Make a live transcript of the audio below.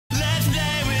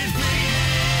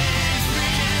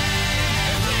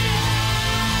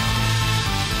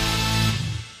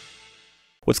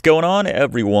What's going on,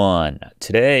 everyone?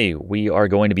 Today we are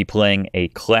going to be playing a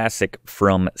classic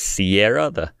from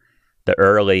Sierra, the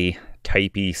early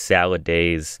typey salad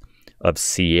days of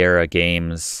Sierra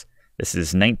games. This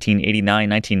is 1989,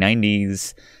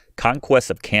 1990s, Conquests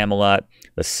of Camelot,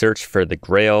 the search for the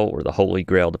Grail, or the Holy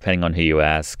Grail, depending on who you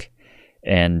ask.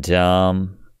 And,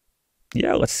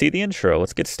 yeah, let's see the intro.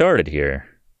 Let's get started here.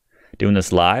 Doing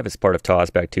this live as part of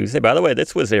Tossback Tuesday. By the way,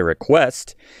 this was a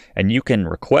request, and you can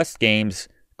request games,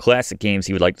 classic games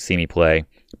you would like to see me play,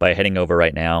 by heading over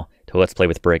right now to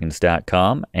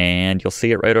letsplaywithbrigands.com, and you'll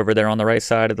see it right over there on the right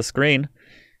side of the screen.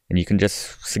 And you can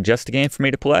just suggest a game for me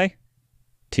to play.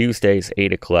 Tuesdays,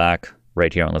 8 o'clock,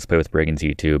 right here on Let's Play with Brigands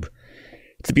YouTube.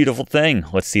 It's a beautiful thing.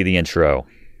 Let's see the intro.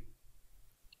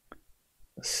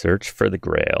 Search for the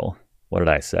Grail. What did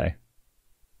I say?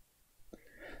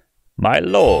 My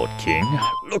lord, king,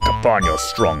 look upon your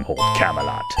stronghold,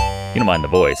 Camelot. You don't mind the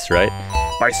voice, right?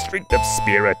 By strength of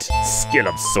spirit, skill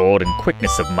of sword, and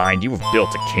quickness of mind, you have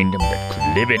built a kingdom that could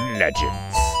live in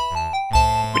legends.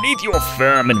 Beneath your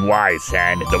firm and wise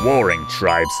hand, the warring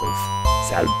tribes of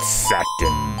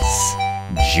Salsaktans,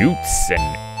 Jutes,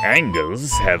 and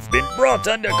Angles have been brought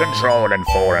under control, and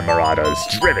foreign marauders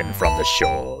driven from the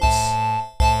shores.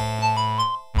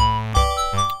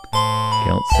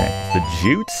 The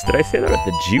Jutes? Did I say that right?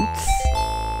 The Jutes?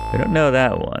 I don't know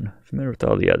that one. I'm familiar with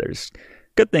all the others.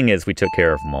 Good thing is we took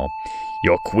care of them all.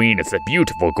 Your queen is the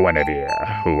beautiful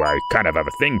Guinevere, who I kind of have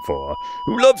a thing for,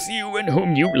 who loves you and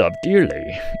whom you love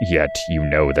dearly. Yet you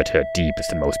know that her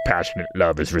deepest and most passionate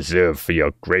love is reserved for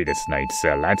your greatest knight,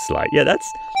 Sir Lancelot. Yeah, that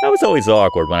was always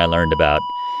awkward when I learned about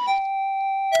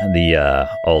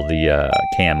all the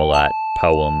Camelot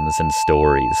poems and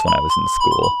stories when I was in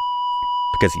school.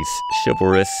 Because he's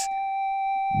chivalrous,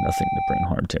 nothing to bring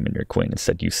harm to him and your queen.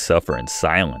 Instead, you suffer in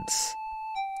silence.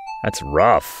 That's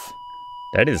rough.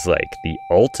 That is like the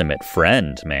ultimate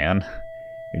friend, man.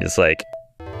 You're just like,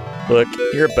 look,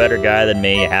 you're a better guy than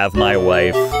me, have my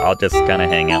wife, I'll just kind of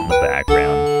hang out in the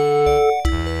background.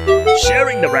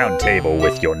 Sharing the round table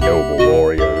with your noble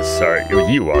warriors. Sorry,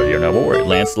 you are your noble warrior.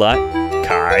 Lancelot,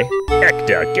 Kai,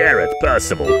 Hector, Gareth,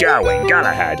 Percival, Gawain,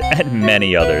 Galahad, and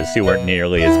many others who weren't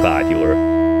nearly as popular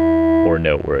or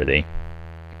noteworthy.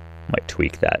 Might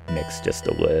tweak that mix just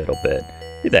a little bit.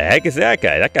 Who the heck is that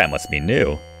guy? That guy must be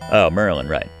new. Oh, Merlin,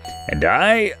 right. And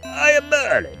I am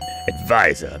Merlin,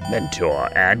 advisor, mentor,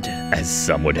 and, as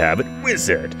some would have it,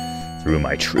 wizard. Through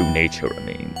my true nature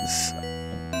remains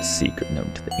a secret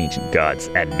known to the ancient gods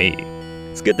and me.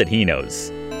 It's good that he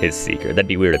knows his secret. That'd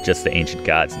be weird if just the ancient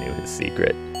gods knew his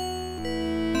secret.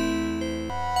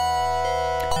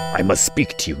 I must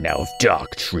speak to you now of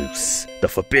dark truths. The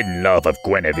forbidden love of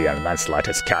Guinevere and Lancelot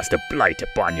has cast a blight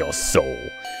upon your soul,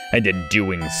 and in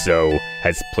doing so,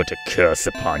 has put a curse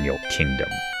upon your kingdom.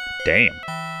 Damn.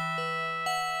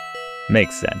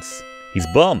 Makes sense. He's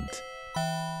bummed.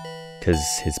 Because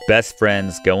his best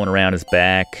friend's going around his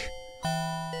back,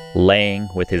 laying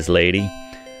with his lady.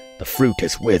 The fruit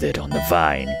has withered on the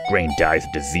vine, grain dies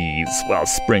of disease, while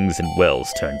springs and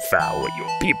wells turn foul. Your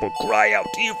people cry out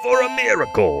to you for a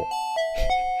miracle.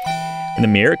 And the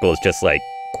miracle is just like,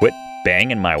 quit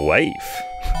banging my wife.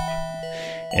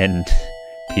 And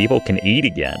people can eat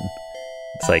again.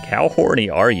 It's like, how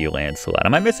horny are you, Lancelot?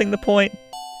 Am I missing the point?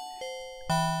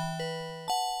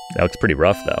 That looks pretty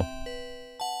rough, though.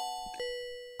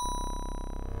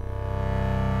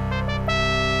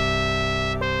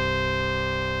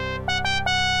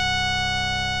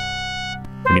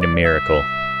 We need a miracle.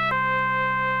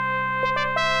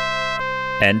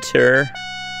 Enter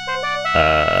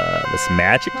this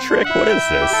magic trick? What is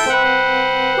this?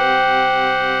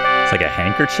 It's like a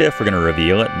handkerchief. We're gonna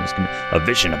reveal it, and a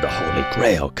vision of the Holy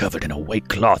Grail covered in a white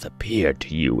cloth appeared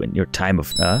to you in your time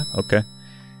of okay.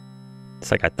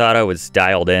 It's like I thought I was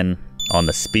dialed in on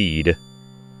the speed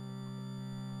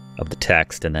of the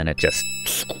text, and then it just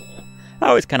I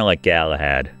always kinda like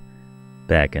Galahad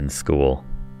back in school.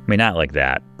 I mean, not like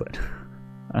that, but...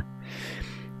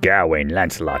 Gawain,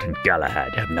 Lancelot, and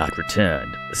Galahad have not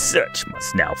returned. The search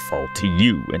must now fall to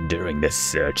you, and during this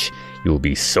search, you will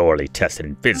be sorely tested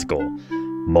in physical,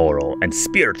 moral, and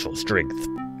spiritual strength.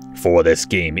 For this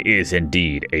game is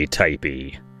indeed a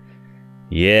typey.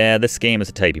 Yeah, this game is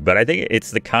a typey, but I think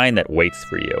it's the kind that waits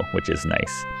for you, which is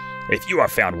nice. If you are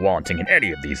found wanting in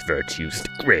any of these virtues,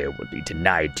 the Grail will be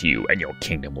denied to you, and your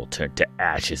kingdom will turn to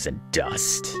ashes and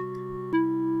dust.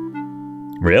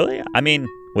 Really? I mean,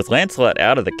 with Lancelot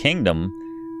out of the kingdom,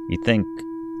 you'd think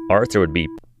Arthur would be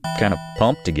kind of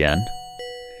pumped again,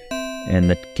 and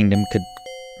the kingdom could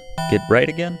get right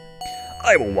again?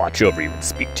 I will watch over you and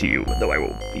speak to you, though I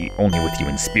will be only with you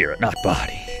in spirit, not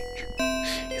body.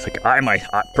 He's like,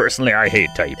 personally, I hate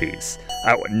typies.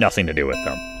 I want nothing to do with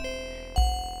them.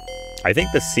 I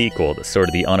think the sequel,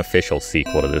 the unofficial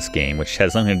sequel to this game, which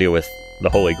has nothing to do with the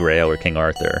Holy Grail or King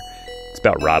Arthur, it's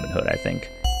about Robin Hood, I think,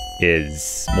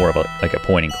 is more of a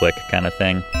point and click kind of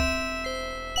thing.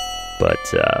 But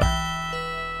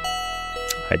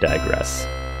I digress.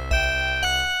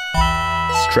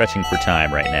 Stretching for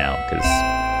time right now because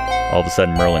all of a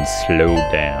sudden Merlin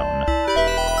slowed down.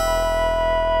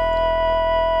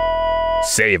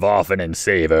 Save often and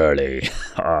save early,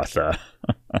 Arthur.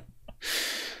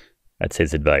 That's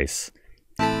his advice.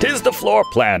 'Tis the floor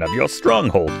plan of your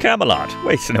stronghold, Camelot.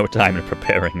 Waste no time in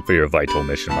preparing for your vital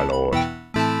mission, my lord.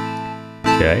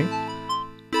 Okay.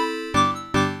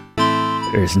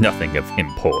 There's nothing of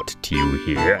import to you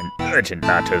here, and urgent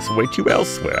matters await you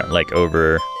elsewhere, like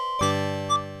over...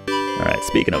 Alright,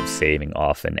 speaking of saving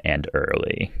often and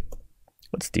early,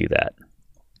 let's do that.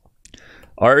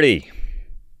 Artie.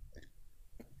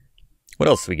 What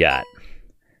else we got?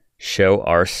 Show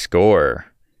our score.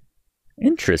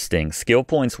 Interesting. Skill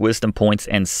points, wisdom points,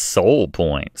 and soul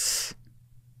points.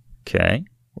 Okay.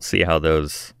 We'll see how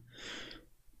those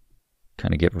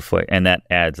kind of get reflected. And that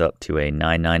adds up to a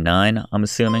 999, I'm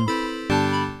assuming.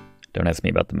 Don't ask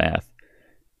me about the math.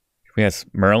 We ask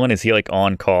Merlin, is he like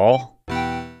on call?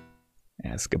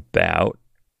 Ask about.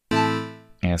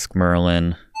 Ask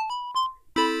Merlin.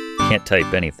 Can't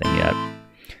type anything yet.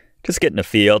 Just getting a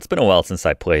feel. It's been a while since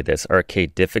I played this.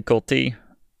 Arcade difficulty.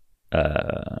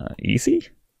 Easy.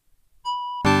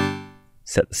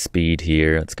 Set the speed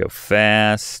here. Let's go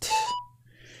fast.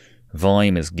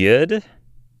 Volume is good.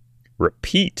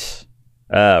 Repeat.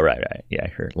 Right. Yeah, I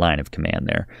heard line of command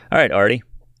there. All right, Artie.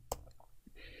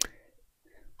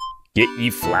 Get ye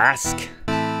flask.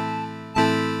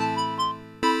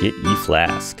 Get ye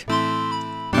flask. All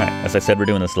right, as I said, we're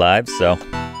doing this live, so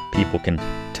people can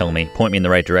tell me, point me in the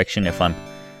right direction if I'm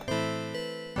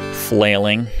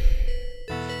flailing.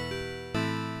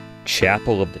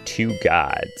 Chapel of the Two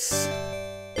Gods.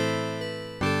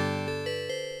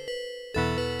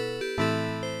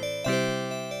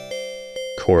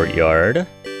 Courtyard.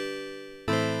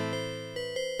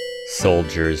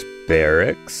 Soldiers'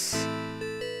 barracks.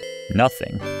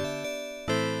 Nothing.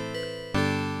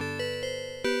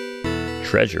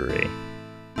 Treasury.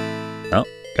 Oh,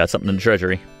 got something in the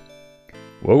treasury.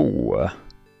 Whoa. I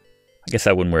guess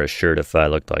I wouldn't wear a shirt if I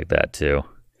looked like that too.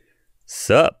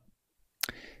 Sup?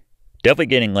 Definitely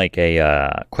getting like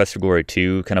a Quest for Glory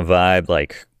 2 kind of vibe,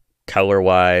 like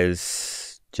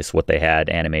color-wise, just what they had,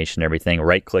 animation, everything.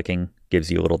 Right-clicking gives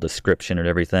you a little description of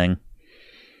everything.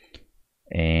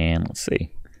 And let's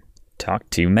see. Talk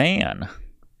to man.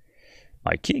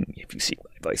 My king, if you seek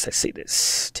my advice, I say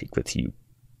this. Take with you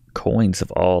coins of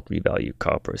all three value,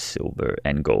 copper, silver,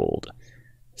 and gold.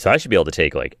 So I should be able to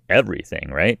take like everything,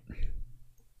 right?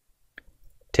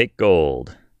 Take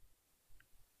gold.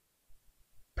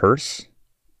 Purse?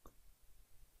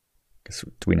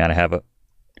 Do we not have a...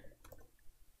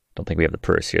 Don't think we have the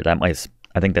purse here. That might...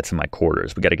 I think that's in my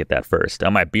quarters. We got to get that first.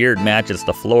 My beard matches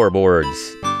the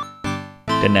floorboards.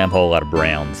 Didn't have a whole lot of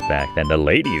browns back then. The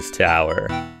ladies' tower.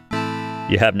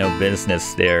 You have no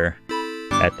business there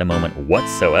at the moment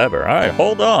whatsoever. All right,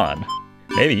 hold on.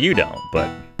 Maybe you don't, but...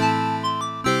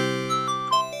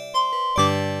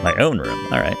 My own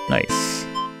room. All right, nice.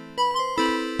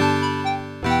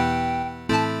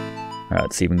 All right,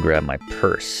 let's even grab my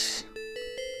purse.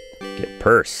 Get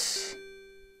purse.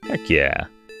 Heck yeah.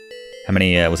 How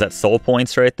many, was that soul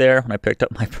points right there when I picked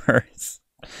up my purse?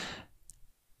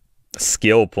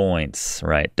 Skill points.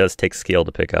 Right, it does take skill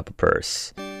to pick up a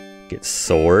purse. Get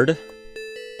sword.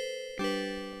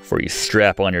 Before you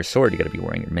strap on your sword, you gotta be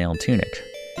wearing your mail tunic.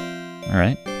 All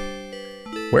right.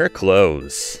 Wear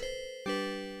clothes.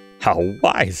 How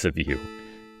wise of you.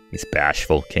 He's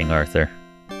bashful, King Arthur.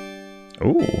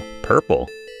 Ooh, purple.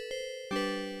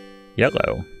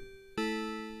 Yellow.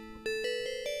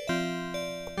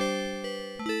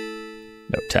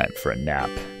 No time for a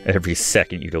nap. Every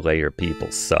second you delay, your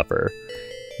people suffer.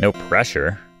 No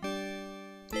pressure.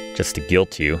 Just to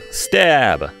guilt you.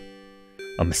 Stab!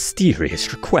 A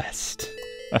mysterious request.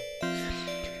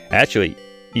 Actually,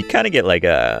 you kind of get like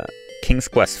a King's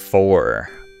Quest IV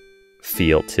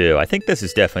feel too. I think this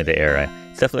is definitely the era.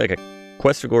 It's definitely like a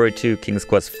Quest for Glory 2, King's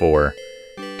Quest IV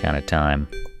kind of time.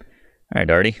 All right,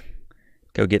 Artie,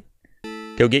 go get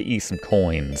you some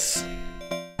coins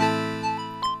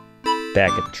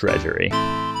back at the treasury.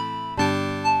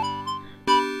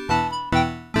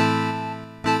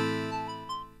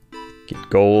 Get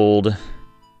gold.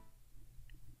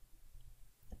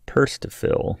 Purse to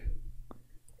fill.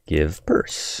 Give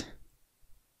purse.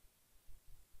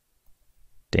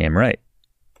 Damn right.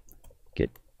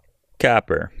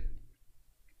 copper.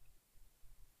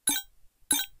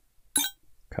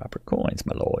 Copper coins,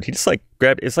 my lord. He just like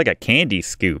grabbed, it's like a candy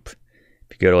scoop.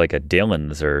 If you go to like a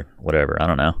Dillon's or whatever, I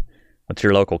don't know. What's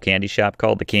your local candy shop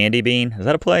called? The Candy Bean? Is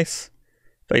that a place? I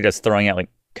feel like just throwing out like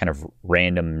kind of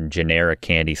random generic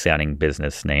candy sounding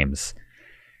business names.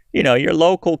 You know, your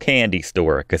local candy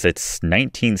store, because it's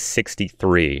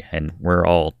 1963 and we're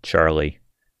all Charlie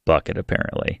Bucket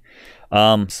apparently.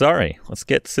 Sorry, let's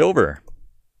get silver.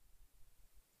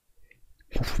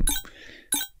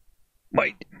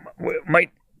 Might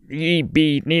ye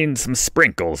be needing some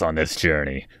sprinkles on this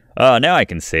journey. Now I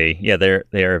can see. Yeah,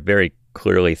 they are very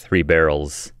clearly 3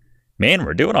 barrels. Man,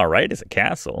 we're doing all right as a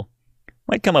castle.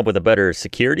 Might come up with a better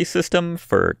security system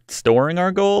for storing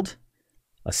our gold.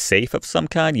 A safe of some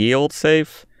kind, yield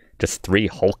safe. Just 3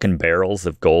 hulking barrels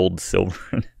of gold,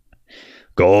 silver.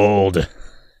 Gold.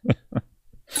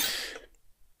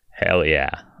 Hell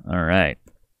yeah. All right.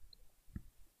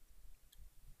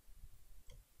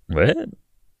 What?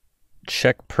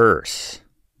 Check purse.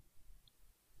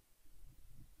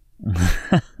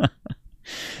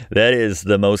 That is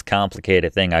the most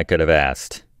complicated thing I could have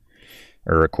asked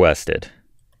or requested.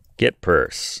 Get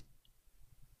purse.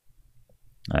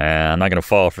 I'm not going to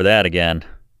fall for that again.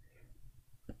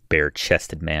 The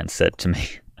bare-chested man said to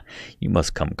me, "You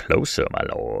must come closer, my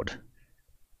lord."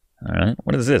 All right.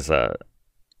 What is this? Do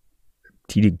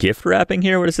you do gift wrapping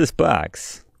here? What is this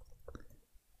box?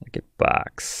 Look at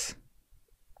box.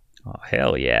 Oh,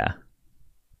 hell yeah.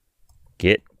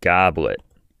 Get goblet.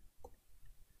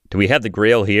 Do we have the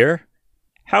Grail here?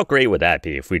 How great would that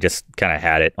be if we just kind of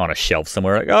had it on a shelf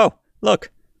somewhere? Like, oh,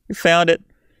 look, we found it.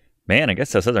 Man, I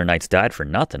guess those other knights died for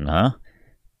nothing, huh?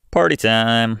 Party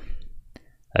time.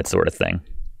 That sort of thing.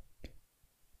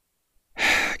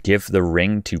 Give the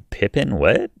ring to Pippin?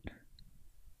 What?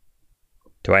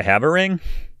 Do I have a ring?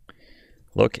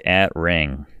 Look at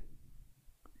ring.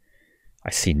 I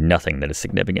see nothing that is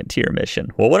significant to your mission.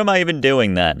 Well, what am I even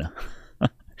doing then?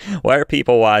 Why are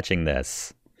people watching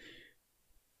this?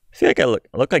 I feel like I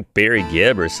look like Barry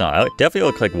Gibb or something. I definitely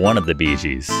look like one of the Bee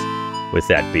Gees with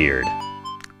that beard.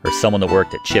 Or someone that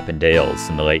worked at Chippendales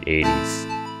in the late 80s.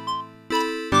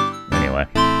 Anyway,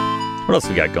 what else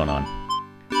we got going on?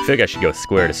 I feel like I should go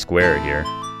square to square here.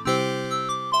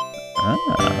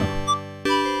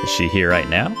 Oh. Is she here right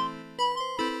now?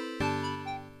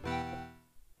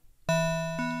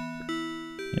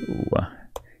 Ooh.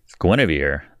 It's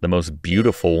Guinevere, the most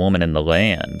beautiful woman in the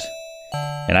land.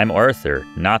 And I'm Arthur,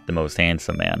 not the most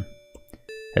handsome man.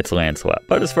 It's Lancelot,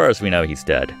 but as far as we know, he's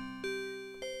dead.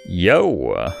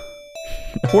 Yo.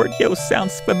 The word yo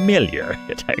sounds familiar,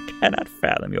 yet I cannot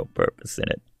fathom your purpose in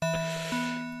it.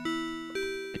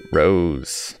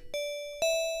 Rose.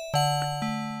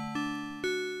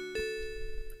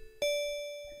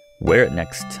 Wear it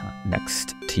next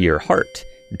to your heart.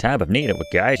 In time of need, it will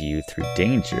guide you through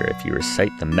danger if you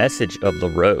recite the message of the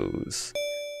rose.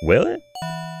 Will it?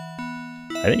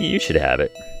 I think you should have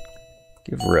it.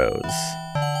 Give Rose.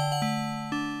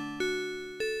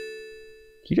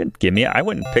 You didn't give me it. I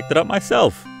wouldn't have picked it up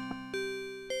myself.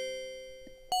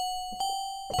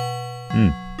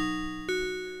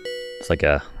 It's like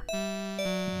a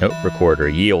note recorder,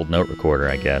 yield note recorder,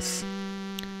 I guess.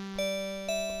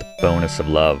 The bonus of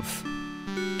love.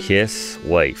 Kiss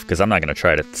wife, because I'm not going to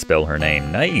try to spell her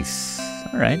name. Nice.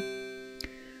 All right.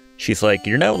 She's like,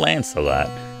 "You're no Lancelot."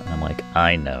 And I'm like,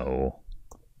 "I know."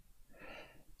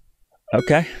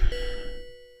 Okay.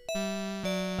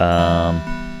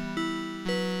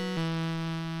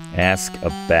 Ask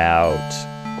about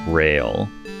Grail.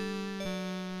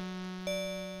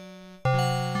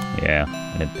 Yeah,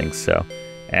 I didn't think so.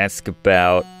 Ask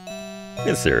about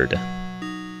Wizard.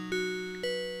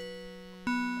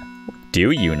 What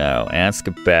do you know? Ask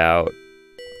about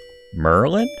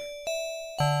Merlin?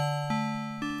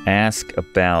 Ask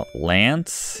about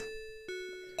Lance?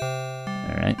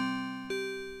 Alright.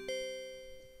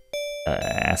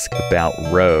 Ask about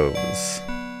Rose.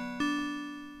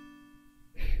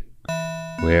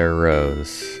 Where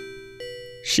Rose?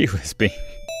 She was being...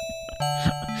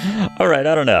 Alright,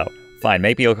 I don't know. Fine,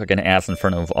 maybe I'll look like an ass in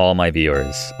front of all my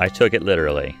viewers. I took it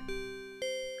literally.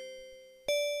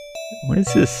 What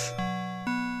is this?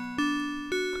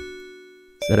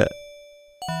 Is that a...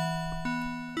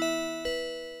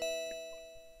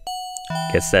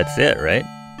 Guess that's it, right?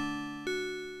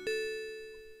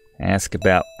 Ask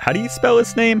about... How do you spell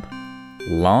his name?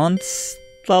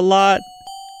 Lancelot?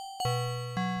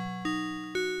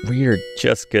 We're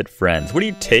just good friends. What do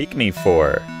you take me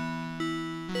for?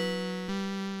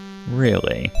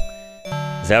 Really?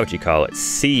 Is that what you call it?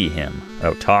 See him.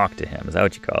 Oh, talk to him. Is that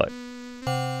what you call it?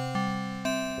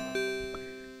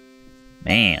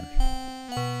 Man.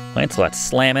 Lancelot's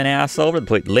slamming ass over the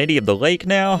place. Lady of the Lake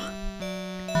now?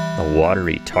 The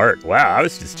watery tart. Wow, I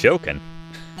was just joking.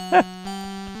 You're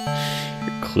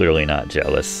clearly not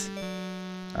jealous.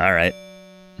 Alright.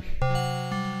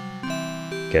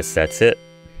 Guess that's it.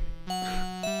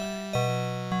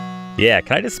 Yeah,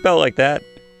 can I just spell like that?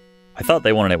 I thought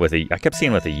they wanted it with a... I kept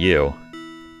seeing with a U.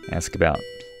 Ask about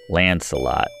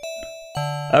Lancelot.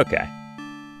 Okay.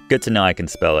 Good to know I can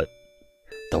spell it.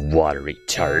 The watery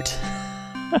tart.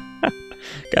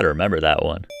 Gotta remember that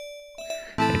one.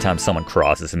 Anytime someone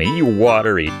crosses me, you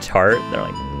watery tart, they're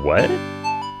like, what?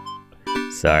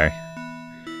 Sorry.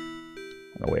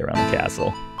 On the way around the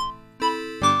castle.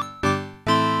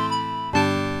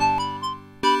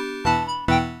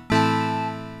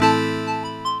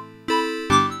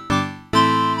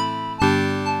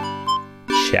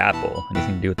 Chapel.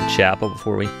 Anything to do with the chapel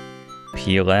before we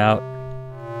peel out?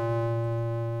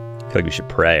 I feel like we should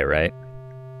pray, right?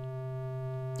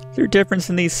 Is there a difference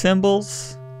in these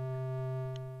symbols?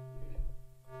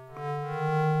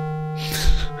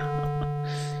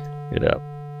 Get up.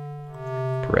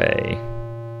 Pray.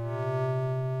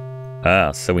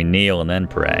 Ah, so we kneel and then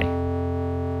pray.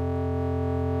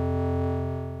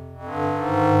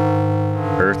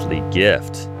 Earthly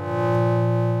gift.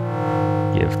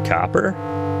 Give copper?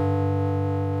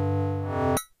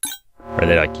 Or are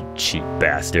they like, you cheap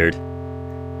bastard?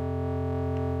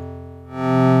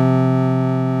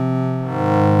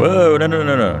 Whoa, no.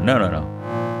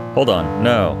 Hold on,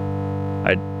 no.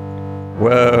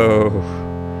 Whoa.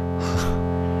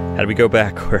 How do we go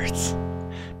backwards?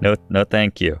 No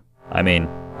thank you. I mean,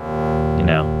 you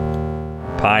know,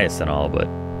 pious and all, but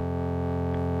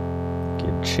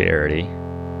give charity.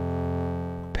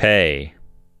 Pay.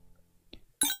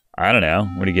 I don't know.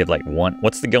 What do you give, like one?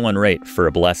 What's the going rate for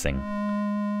a blessing?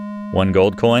 1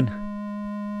 gold coin?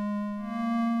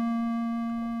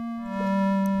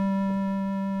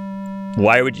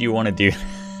 Why would you want to do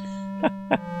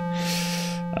that?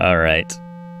 All right.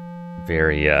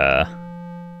 Very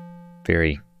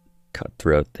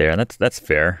cutthroat there. That's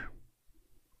fair.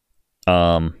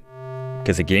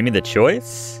 Because it gave me the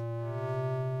choice?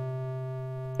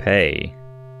 Pay.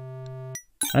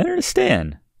 I don't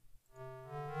understand.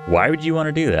 Why would you want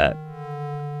to do that?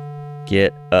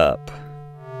 Get up.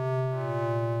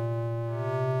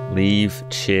 Leave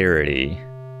charity.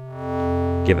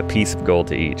 Give a piece of gold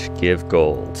to each. Give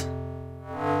gold.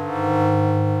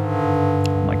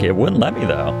 Oh my God, it wouldn't let me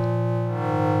though.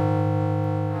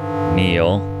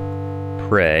 Kneel.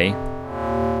 Pray.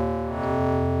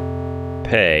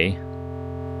 Pay.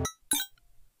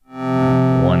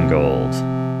 1 gold.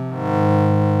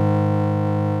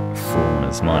 Fool and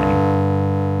his money.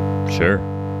 Sure.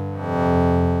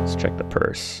 Let's check the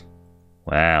purse.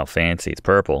 Wow, fancy. It's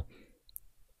purple.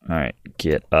 Alright,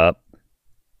 get up.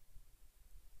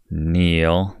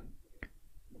 Kneel.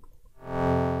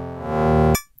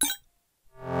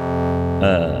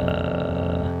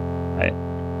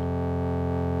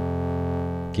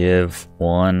 Give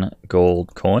 1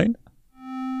 gold coin.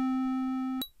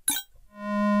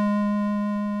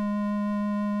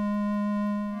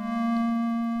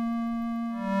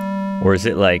 Or is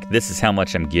it like, this is how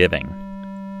much I'm giving?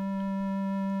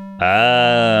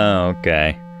 Oh,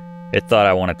 okay. It thought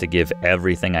I wanted to give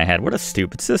everything I had. What a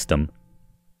stupid system.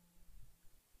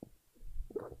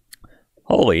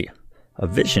 Holy, a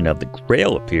vision of the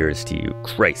Grail appears to you.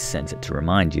 Christ sends it to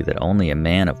remind you that only a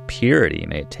man of purity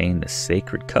may attain the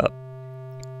sacred cup.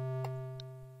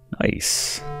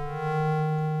 Nice.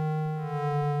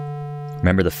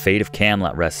 Remember, the fate of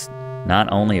Camelot rests not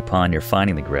only upon your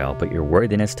finding the Grail, but your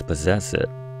worthiness to possess it.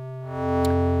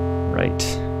 Right.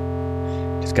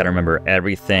 Just gotta remember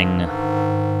everything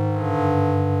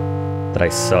that I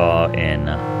saw in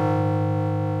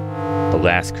The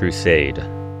Last Crusade. It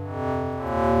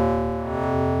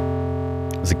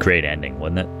was a great ending,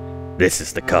 wasn't it? This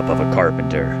is the cup of a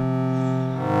carpenter,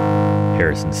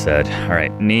 Harrison said.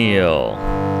 Alright, kneel.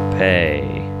 Pay.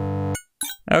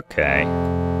 Okay.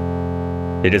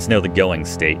 They just know the going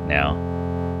state now.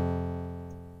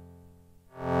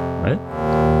 What?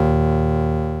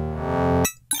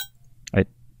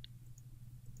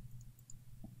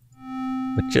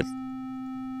 What just...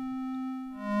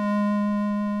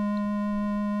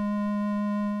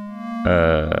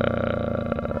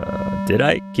 Did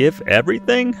I give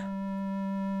everything?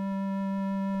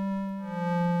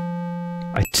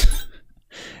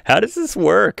 How does this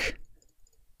work?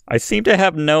 I seem to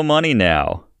have no money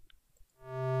now.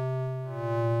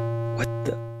 What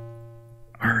the...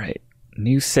 Alright.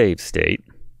 New save state.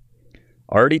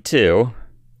 Already 2.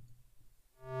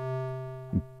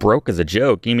 broke as a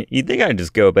joke. You'd think I'd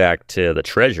just go back to the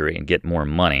treasury and get more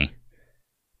money.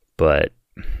 But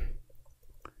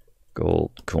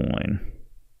gold coin.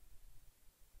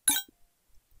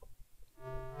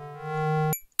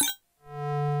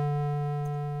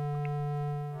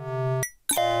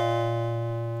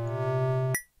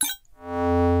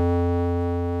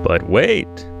 But wait,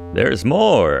 there's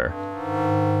more.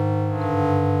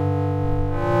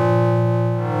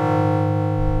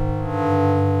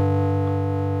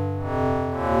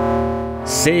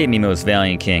 Save me, most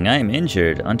valiant king. I am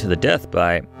injured unto the death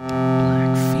by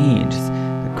black fiends.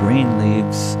 The green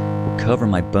leaves will cover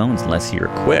my bones unless you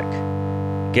are quick.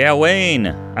 Gawain!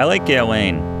 I like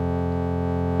Gawain.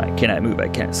 I cannot move, I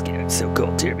can't escape. It's so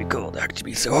cold, terribly cold. How could you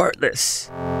be so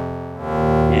heartless?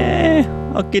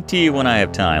 I'll get to you when I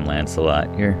have time,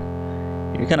 Lancelot. You're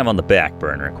kind of on the back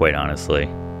burner, quite honestly.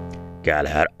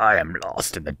 Galahad, I am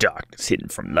lost in the darkness, hidden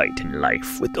from light and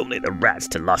life, with only the rats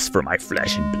to lust for my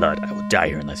flesh and blood. I will die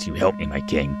here unless you help me, my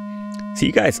king. So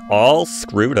you guys all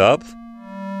screwed up?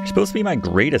 You're supposed to be my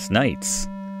greatest knights.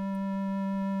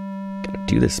 Gotta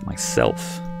do this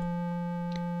myself.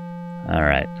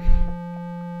 Alright.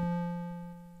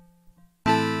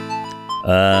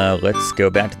 Let's go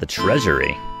back to the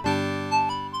treasury.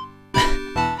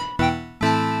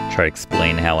 Try to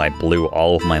explain how I blew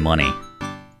all of my money.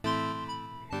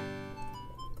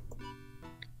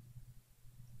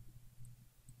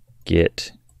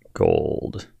 Get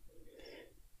gold.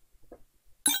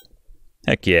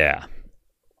 Heck yeah.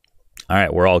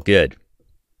 Alright, we're all good.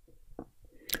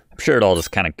 I'm sure it all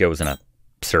just kind of goes in a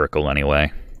circle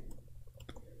anyway.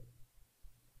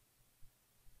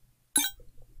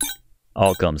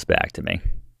 All comes back to me.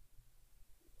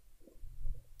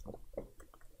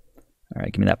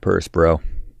 Alright, give me that purse, bro.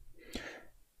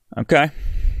 Okay.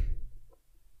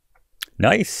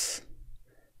 Nice.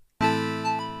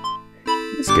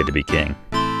 It's good to be king.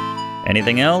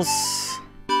 Anything else?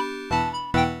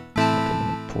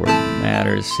 Nothing important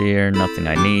matters here. Nothing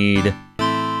I need.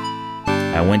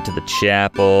 I went to the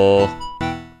chapel.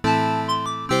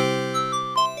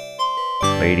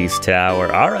 Ladies'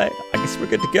 Tower. Alright, I guess we're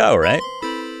good to go, right?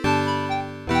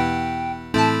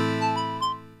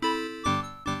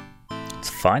 Let's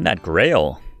find that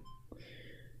Grail.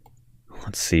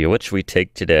 Let's see, what should we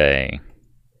take today?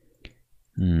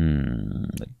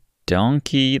 The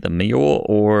donkey, the mule,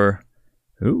 or...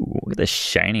 Ooh, look at this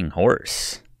shining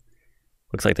horse.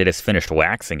 Looks like they just finished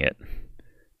waxing it.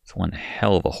 It's one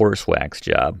hell of a horse wax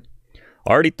job.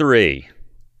 Already 3.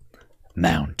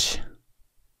 Mount.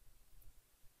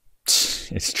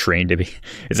 It's trained to be...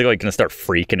 Is it like gonna start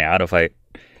freaking out if I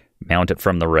mount it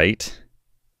from the right?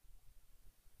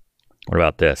 What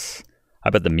about this? I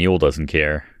bet the mule doesn't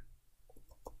care.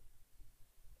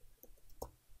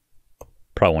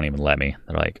 Probably won't even let me.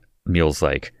 They're like, mule's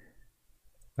like...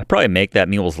 I'd probably make that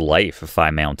mule's life if I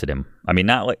mounted him. I mean,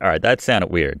 not like... Alright, that sounded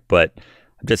weird, but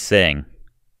I'm just saying.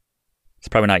 It's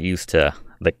probably not used to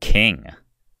the king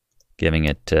giving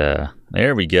it...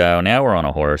 There we go. Now we're on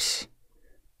a horse.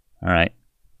 Alright.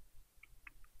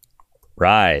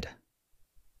 Ride.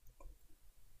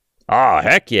 Oh,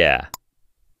 heck yeah.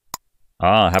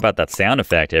 Oh, how about that sound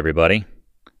effect, everybody?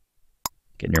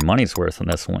 Getting your money's worth on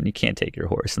this one. You can't take your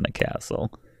horse in the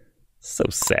castle. So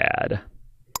sad.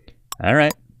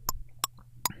 Alright.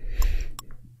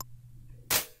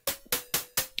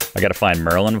 I gotta find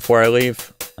Merlin before I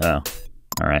leave? Oh.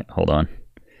 Alright, hold on.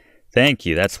 Thank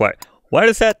you, that's why... Why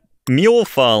is that mule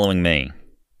following me?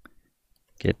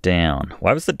 Get down.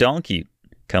 Why was the donkey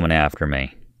coming after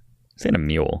me? This ain't a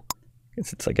mule. I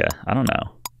guess it's like a... I don't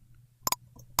know.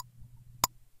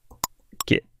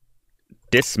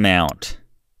 Dismount.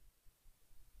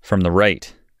 From the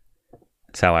right.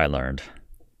 That's how I learned.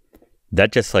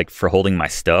 That just like for holding my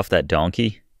stuff, that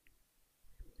donkey?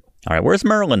 Alright, where's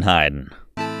Merlin hiding?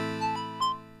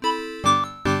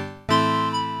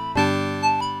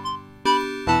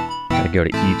 Gotta go to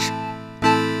each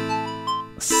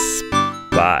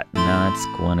spot. No, that's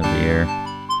Guinevere.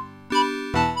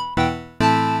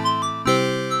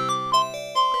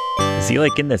 Is he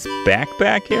like in this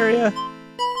backpack area?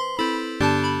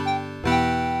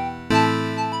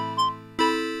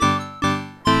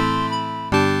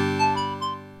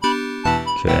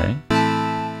 Okay.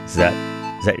 Is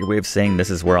that your way of saying this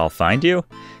is where I'll find you?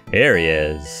 There he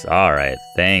is. Alright,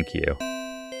 thank you.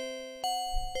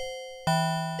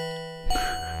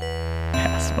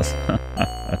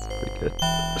 That's pretty good.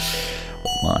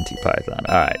 Monty Python.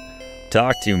 Alright.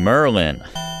 Talk to Merlin.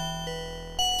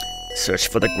 Search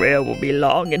for the Grail will be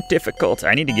long and difficult.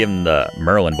 I need to give him the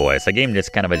Merlin voice. I gave him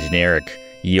just kind of a generic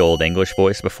ye old English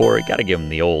voice before. I gotta give him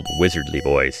the old wizardly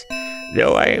voice.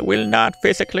 Though I will not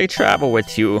physically travel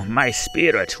with you, my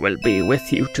spirit will be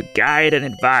with you to guide and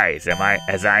advise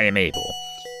as I am able.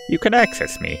 You can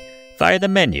access me via the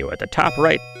menu at the top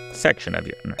right section of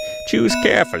your... Choose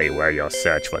carefully where your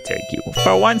search will take you,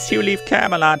 for once you leave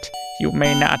Camelot, you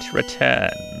may not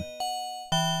return.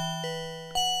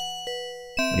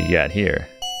 What do you got here?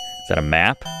 Is that a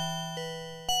map?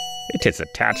 It is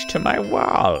attached to my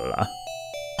wall.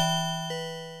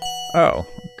 Oh,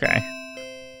 okay.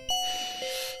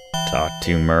 Talk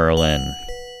to Merlin.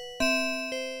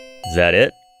 Is that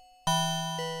it?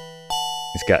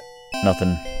 He's got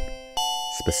nothing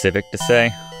specific to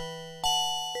say.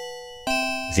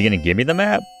 Is he gonna give me the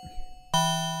map?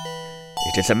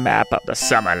 It is a map of the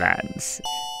Summerlands.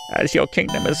 As your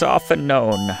kingdom is often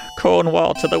known,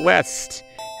 Cornwall to the west,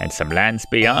 and some lands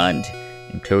beyond,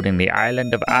 including the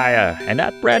island of Aya and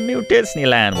that brand new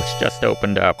Disneyland which just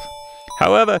opened up.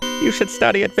 However, you should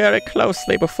study it very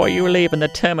closely before you leave and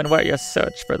determine where your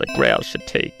search for the Grail should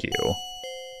take you.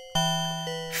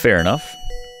 Fair enough.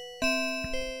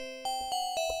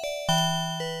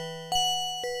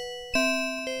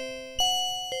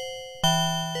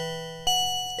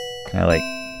 Can I, like,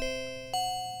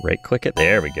 right-click it?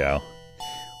 There we go.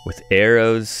 With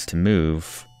arrows to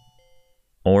move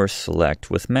or select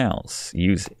with mouse.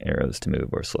 Use arrows to move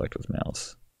or select with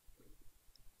mouse.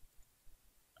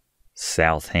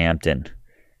 Southampton.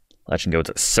 Legend goes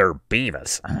to Sir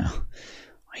Beavis. A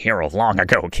hero long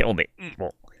ago killed the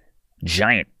evil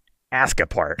giant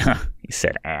Ascapart. He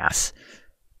said ass.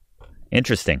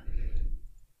 Interesting.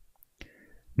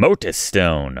 Motus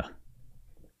Stone.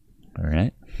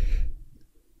 Alright.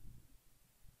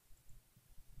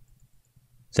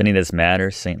 Does any of this matter?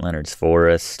 St. Leonard's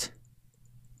Forest.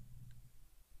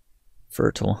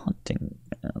 Fertile hunting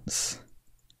grounds.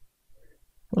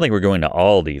 I don't think we're going to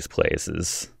all these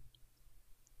places.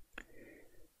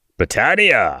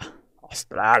 Britannia,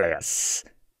 Australis,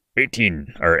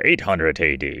 800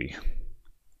 AD.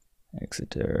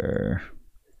 Exeter,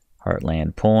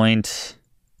 Heartland Point,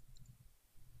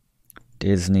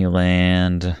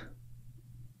 Disneyland,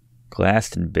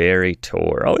 Glastonbury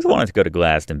Tour. I always wanted to go to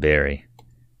Glastonbury.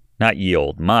 Not ye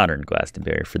old, modern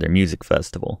Glastonbury for their music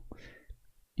festival.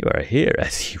 You are here,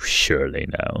 as you surely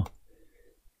know.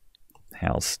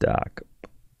 Housestock.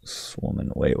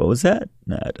 Woman. Wait, what was that?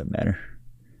 No, it doesn't matter.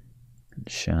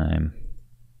 Chime.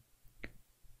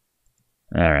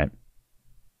 Alright.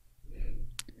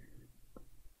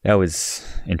 That was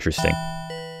interesting.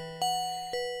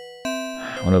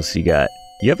 What else you got?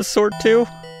 You have a sword too?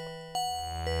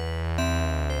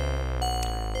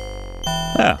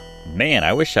 Oh, man,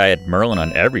 I wish I had Merlin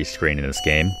on every screen in this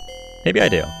game. Maybe I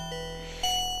do.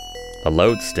 A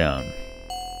lodestone.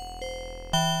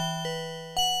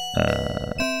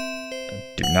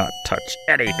 Do not touch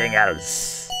anything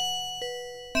else.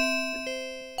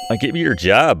 I give you your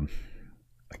job.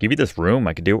 I give you this room.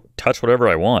 I can touch whatever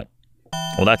I want.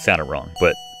 Well, that sounded wrong,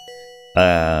 but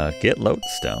get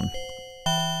lodestone.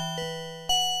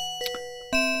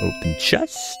 Open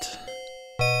chest.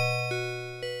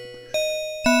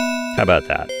 How about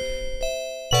that?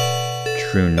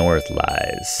 True north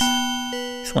lies.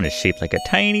 This one is shaped like a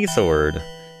tiny sword,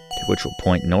 to which will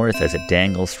point north as it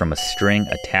dangles from a string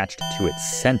attached to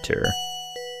its center.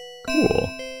 Cool.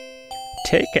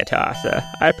 Take it, Arthur.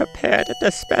 I prepared it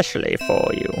especially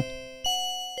for you.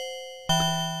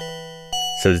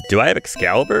 So, do I have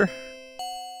Excalibur?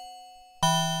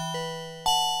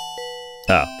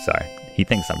 Oh, sorry. He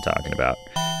thinks I'm talking about.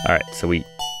 Alright, so we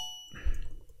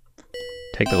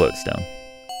take the lodestone.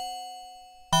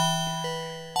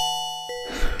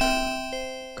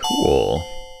 Cool.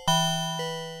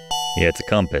 Yeah, it's a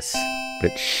compass,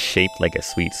 but it's shaped like a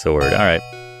sweet sword. Alright.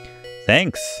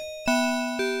 Thanks.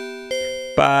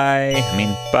 Bye.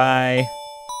 Bye.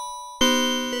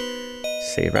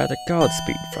 Say rather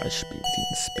Godspeed, for I should be with you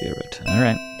in spirit.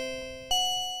 Alright.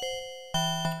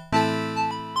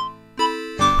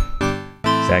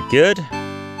 Is that good?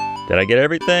 Did I get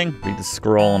everything? Read the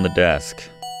scroll on the desk.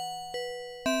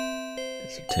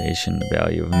 Dissertation, the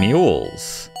value of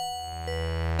mules.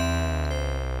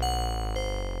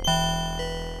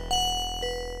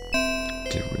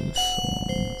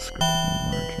 Jerusalem, scroll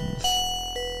margins.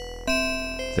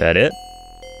 Is that it?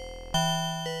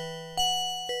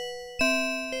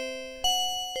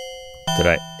 Did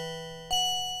I?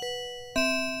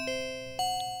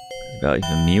 The value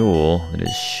of a mule that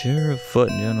is sure of foot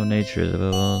and general nature is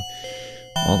above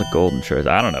all the golden treasures.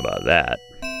 I don't know about that.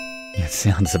 It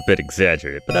sounds a bit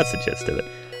exaggerated, but that's the gist of it.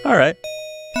 Alright.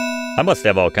 I must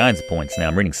have all kinds of points now.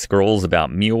 I'm reading scrolls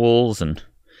about mules and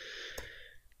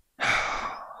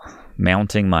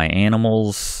mounting my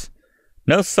animals.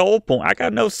 No soul point. I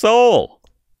got no soul.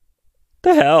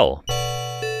 The hell?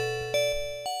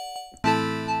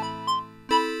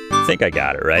 I think I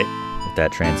got it right with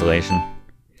that translation.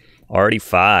 Already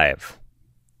 5.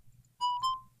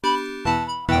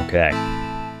 Okay.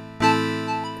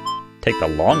 Take the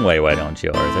long way, why don't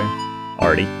you, Arthur?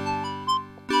 Artie.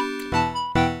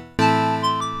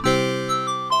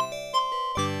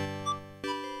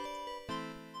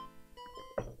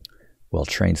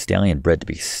 Well-trained stallion bred to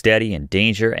be steady in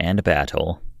danger and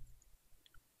battle.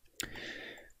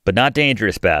 But not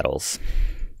dangerous battles.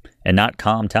 And not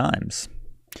calm times.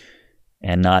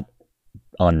 And not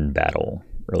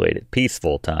unbattle-related.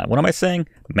 Peaceful time. What am I saying?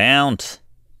 Mount.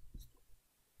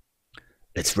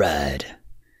 Let's ride.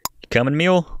 You coming,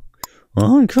 mule?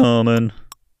 I'm coming.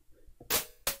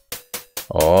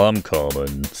 I'm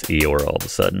coming. It's Eeyore all of a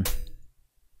sudden.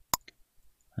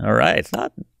 Alright, it's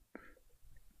not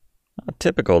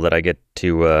typical that I get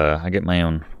to, I get my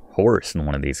own horse in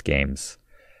one of these games.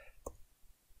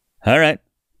 Alright.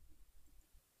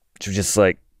 So just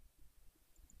like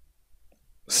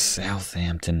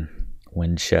Southampton,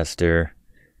 Winchester,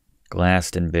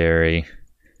 Glastonbury.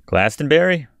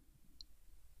 Glastonbury?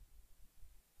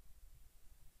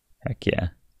 Heck yeah.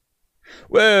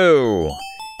 Whoa!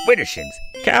 Widdershins.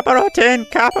 Capital 10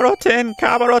 for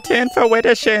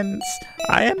Widdershins.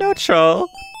 I am not sure,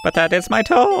 but that is my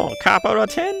toll. Capital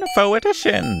 10 for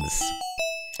Widdershins.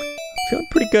 Feeling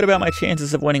pretty good about my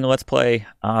chances of winning a Let's Play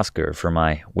Oscar for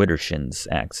my Widdershins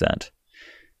accent.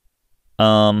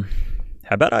 How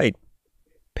about I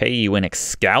pay you in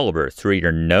Excalibur through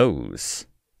your nose?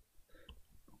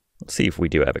 Let's see if we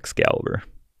do have Excalibur.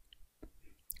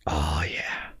 Oh,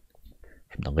 yeah.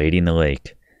 From the Lady in the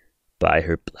Lake. By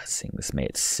her blessings, may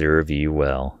it serve you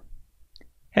well.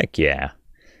 Heck yeah.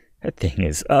 That thing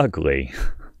is ugly.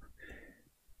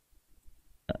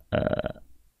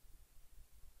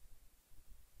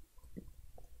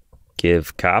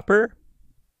 Give copper?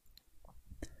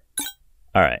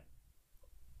 Alright.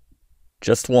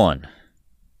 Just one.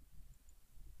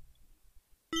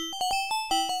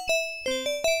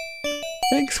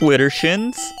 Thanks,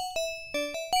 Widdershins.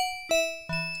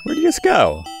 Where'd you just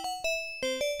go?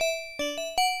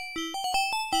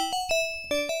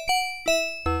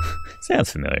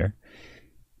 Sounds familiar.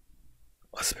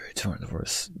 Westbury Torrent, the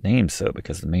worst name so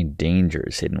because the main danger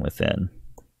is hidden within.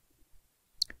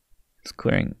 It's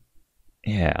clearing.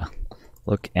 Yeah.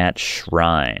 Look at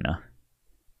Shrine.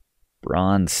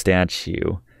 Bronze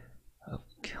statue of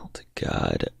Celtic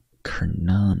god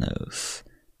Kernanos.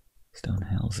 Stone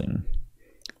housing.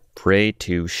 Pray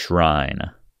to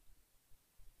Shrine.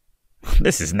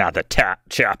 This is not the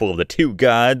chapel of the two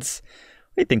gods.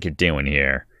 What do you think you're doing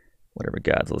here? Whatever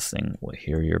God's listening will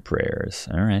hear your prayers.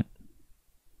 All right.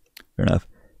 Fair enough.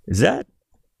 Is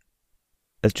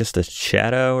that's just a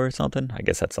shadow or something? I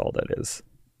guess that's all that is.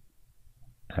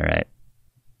 All right.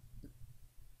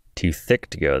 Too thick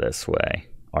to go this way.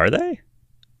 Are they?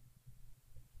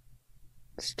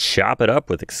 Let's chop it up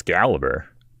with Excalibur.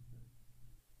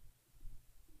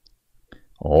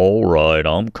 All right,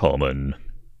 I'm coming.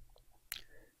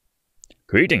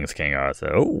 Greetings, King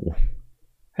Arthur. Oh.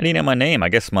 How do you know my name? I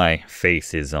guess my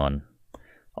face is on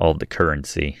all of the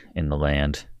currency in the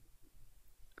land.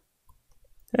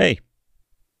 Hey.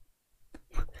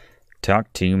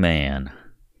 Talk to man.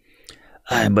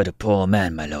 I am but a poor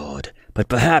man, my lord, but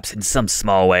perhaps in some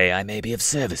small way I may be of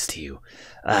service to you.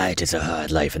 It is a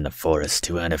hard life in the forest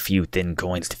to earn a few thin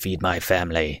coins to feed my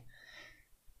family.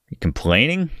 You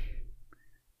complaining?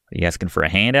 Are you asking for a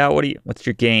handout? What's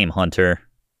your game, Hunter?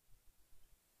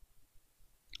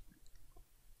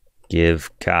 Give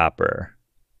copper.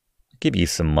 I'll give you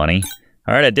some money.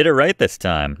 All right, I did it right this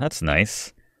time. That's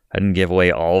nice. I didn't give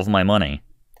away all of my money.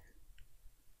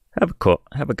 Have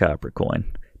a copper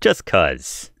coin. Just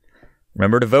 'cause.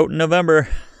 Remember to vote in November.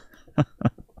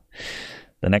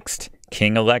 The next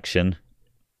king election.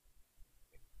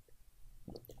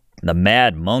 The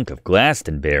Mad Monk of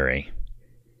Glastonbury.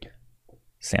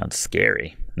 Sounds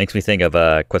scary. Makes me think of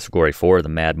Quest for Glory 4, the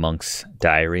Mad Monk's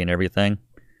diary and everything.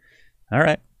 All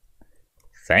right.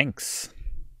 Thanks.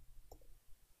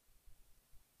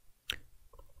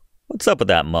 What's up with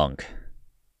that monk?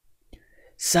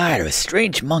 Sire, a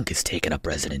strange monk has taken up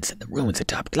residence in the ruins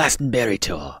atop Glastonbury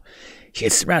Tor. He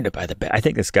is surrounded by the I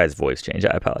think this guy's voice changed.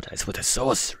 I apologize. with a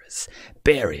sorceress,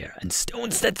 barrier, and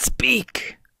stones that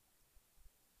speak.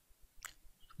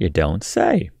 You don't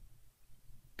say.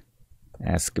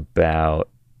 Ask about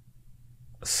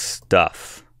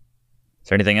stuff. Is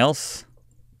there anything else?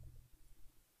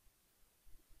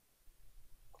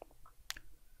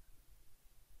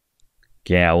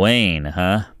 Gawain,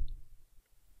 huh?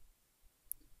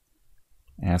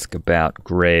 Ask about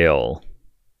Grail.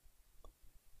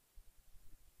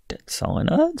 That's all I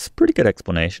know. That's a pretty good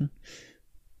explanation.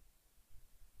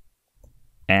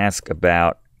 Ask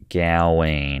about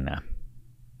Gawain.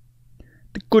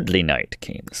 The goodly knight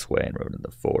came this way and rode in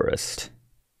the forest.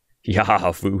 Ya,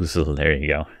 Foozle. There you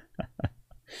go.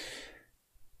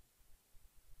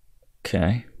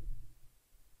 Okay.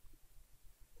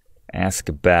 Ask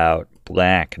about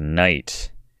Black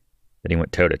Knight that he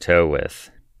went toe-to-toe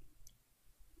with.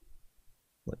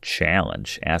 What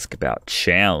challenge? Ask about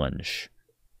challenge.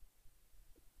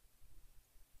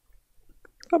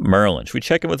 What about Merlin? Should we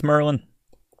check in with Merlin?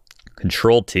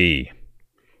 Control T.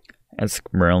 Ask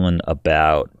Merlin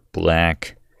about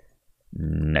Black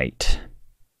Knight.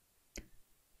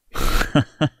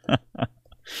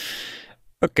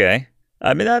 Okay.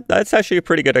 I mean, that's actually a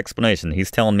pretty good explanation.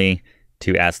 He's telling me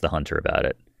to ask the hunter about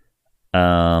it.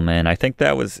 And I think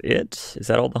that was it. Is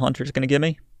that all the hunter's going to give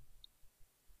me?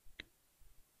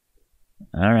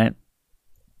 All right.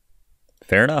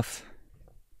 Fair enough.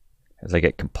 As I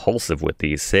get compulsive with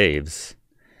these saves.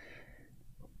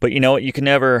 But you know what? You can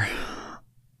never...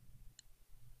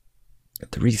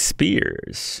 3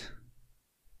 spears.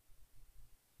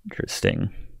 Interesting.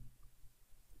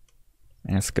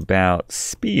 Ask about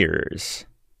spears.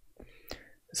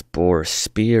 This boar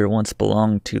spear once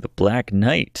belonged to the Black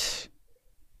Knight.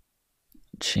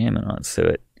 Enchantment on, so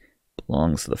it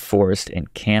belongs to the forest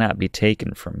and cannot be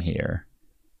taken from here.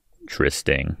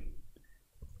 Interesting.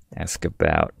 Ask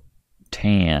about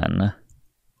tan.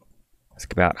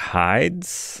 Ask about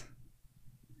hides.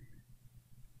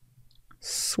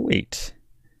 Sweet.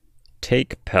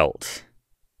 Take pelt.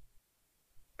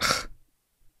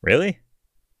 Really?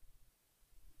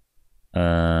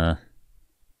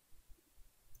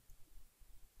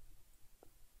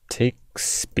 Take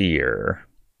spear.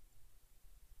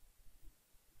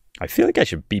 I feel like I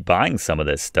should be buying some of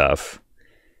this stuff.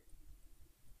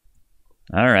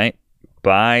 Alright.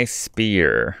 Buy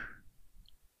spear.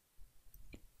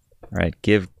 Alright,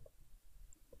 give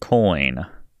coin.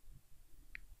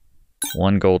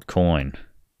 1 gold coin.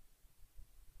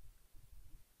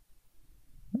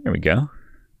 There we go.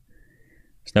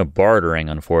 There's no bartering,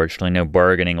 unfortunately. No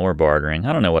bargaining or bartering.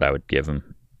 I don't know what I would give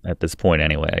him at this point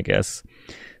anyway, I guess.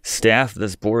 Staff,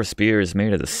 this boar spear is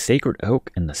made of the sacred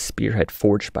oak and the spearhead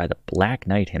forged by the Black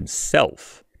Knight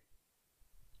himself.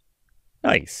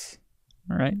 Nice.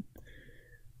 All right.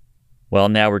 Well,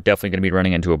 now we're definitely going to be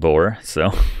running into a boar,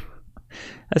 so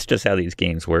that's just how these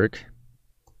games work.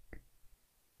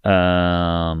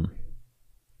 Ask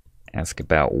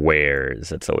about wares.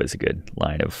 That's always a good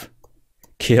line of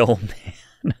kill, man.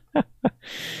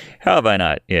 How have I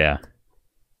not? Yeah.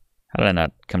 How did I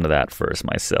not come to that first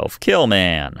myself? Kill,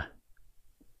 man.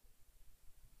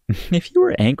 If you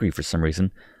were angry for some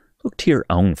reason, look to your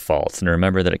own faults and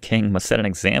remember that a king must set an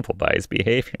example by his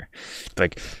behavior.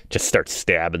 Like, just start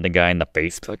stabbing the guy in the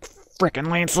face. Be like,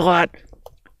 frickin' Lancelot,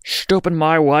 stooping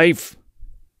my wife.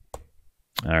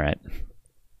 All right.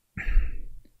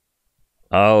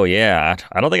 Oh, yeah.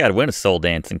 I don't think I'd win a soul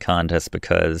dancing contest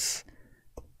because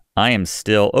I am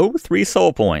still... Oh, 3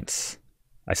 soul points.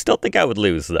 I still think I would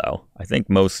lose, though. I think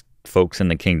most folks in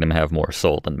the kingdom have more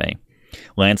soul than me.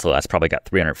 Lancelot's probably got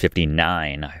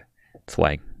 359. That's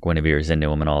why Guinevere's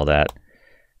into him and all that.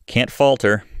 Can't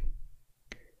falter.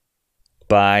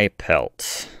 Buy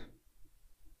pelt.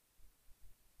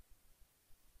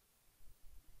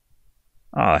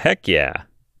 Oh, heck yeah.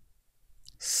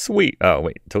 Sweet. Oh,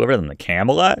 wait. Deliver them to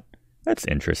Camelot? That's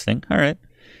interesting. All right.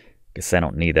 Guess I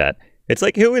don't need that. It's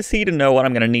like, who is he to know what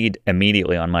I'm going to need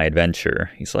immediately on my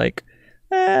adventure? He's like,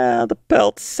 the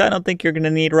pelts, I don't think you're going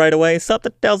to need right away.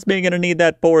 Something tells me you're going to need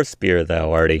that boar spear,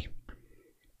 though, Artie.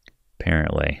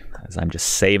 Apparently. As I'm just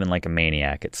saving like a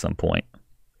maniac at some point.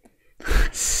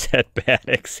 Set bad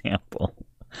example.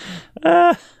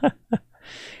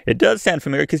 It does sound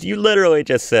familiar, because you literally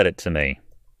just said it to me.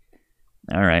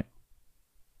 All right.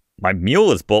 My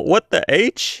mule is bull. What the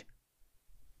H?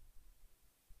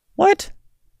 What?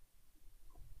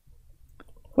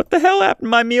 What the hell happened to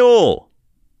my mule?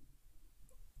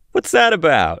 What's that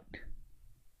about?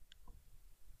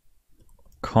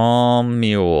 Calm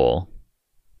mule.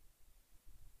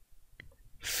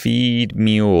 Feed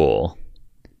mule.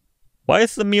 Why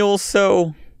is the mule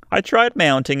so... I tried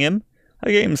mounting him.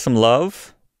 I gave him some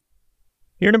love.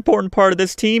 You're an important part of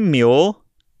this team, mule.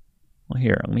 Well,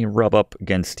 here, let me rub up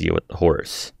against you with the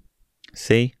horse.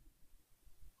 See?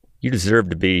 You deserve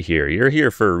to be here. You're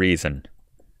here for a reason.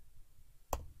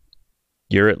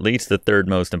 You're at least the 3rd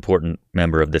most important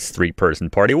member of this 3-person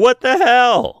party. What the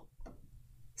hell?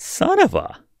 Son of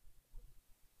a...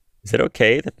 Is it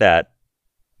okay that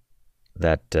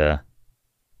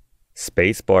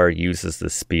Spacebar uses the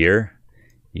spear.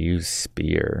 Use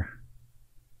spear.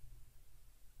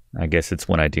 I guess it's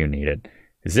when I do need it.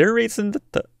 Is there a reason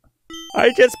that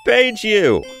I just paid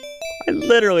you! I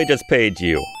literally just paid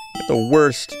you. You have the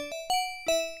worst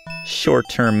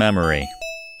short-term memory.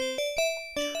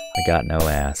 I got no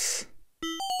ass.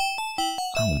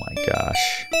 Oh my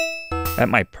gosh. At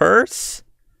my purse?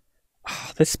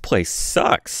 Oh, this place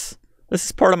sucks. This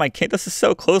is part of my this is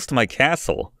so close to my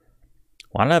castle.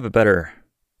 Why don't I have a better...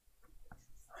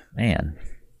 Man.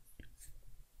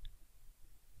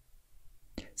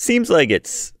 Seems like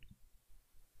it's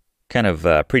kind of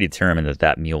predetermined that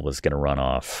that mule was going to run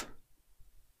off.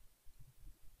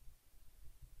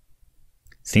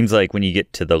 Seems like when you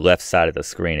get to the left side of the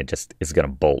screen, it just is going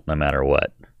to bolt no matter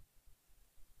what.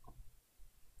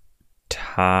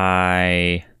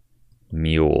 Tie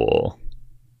mule.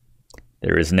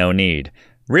 There is no need.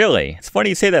 Really? It's funny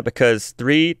you say that because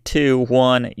 3, 2,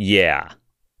 1, yeah.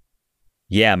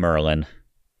 Yeah, Merlin.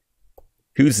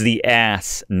 Who's the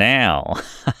ass now?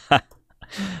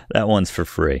 That one's for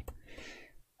free.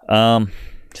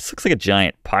 Just looks like a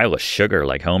giant pile of sugar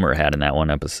like Homer had in that one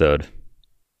episode.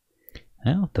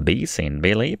 Well, the bees seem to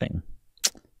be leaving.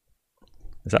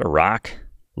 Is that a rock?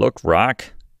 Look,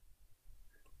 rock.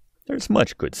 There's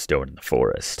much good stored in the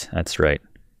forest. That's right.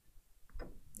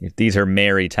 If these are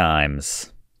merry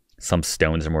times, some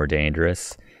stones are more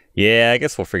dangerous. Yeah, I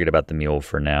guess we'll forget about the mule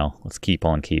for now. Let's keep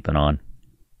on keeping on.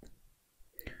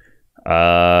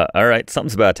 Alright,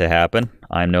 something's about to happen.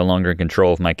 I'm no longer in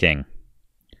control of my king.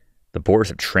 The boars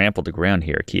have trampled the ground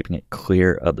here, keeping it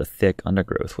clear of the thick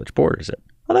undergrowth which borders it.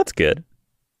 Oh, that's good.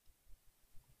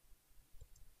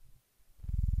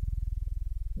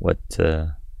 What's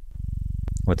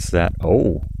that?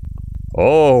 Oh.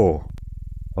 Oh.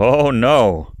 Oh,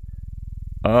 no.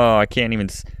 Oh, I can't even...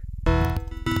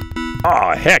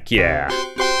 Oh, heck yeah.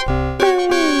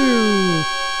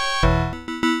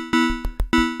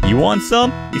 You want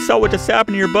some? You saw what just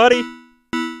happened to your buddy?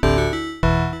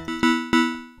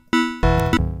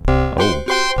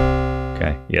 Oh.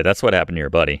 Okay. Yeah, that's what happened to your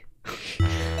buddy.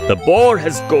 The boar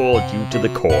has gored you to the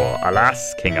core.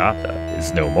 Alas, King Arthur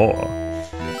is no more.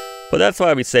 But that's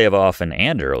why we save often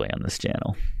and early on this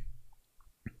channel.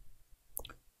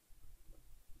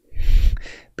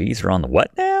 Bees are on the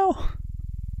what now?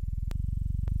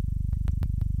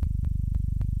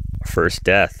 First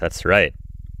death, that's right.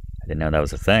 I didn't know that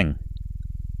was a thing.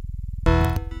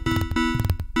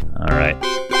 Alright.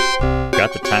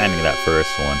 Got the timing of that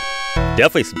first one.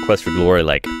 Definitely some Quest for Glory,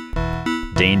 like,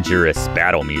 dangerous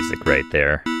battle music right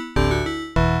there.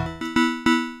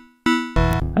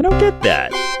 I don't get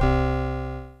that.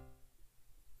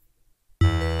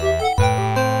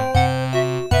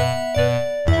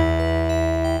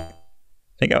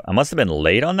 I think I must have been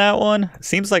late on that one.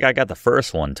 Seems like I got the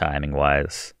first one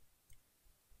timing-wise.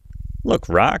 Look,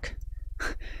 Rock.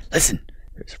 Listen,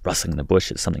 there's rustling in the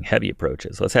bushes. Something heavy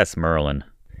approaches. Let's ask Merlin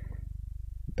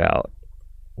about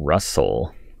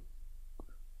Russell.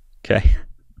 Okay.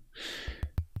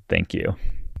 Thank you.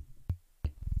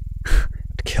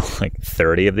 Kill like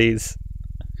 30 of these.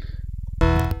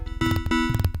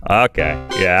 Okay.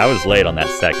 Yeah, I was late on that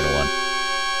second one.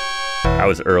 I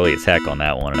was early as heck on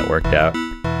that one, and it worked out.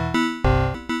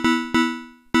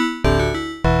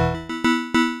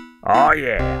 Oh,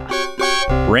 yeah.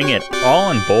 Bring it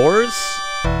on, boars.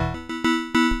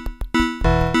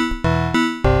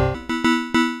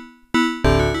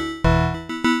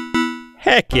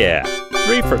 Heck yeah.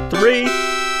 3 for 3.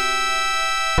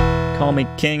 Call me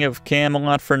King of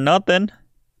Camelot for nothing.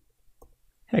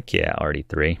 Heck yeah, already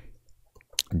 3.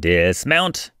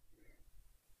 Dismount.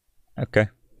 Okay.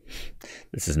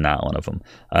 This is not one of them.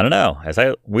 I don't know.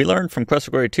 We learned from Quest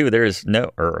for Glory 2, there is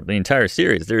no, or the entire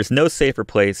series, there is no safer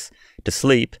place to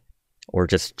sleep or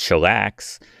just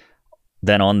chillax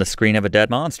than on the screen of a dead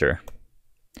monster.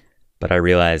 But I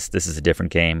realized this is a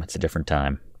different game. It's a different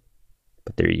time.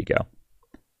 But there you go.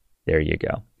 There you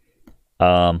go.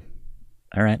 All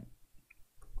right.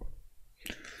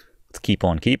 Let's keep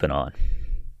on keeping on.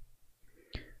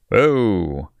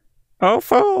 Whoa. Oh,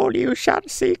 fool, you shall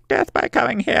seek death by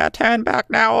coming here. Turn back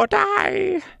now or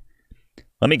die.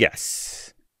 Let me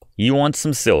guess. You want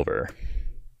some silver.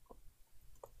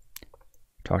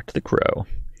 Talk to the crow.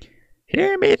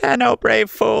 Hear me then, O brave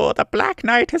fool. The Black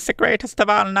Knight is the greatest of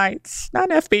all knights.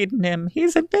 None have beaten him.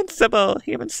 He's invincible.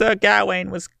 Even Sir Gawain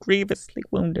was grievously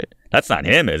wounded. That's not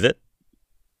him, is it?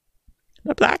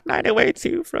 The Black Knight awaits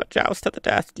you for a joust to the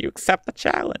death. Do you accept the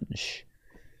challenge?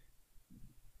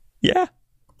 Yeah.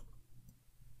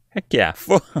 Heck yeah,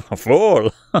 fool.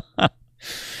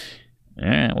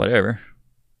 Yeah, whatever.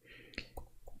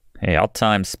 Hey, I'll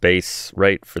time space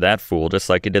right for that fool, just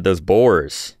like you did those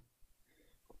boars.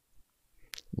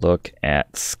 Look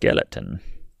at skeleton.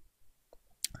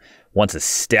 Once a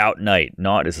stout knight,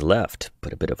 naught is left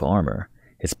but a bit of armor,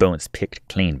 his bones picked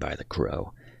clean by the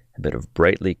crow, a bit of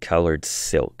brightly colored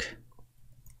silk.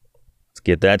 Let's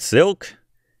get that silk.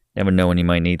 Never know when you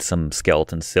might need some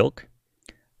skeleton silk.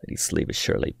 Lady's sleeve has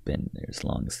surely been there as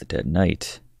long as the dead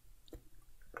knight.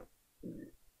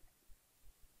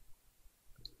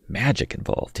 Magic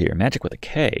involved here. Magic with a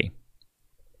K.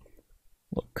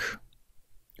 Look.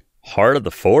 Heart of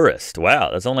the Forest.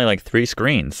 Wow, that's only like 3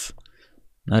 screens.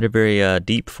 Not a very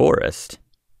deep forest.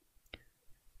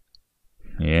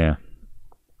 Yeah.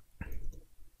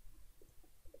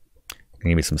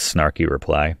 Maybe some snarky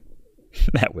reply.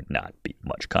 That would not be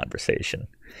much conversation.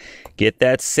 Get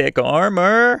that sick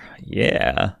armor.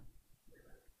 Yeah.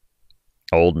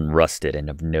 Old and rusted and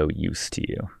of no use to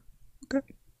you.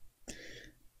 Okay.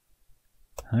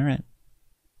 All right.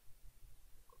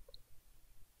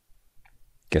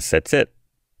 Guess that's it.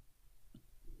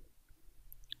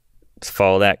 Let's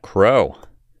follow that crow.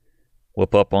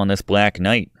 Whoop up on this Black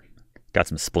Knight. Got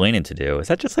some splaining to do. Is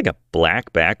that just like a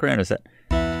black background? Is that...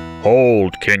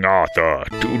 Hold, King Arthur.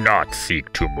 Do not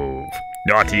seek to move.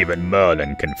 Not even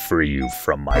Merlin can free you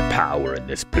from my power in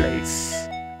this place.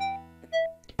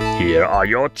 Here are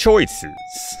your choices.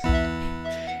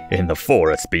 In the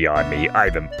forest beyond me,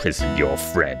 I've imprisoned your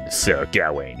friend, Sir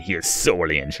Gawain. He is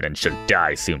sorely injured and shall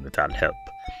die soon without help.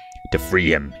 To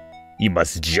free him, you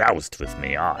must joust with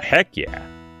me. Ah, heck yeah.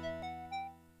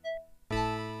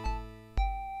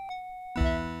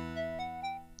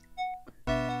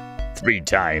 Three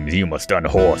times you must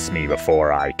unhorse me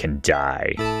before I can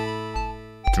die.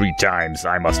 3 times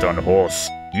I must unhorse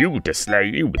you to slay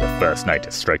you. The first knight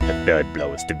to strike the third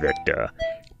blow is the victor.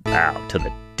 Wow, to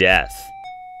the death.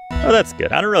 Oh, that's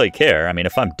good. I don't really care. I mean,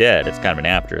 if I'm dead, it's kind of an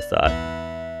afterthought.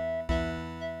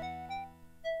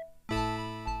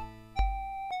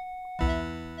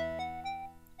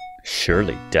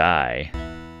 Surely die.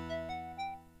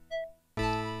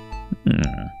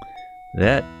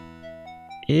 That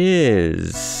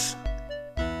is...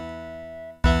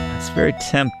 That's very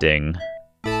tempting.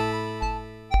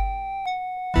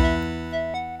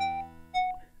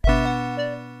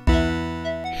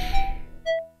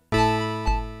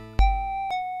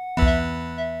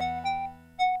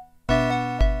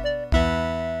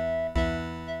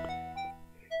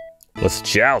 Let's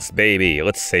joust, baby.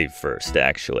 Let's save first,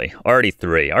 actually. Already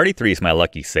 3. Already 3 is my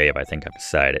lucky save, I think I've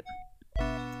decided.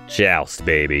 Joust,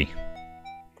 baby.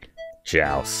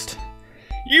 Joust.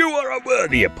 You are a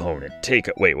worthy opponent. Take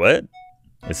it. Wait, what?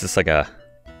 Is this like a...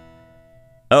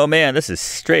 Oh man, this is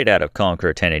straight out of Conqueror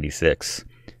 1086.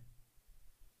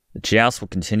 The joust will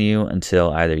continue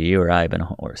until either you or I have been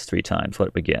horsed 3 times. Let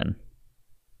it begin.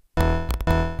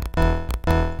 I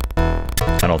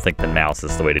don't think the mouse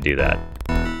is the way to do that.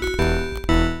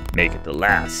 Make it the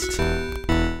last.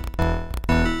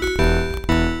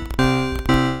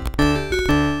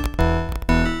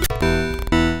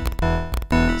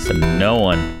 So no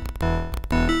one.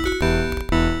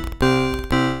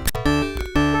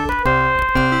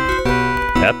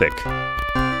 Epic.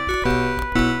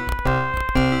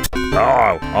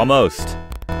 Oh, almost.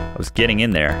 I was getting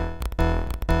in there.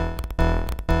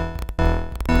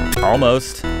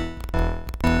 Almost.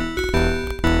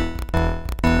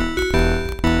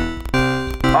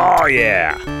 Oh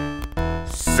yeah!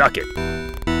 Suck it!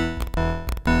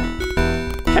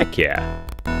 Heck yeah!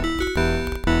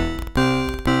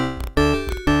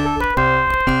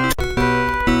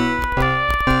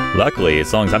 Luckily,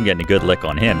 as long as I'm getting a good lick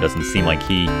on him, doesn't seem like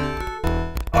he...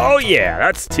 Oh yeah,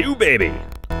 that's 2, baby!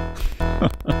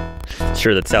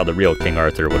 Sure, that's how the real King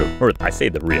Arthur would have... Or, I say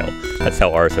the real. That's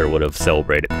how Arthur would have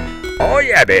celebrated. Oh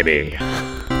yeah, baby!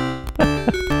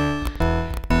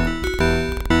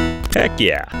 Heck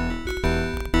yeah.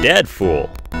 Dead fool.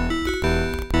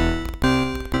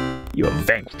 You have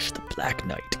vanquished the Black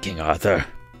Knight, King Arthur.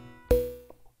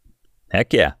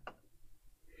 Heck yeah.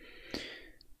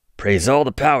 Praise all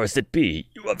the powers that be.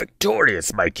 You are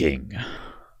victorious, my king.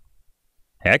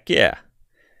 Heck yeah.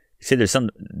 You see there's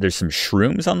some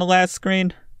shrooms on the last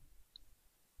screen?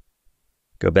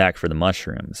 Go back for the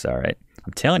mushrooms, alright.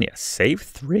 I'm telling you, save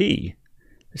 3.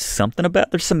 There's something about...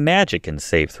 There's some magic in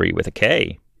save 3 with a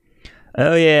K.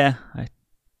 Oh yeah,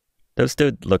 those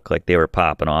did look like they were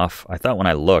popping off. I thought when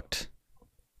I looked,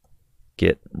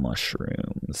 get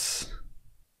mushrooms.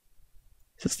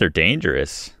 Since they're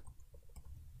dangerous.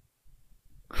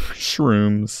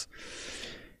 Shrooms.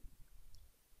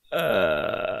 Do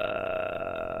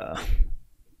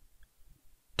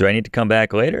I need to come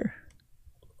back later?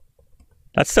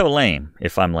 That's so lame.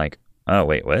 If I'm like, oh,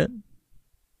 wait, what?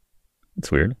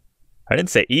 That's weird. I didn't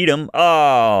say eat him. Oh,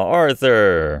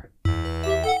 Arthur.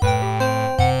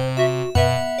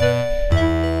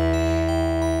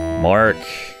 Mark.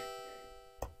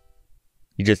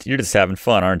 You're just having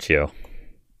fun, aren't you?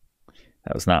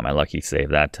 That was not my lucky save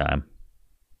that time.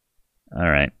 All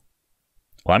right.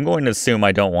 Well, I'm going to assume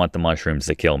I don't want the mushrooms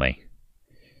to kill me.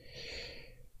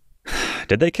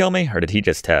 Did they kill me, or did he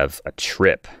just have a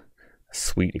trip? A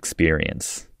sweet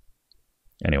experience.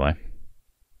 Anyway.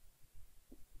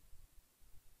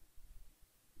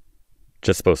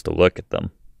 Just supposed to look at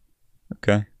them.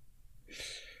 Okay.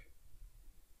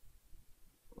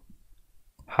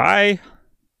 Hi.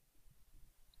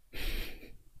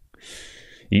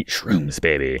 Eat shrooms,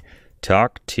 baby.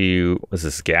 Talk to... Was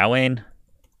this Gawain?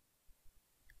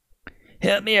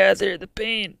 Help me, Arthur. The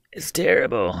pain is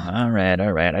terrible. All right.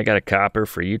 I got a copper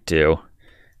for you too.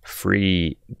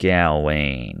 Free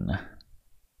Gawain.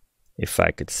 If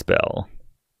I could spell.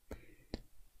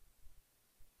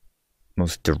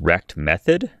 Most direct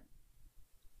method?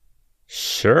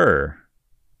 Sure.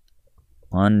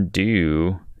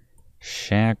 Undo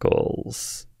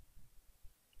shackles.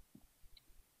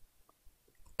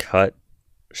 Cut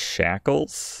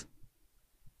shackles?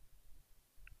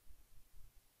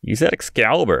 Use that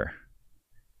Excalibur.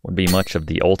 Wouldn't be much of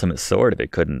the ultimate sword if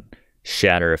it couldn't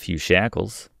shatter a few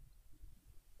shackles.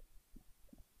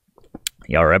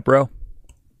 You alright, bro?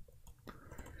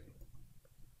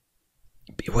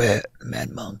 Beware, the mad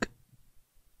monk.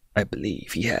 I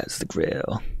believe he has the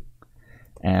Grail.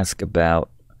 Ask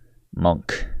about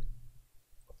monk.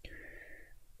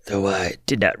 Though I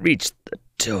did not reach the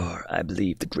door, I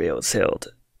believe the Grail is held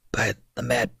by the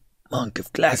mad monk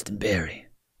of Glastonbury.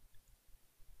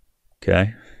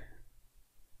 Okay.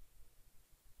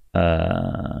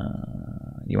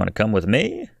 You want to come with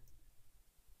me?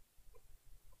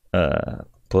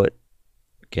 Put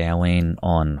Gawain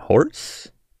on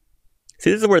horse?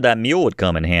 See, this is where that mule would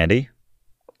come in handy.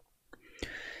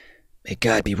 May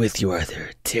God be with you,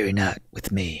 Arthur. Tarry not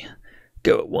with me.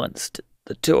 Go at once to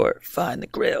the door. Find the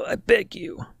Grail, I beg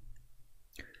you.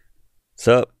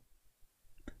 So,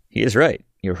 he is right.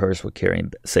 Your horse will carry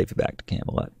him safely back to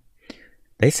Camelot.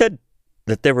 They said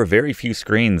that there were very few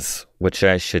screens which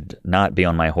I should not be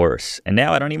on my horse. And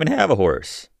now I don't even have a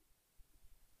horse.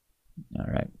 All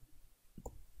right.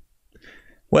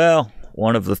 Well,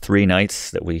 one of the 3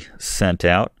 knights that we sent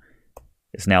out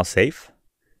is now safe.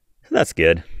 So that's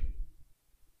good.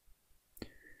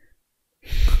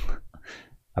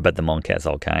 I bet the monk has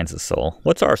all kinds of soul.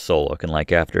 What's our soul looking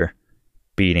like after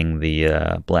beating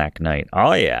the Black Knight?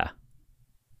 Oh, yeah.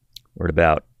 We're at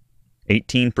about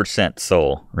 18%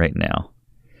 soul right now.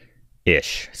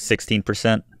 Ish.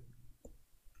 16%?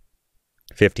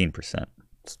 15%.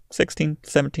 16,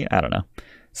 17? I don't know.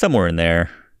 Somewhere in there.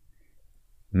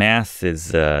 Math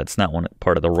is, it's not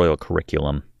part of the royal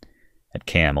curriculum at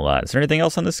Camelot. Is there anything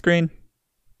else on the screen?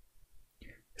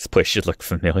 This place should look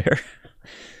familiar.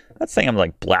 I'm not saying I'm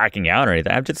like blacking out or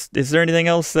anything. Is there anything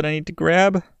else that I need to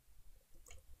grab?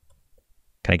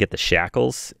 Can I get the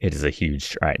shackles? It is a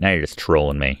huge... All right, now you're just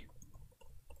trolling me.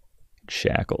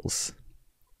 Shackles.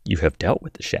 You have dealt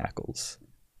with the shackles.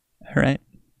 All right.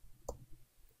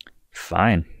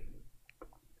 Fine.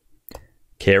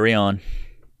 Carry on.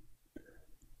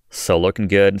 So looking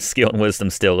good. Skill and wisdom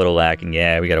still a little lacking.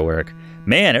 Yeah, we gotta work.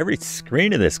 Man, every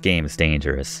screen of this game is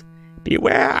dangerous.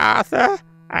 Beware, Arthur.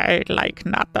 I like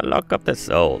not the look of this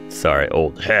old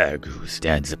hag who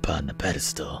stands upon the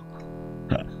pedestal.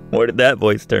 What did that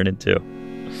voice turn into?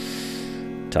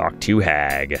 Talk to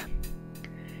hag.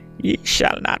 Ye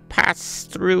shall not pass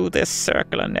through this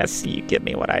circle unless ye give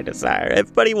me what I desire.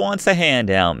 Everybody wants a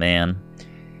handout, man.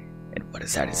 And what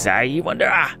is our desire, ye wonder?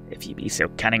 Ah, if ye be so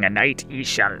cunning a knight, ye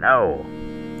shall know.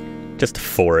 Just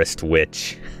forest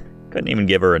witch. Couldn't even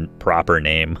give her a proper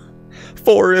name.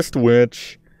 Forest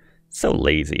witch. So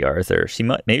lazy, Arthur.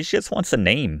 Maybe she just wants a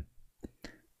name.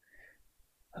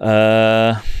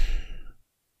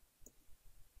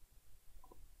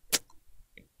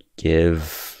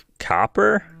 Give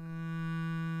copper?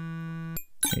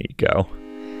 There you go.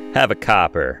 Have a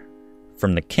copper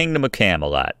from the Kingdom of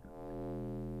Camelot.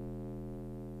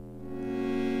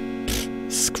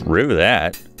 Screw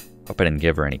that. Hope I didn't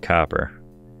give her any copper.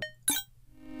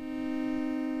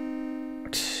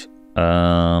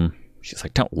 She's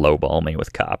like, don't lowball me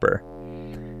with copper.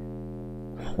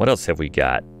 What else have we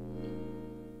got?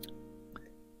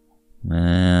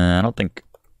 I don't think...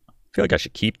 I feel like I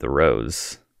should keep the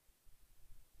rose.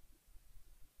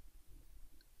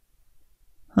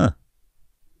 Huh.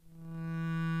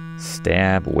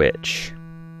 Stab witch.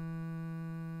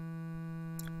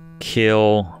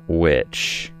 Kill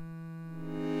which?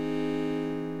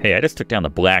 Hey, I just took down the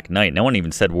Black Knight. No one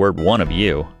even said word one of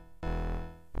you.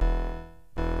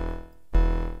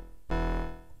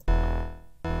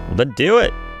 Well, then do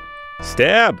it.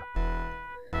 Stab.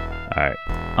 Alright.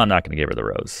 I'm not going to give her the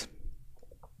rose.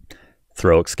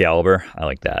 Throw Excalibur. I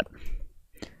like that.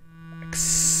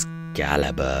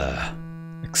 Excalibur.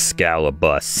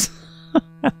 Excalibus.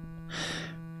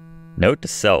 Note to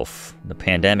self. The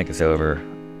pandemic is over.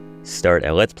 Start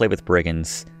a Let's Play with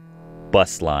Brigands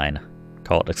bus line.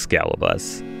 Call it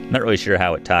Excalibus. Not really sure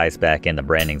how it ties back in. The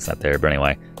branding's not there, but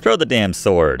anyway. Throw the damn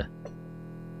sword.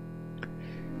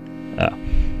 Oh.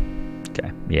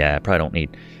 Okay. Yeah, I probably don't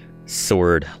need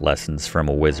sword lessons from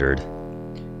a wizard.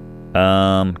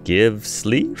 Give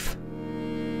sleeve?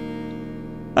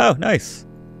 Oh, nice.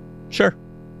 Sure.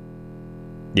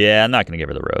 Yeah, I'm not gonna give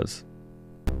her the rose.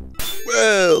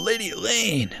 Whoa, Lady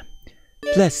Elaine!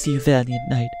 Bless you, valiant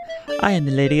knight. I am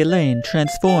the Lady Elaine,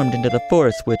 transformed into the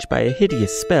Forest Witch by a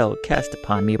hideous spell cast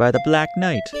upon me by the Black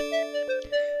Knight.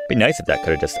 Be nice if that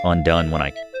could have just undone when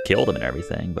I killed him and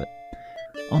everything, but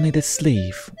only this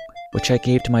sleeve, which I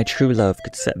gave to my true love,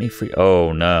 could set me free.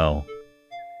 Oh no.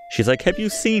 She's like, have you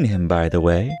seen him, by the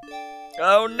way?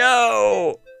 Oh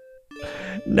no!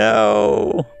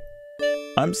 No!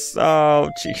 I'm so...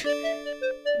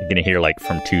 You're gonna hear, like,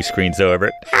 from 2 screens over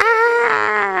it.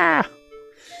 Ah!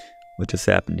 What just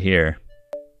happened here?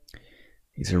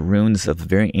 These are runes of a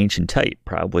very ancient type.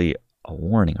 Probably a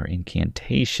warning or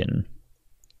incantation.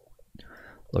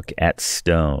 Look at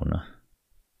stone.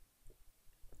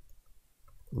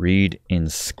 Read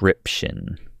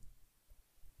inscription.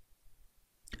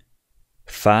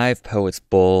 5 poets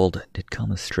bold did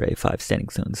come astray. 5 standing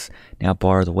stones now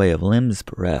bar the way of limbs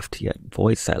bereft. Yet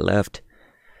voice I left.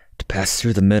 To pass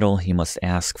through the middle, he must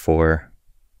ask for...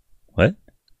 What?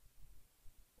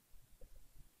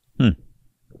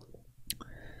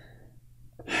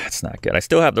 That's not good. I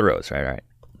still have the rose, right? All right.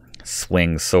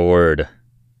 Swing sword.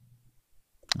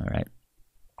 All right.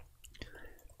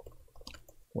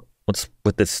 What's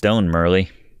with this stone, Merle?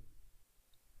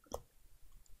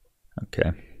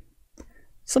 Okay.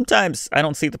 Sometimes I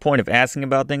don't see the point of asking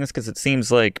about things because it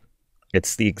seems like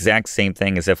it's the exact same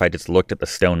thing as if I just looked at the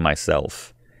stone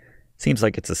myself. Seems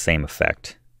like it's the same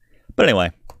effect. But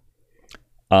anyway.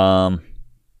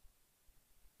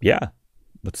 Yeah.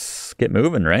 Let's get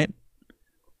moving, right?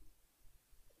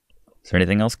 Is there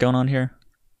anything else going on here?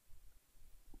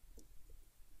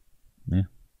 Yeah.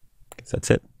 Guess that's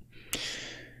it.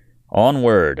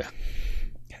 Onward.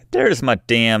 There's my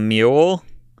damn mule.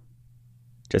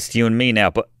 Just you and me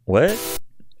now, but what?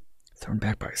 Thrown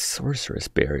back by a sorceress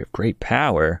berry of great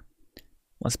power.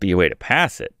 Must be a way to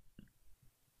pass it.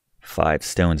 5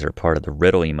 stones are part of the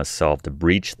riddle you must solve to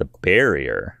breach the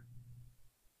barrier.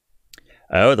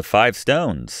 Oh, the 5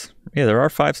 stones. Yeah, there are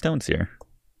 5 stones here.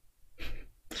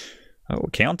 Oh,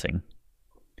 counting.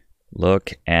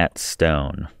 Look at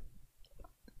stone.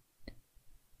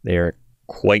 They're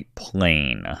quite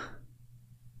plain.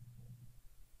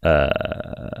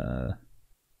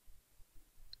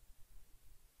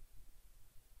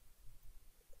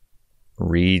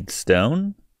 Reed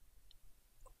stone?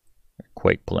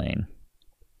 Quite plain.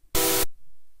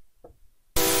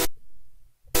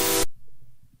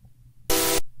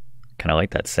 Kind of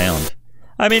like that sound.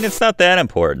 I mean, it's not that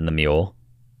important, the mule.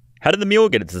 How did the mule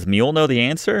get it? Does the mule know the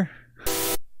answer?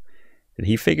 Did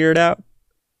he figure it out?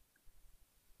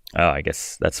 Oh, I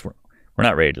guess that's... We're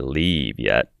not ready to leave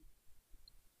yet.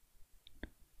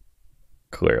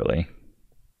 Clearly.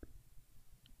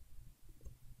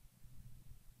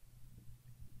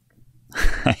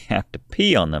 I have to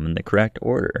pee on them in the correct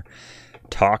order.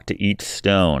 Talk to each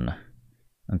stone.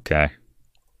 Okay.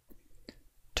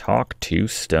 Talk to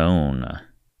stone.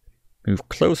 Move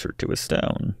closer to a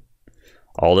stone.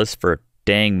 All this for a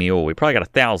dang mule. We probably got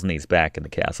 1,000 of these back in the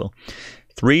castle.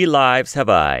 3 lives have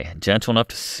I. Gentle enough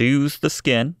to soothe the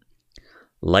skin.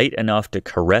 Light enough to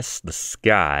caress the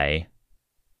sky.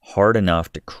 Hard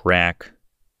enough to crack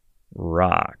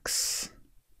rocks.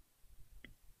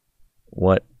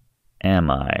 What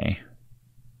am I?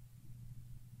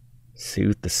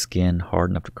 Soothe the skin,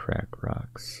 hard enough to crack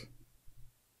rocks.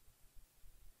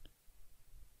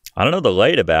 I don't know the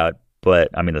light about, but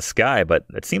I mean the sky, but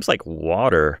it seems like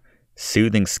water,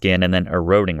 soothing skin, and then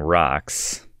eroding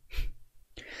rocks.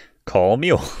 Call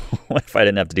mule. What if I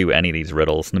didn't have to do any of these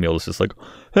riddles? And the mule is just like,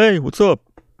 hey, what's up?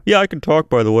 Yeah, I can talk,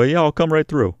 by the way. Yeah, I'll come right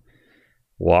through.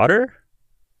 Water?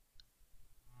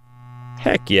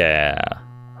 Heck yeah.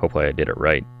 Hopefully I did it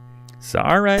right. So,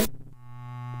 alright.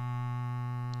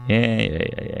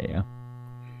 Yeah.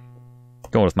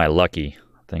 Going with my lucky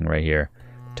thing right here.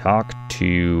 Talk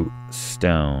to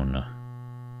stone.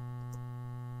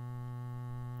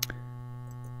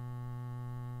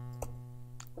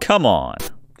 Come on.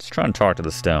 Let's try and talk to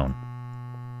the stone.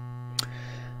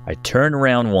 I turn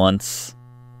around once.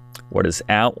 What is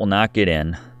out will not get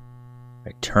in.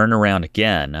 I turn around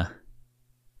again.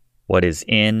 What is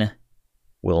in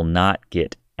will not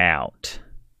get out.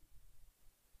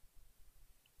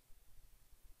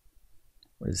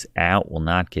 What is out will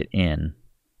not get in.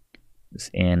 What is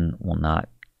in will not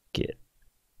get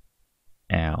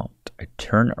out. I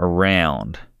turn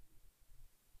around.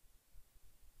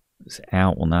 What is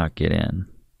out will not get in.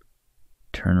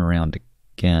 Turn around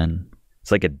again.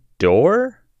 It's like a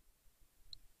door?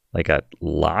 Like a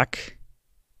lock?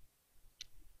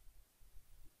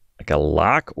 Like a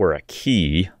lock or a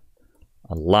key?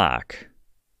 A lock.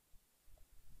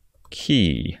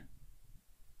 Key.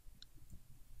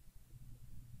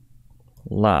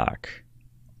 Lock.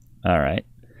 Alright.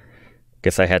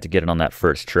 Guess I had to get it on that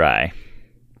first try.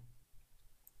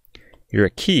 You're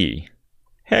a key.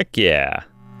 Heck yeah.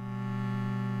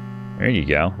 There you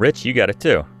go. Rich, you got it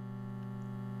too.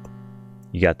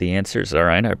 You got the answers.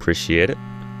 Alright, I appreciate it.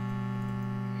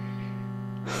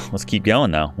 Let's keep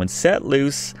going though. When set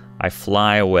loose, I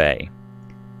fly away.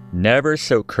 Never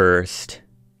so cursed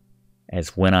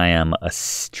as when I am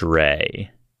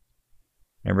astray.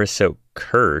 Never so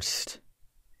cursed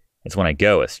as when I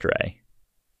go astray.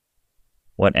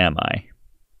 What am I?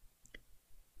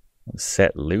 When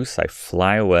set loose, I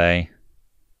fly away.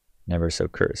 Never so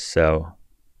cursed. So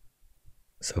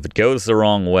if it goes the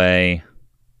wrong way,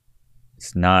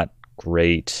 it's not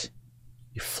great.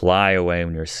 You fly away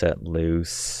when you're set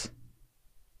loose.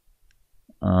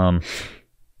 I'm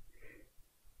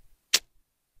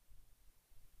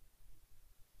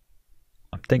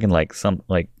thinking like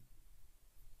something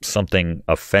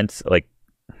offensive, like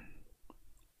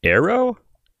arrow?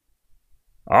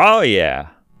 Oh yeah.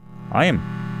 I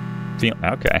am feeling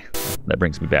okay. That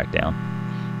brings me back down.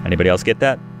 Anybody else get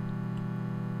that?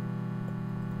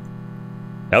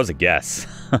 That was a guess.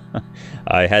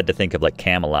 I had to think of like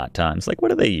Camelot times. Like, what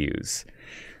do they use?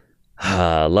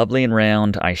 Lovely and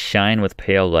round, I shine with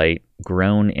pale light,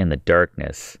 grown in the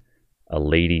darkness, a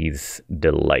lady's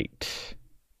delight.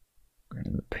 Grown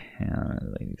in the pale,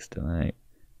 lady's delight.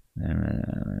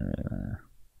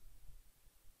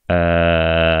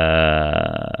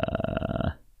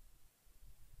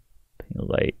 Pale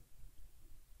light.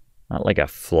 Not like a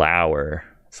flower.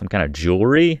 Some kind of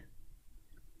jewelry?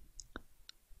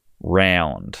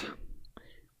 Round.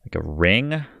 Like a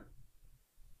ring?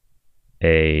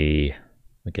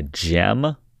 Like a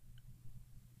gem?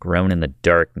 Grown in the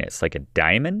darkness. Like a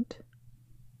diamond?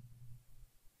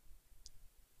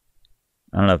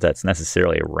 I don't know if that's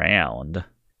necessarily round.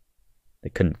 They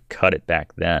couldn't cut it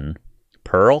back then.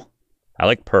 Pearl? I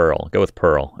like pearl. Go with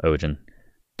pearl, Ojin.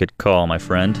 Good call, my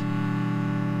friend.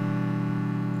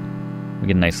 We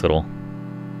get nice little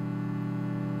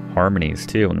harmonies,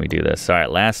 too, when we do this. All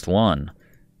right, last one.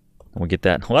 We get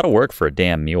that. A lot of work for a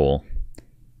damn mule.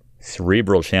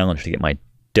 Cerebral challenge to get my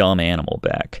dumb animal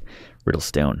back.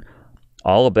 Riddlestone.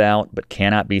 All about, but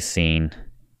cannot be seen.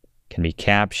 Can be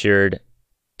captured.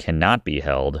 Cannot be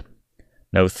held.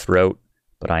 No throat,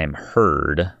 but I am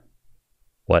heard.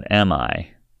 What am I?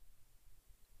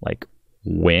 Like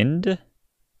wind?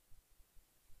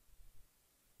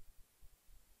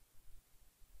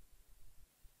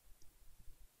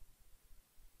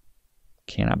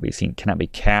 Cannot be seen. Cannot be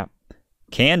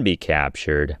can be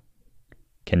captured.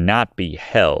 Cannot be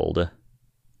held.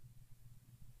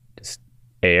 Just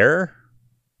air?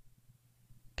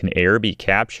 Can air be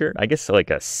captured? I guess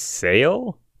like a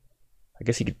sail? I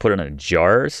guess you could put it in a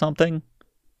jar or something.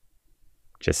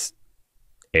 Just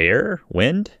air?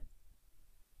 Wind?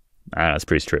 I don't know, it's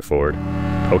pretty straightforward.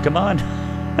 Pokemon?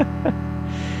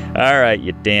 Alright,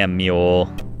 you damn mule.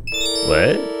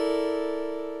 What?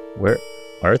 Where?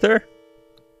 Arthur?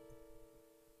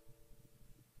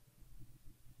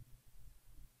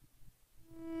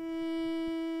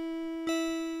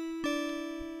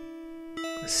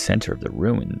 The center of the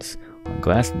ruins on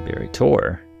Glastonbury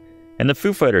tour. And the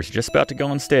Foo Fighters are just about to go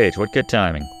on stage. What good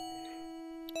timing.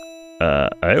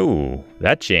 Oh,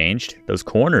 that changed. Those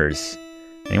corners.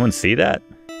 Anyone see that?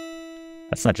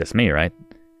 That's not just me, right?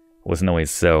 It wasn't always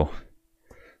so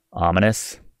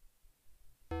ominous.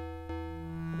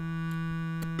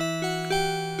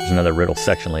 There's another riddle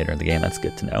section later in the game. That's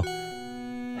good to know.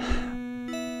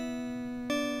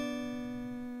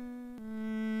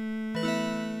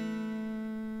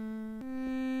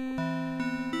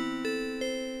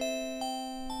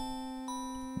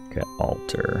 Okay,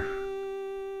 altar.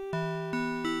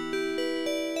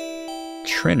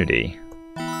 Trinity.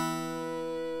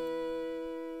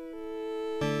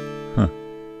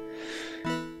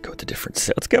 different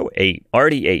set. Let's go 8.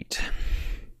 Already 8.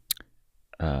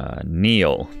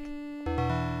 Kneel.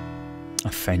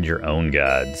 Offend your own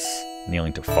gods.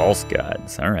 Kneeling to false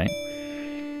gods. Alright.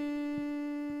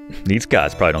 These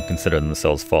gods probably don't consider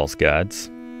themselves false gods.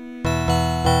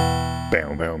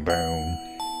 Boom, boom, boom.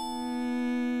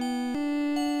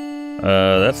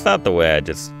 That's not the way I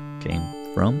just came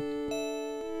from.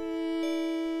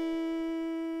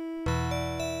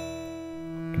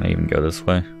 Can I even go this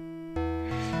way?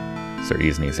 Start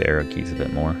using these arrow keys a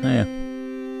bit more. Oh, yeah.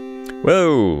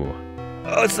 Whoa!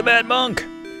 Oh, it's the Mad Monk!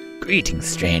 Greetings,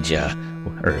 stranger.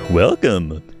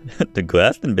 Welcome to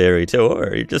Glastonbury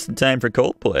Tour. You're just in time for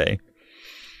Coldplay.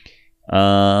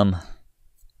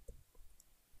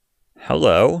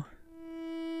 Hello.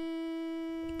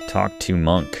 Talk to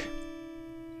Monk.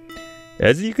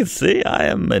 As you can see, I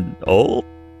am an old,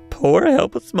 poor,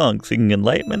 helpless monk seeking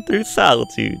enlightenment through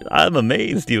solitude. I'm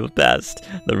amazed you have passed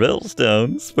the riddle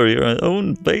stones, for your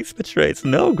own face betrays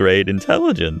no great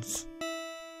intelligence.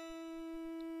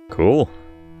 Cool.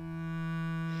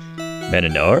 Men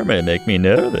in armor make me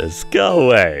nervous. Go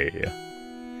away.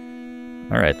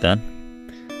 Alright then.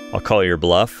 I'll call your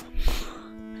bluff.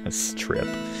 A strip.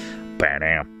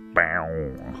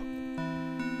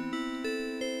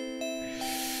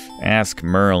 Ask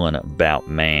Merlin about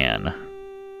man.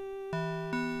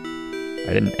 I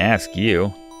didn't ask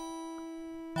you.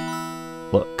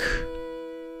 Look.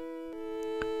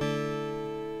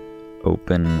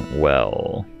 Open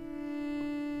well.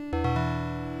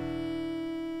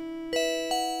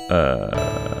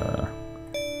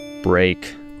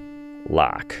 Break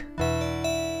lock.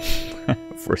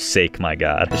 Forsake my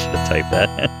god. I should have typed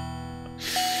that.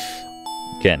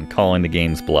 Again, calling the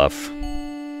game's bluff.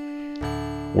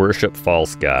 Worship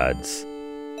false gods.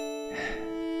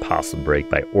 Possible break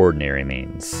by ordinary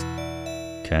means.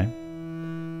 Okay.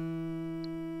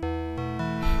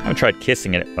 I tried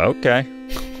kissing it. Okay.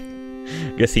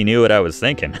 Guess he knew what I was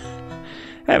thinking.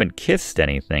 I haven't kissed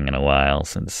anything in a while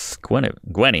since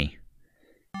Gwenny.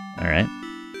 Alright.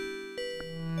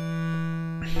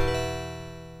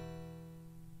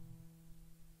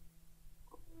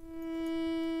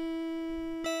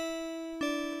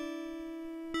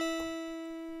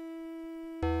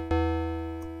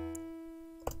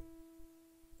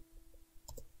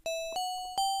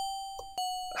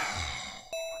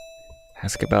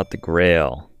 Ask about the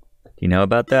Grail. Do you know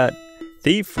about that?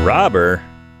 Thief, robber?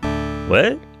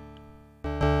 What?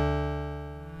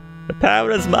 The power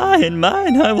is mine,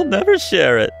 I will never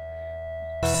share it.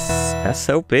 Psst,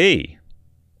 S.O.B.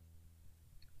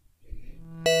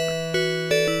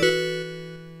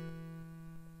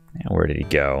 Now where did he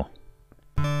go?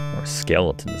 More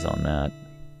skeletons on that.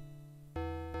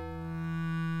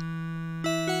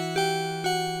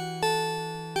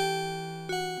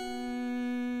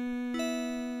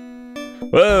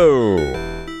 Whoa!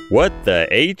 What the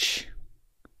H?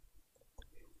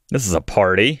 This is a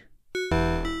party.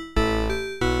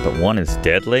 But one is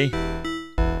deadly.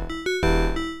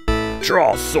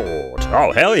 Draw sword.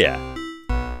 Oh, hell yeah.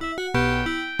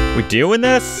 We doing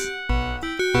this?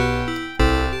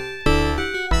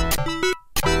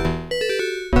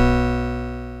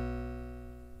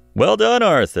 Well done,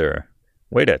 Arthur.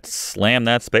 Way to slam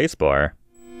that spacebar.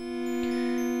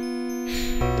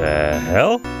 The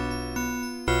hell?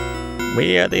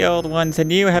 We are the old ones,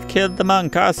 and you have killed the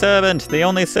monk, our servant, the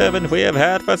only servant we have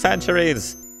had for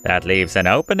centuries. That leaves an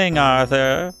opening,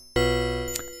 Arthur.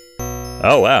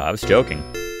 Oh, wow, I was joking.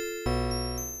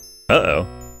 Uh-oh.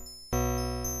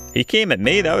 He came at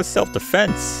me, that was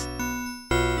self-defense.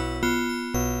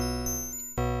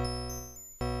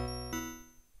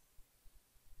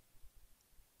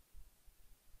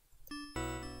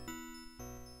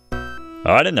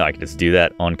 Oh, I didn't know I could just do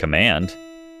that on command.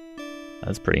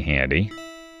 That's pretty handy.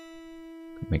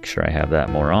 Make sure I have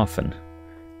that more often.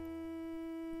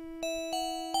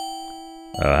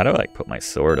 Oh, how do I like put my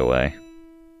sword away?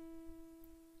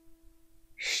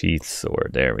 Sheath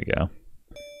sword, there we go.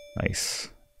 Nice.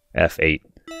 F8,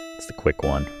 it's the quick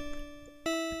one.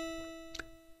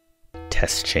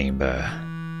 Test chamber.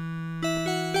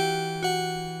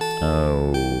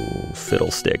 Oh,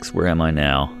 fiddlesticks, where am I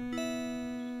now?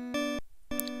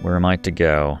 Where am I to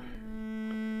go?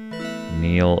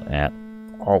 Kneel at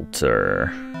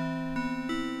altar.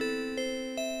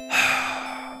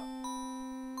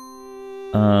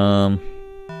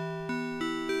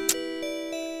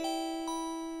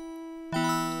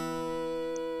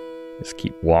 Just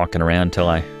keep walking around till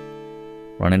I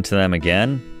run into them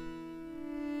again.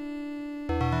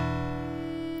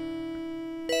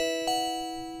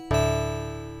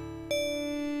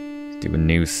 Do a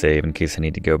new save in case I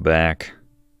need to go back.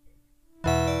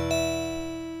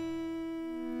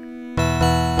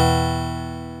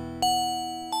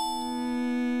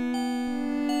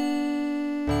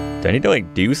 Do I need to,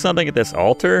 like, do something at this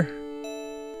altar?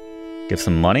 Give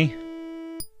some money?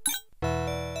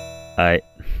 I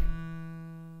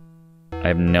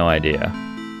have no idea.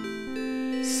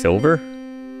 Silver?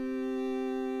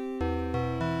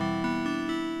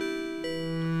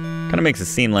 Kind of makes it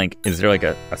seem like, is there like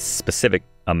a specific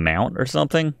amount or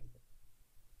something?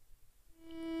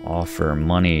 Offer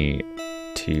money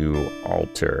to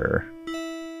altar.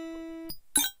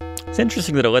 It's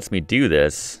interesting that it lets me do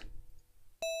this.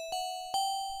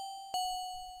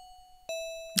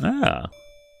 Ah.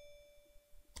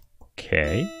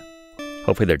 Okay.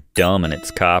 Hopefully they're dumb and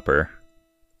it's copper.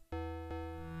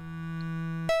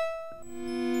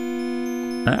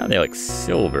 Ah, they like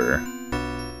silver.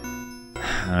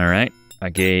 Alright.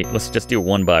 Let's just do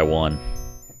one by one.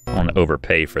 I want to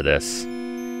overpay for this.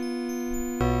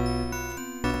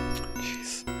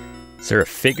 Jeez. Is there a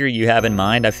figure you have in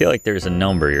mind? I feel like there's a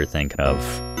number you're thinking of.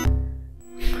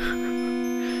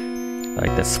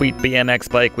 Like the sweet BMX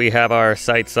bike we have our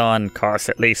sights on costs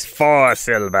at least 4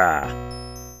 silver.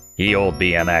 Ye old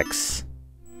BMX.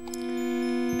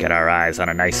 Get our eyes on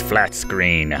a nice flat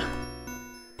screen.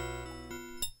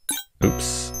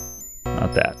 Oops.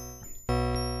 Not that.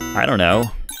 I don't know.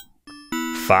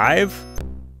 5?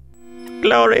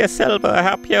 Glorious silver,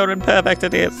 how pure and perfect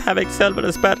it is. Having silver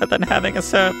is better than having a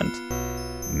servant.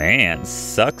 Man,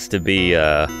 sucks to be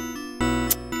the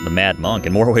Mad Monk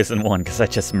in more ways than one, because I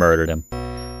just murdered him.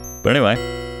 But anyway,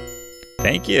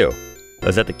 thank you.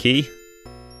 Was that the key?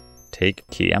 Take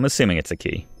key. I'm assuming it's a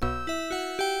key.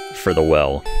 For the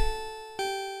well.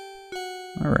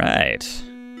 Alright.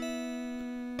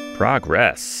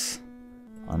 Progress.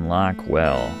 Unlock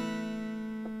well.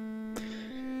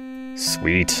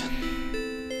 Sweet.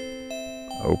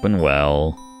 Open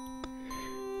well.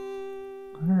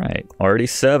 Alright. Already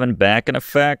 7. Back in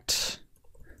effect.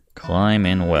 Climb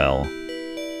in well.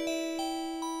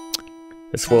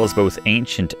 This well is both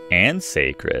ancient and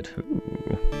sacred.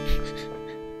 Ooh.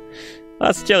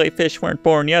 Us jellyfish weren't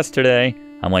born yesterday.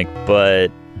 I'm like, but...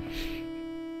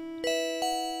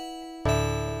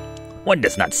 one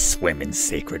does not swim in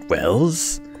sacred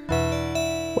wells.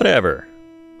 Whatever.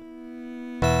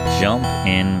 Jump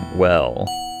in well.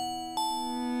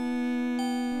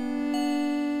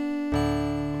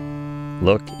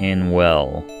 Look in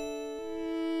well.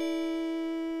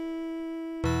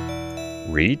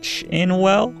 Reach in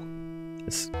well?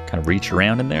 Just kind of reach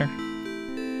around in there.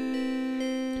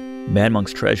 Mad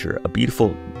Monk's treasure, a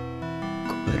beautiful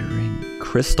glittering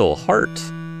crystal heart.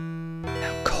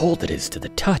 How cold it is to the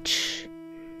touch.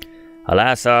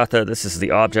 Alas, Arthur, this is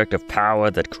the object of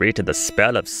power that created the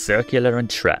spell of circular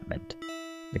entrapment.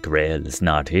 The Grail is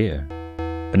not here.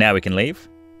 But now we can leave.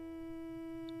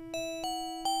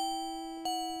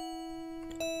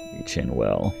 Reach in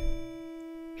well.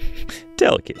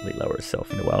 Delicately lower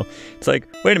herself into well. It's like,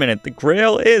 wait a minute, the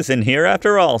Grail is in here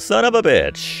after all, son of a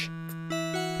bitch.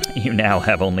 You now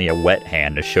have only a wet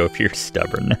hand to show for your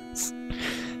stubbornness.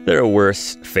 There are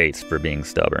worse fates for being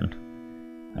stubborn.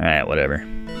 Alright, whatever.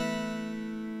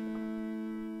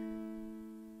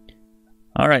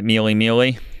 Alright, Muley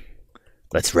Muley.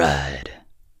 Let's ride.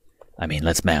 I mean,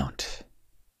 let's mount.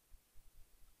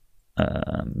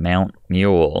 Mount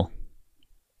mule.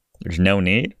 There's no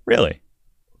need? Really?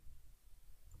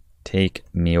 Take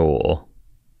mule.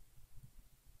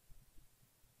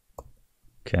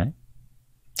 Okay.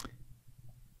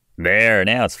 There,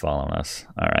 now it's following us.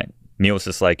 Alright. Mule's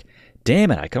just like,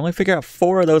 damn it, I can only figure out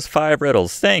 4 of those 5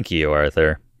 riddles. Thank you,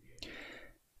 Arthur.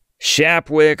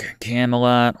 Shapwick,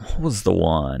 Camelot. What was the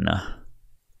one?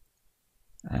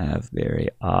 Avebury,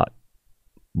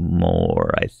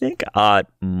 Otmore. I think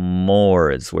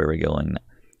Otmore is where we're going.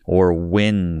 Or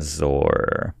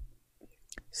Windsor.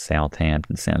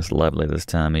 Southampton sounds lovely this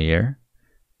time of year.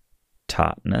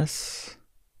 Totnes.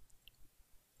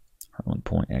 Harlan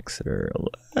Point, Exeter.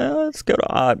 Let's go to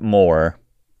Otmore.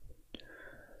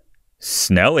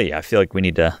 Snowy. I feel like we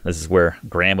need to... This is where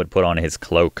Graham would put on his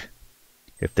cloak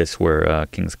if this were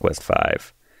King's Quest V.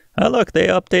 Oh, look, they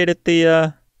updated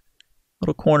the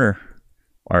little corner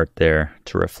art there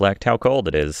to reflect how cold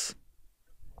it is.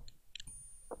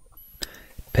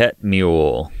 Pet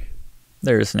mule.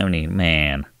 There's no need.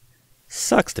 Man.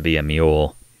 Sucks to be a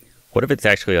mule. What if it's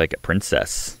actually like a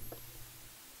princess?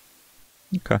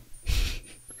 Okay.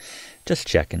 Just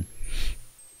checking.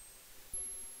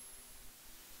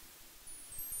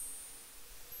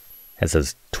 Has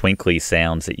those twinkly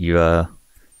sounds that you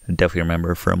definitely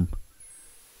remember from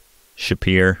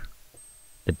Shapir,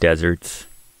 the deserts.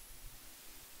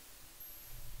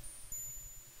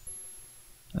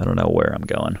 I don't know where I'm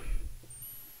going.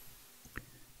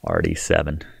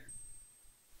 RD7.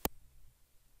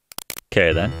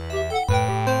 Okay then.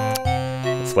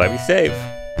 That's why we save.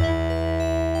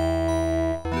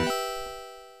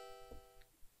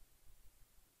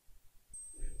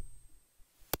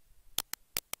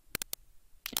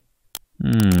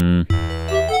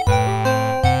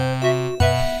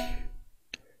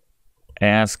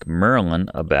 Ask Merlin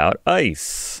about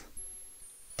ice.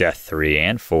 Death 3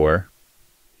 and 4.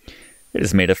 It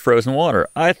is made of frozen water.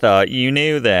 I thought you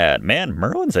knew that. Man,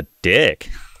 Merlin's a dick.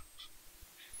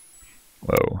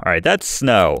 Whoa. Alright, that's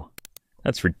snow.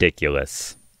 That's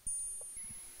ridiculous.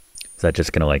 Is that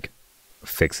just gonna, like,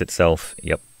 fix itself?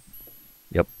 Yep.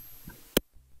 Yep.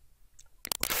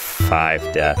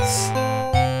 5 deaths.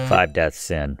 5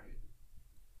 deaths in.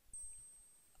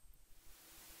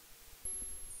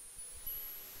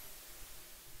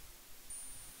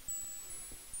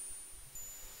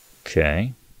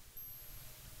 Okay.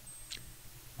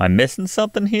 Am I missing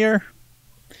something here?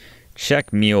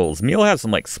 Check mules. Mule has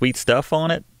some, like, sweet stuff on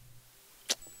it.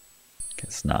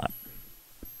 Guess not.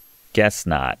 Guess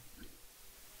not.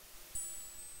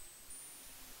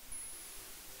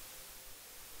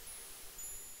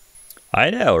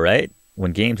 I know, right?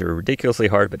 When games are ridiculously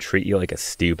hard but treat you like a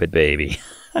stupid baby.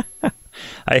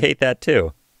 I hate that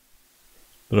too.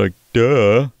 Like,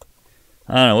 duh.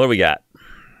 I don't know, what do we got?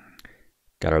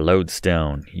 Got our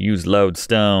lodestone. Use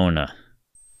lodestone.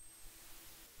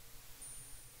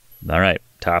 Alright,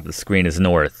 top of the screen is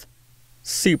north.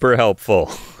 Super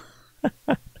helpful.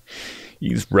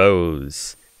 Use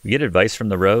rose. We get advice from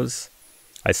the rose.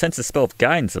 I sense a spell of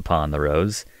guidance upon the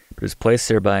rose, but it was placed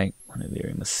there by one of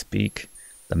you must speak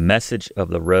the message of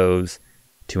the rose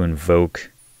to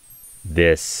invoke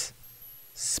this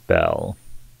spell.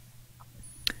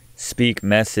 Speak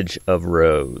message of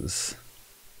rose.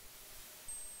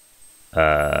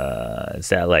 Is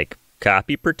that like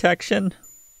copy protection?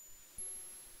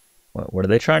 What are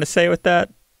they trying to say with that?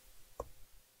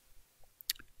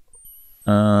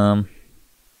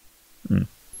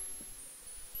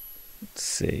 Let's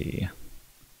see.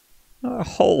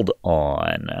 Hold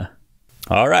on.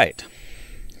 All right.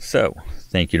 So,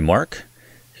 thank you to Mark,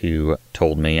 who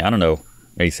told me, I don't know,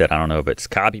 he said, I don't know if it's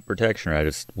copy protection or I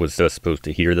just was just supposed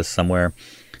to hear this somewhere.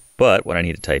 But what I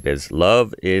need to type is,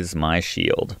 love is my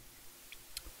shield.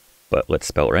 But let's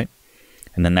spell it right.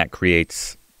 And then that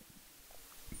creates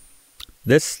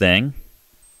this thing,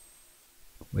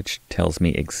 which tells me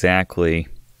exactly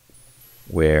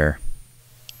where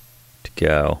to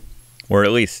go. Or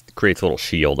at least creates a little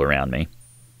shield around me.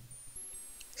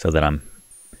 So that I'm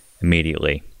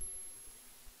immediately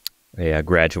a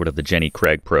graduate of the Jenny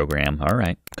Craig program. All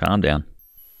right, calm down.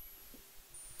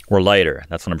 Or lighter,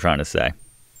 that's what I'm trying to say.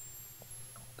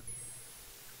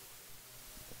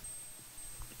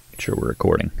 Make sure we're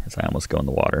recording as I almost go in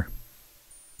the water.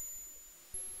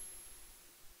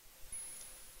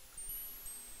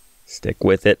 Stick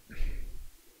with it.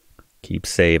 Keep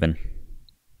saving.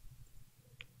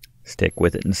 Stick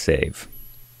with it and save.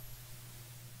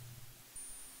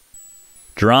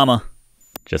 Drama.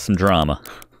 Just some drama.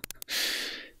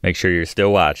 Make sure you're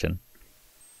still watching.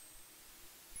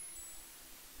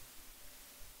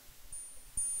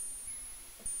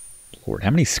 Lord, how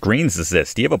many screens is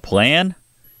this? Do you have a plan,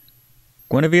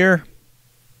 Guinevere?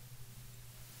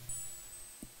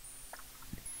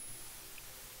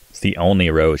 It's the only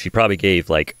rose. She probably gave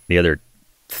like the other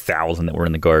 1,000 that were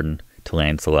in the garden to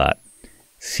Lancelot.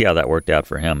 See how that worked out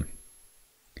for him.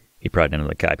 He probably didn't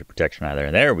have the copy protection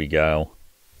either. There we go.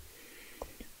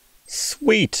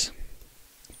 Sweet.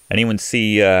 Anyone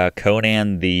see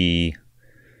Conan the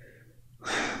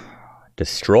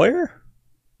Destroyer?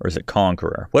 Or is it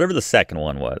Conqueror? Whatever the second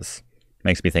one was.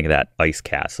 Makes me think of that ice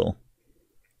castle.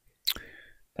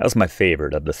 That was my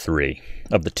favorite of the 3.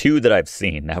 Of the 2 that I've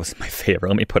seen, that was my favorite.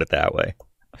 Let me put it that way.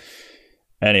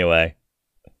 Anyway.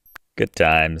 Good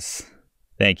times.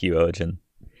 Thank you, Ojin.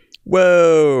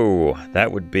 Whoa!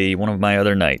 That would be one of my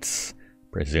other knights,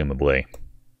 presumably.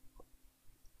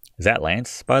 Is that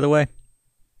Lance, by the way?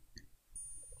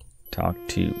 Talk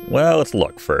to... Well, let's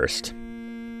look first.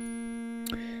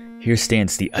 Here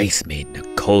stands the Ice Maiden,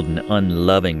 a cold and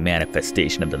unloving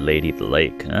manifestation of the Lady of the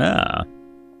Lake. Ah.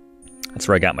 That's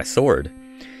where I got my sword.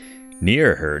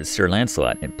 Near her is Sir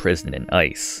Lancelot, imprisoned in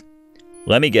ice.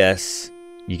 Let me guess.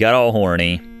 You got all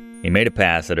horny. You made a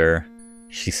pass at her.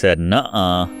 She said,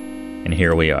 nuh-uh. And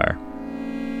here we are.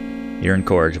 You're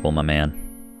incorrigible, my man.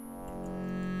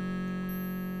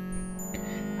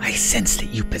 I sense that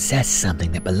you possess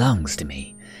something that belongs to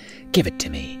me. Give it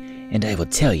to me, and I will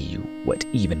tell you what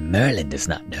even Merlin does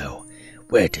not know,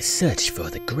 where to search for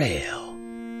the Grail.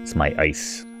 It's my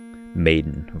ice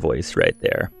maiden voice right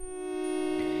there.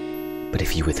 But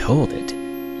if you withhold it,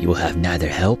 you will have neither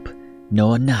help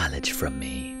nor knowledge from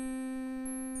me.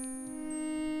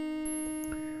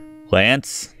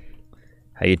 Lance,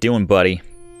 how you doing, buddy?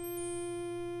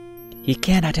 He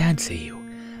cannot answer you.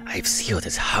 I've sealed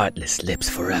his heartless lips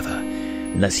forever,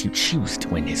 unless you choose to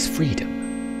win his freedom.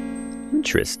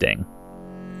 Interesting.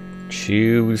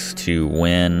 Choose to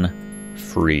win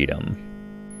freedom.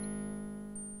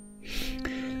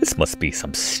 This must be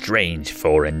some strange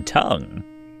foreign tongue.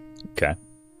 Okay.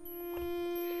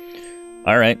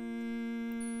 Alright.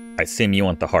 I assume you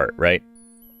want the heart, right?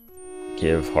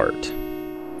 Give heart.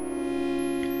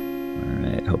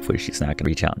 Alright, hopefully she's not going to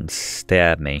reach out and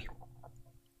stab me.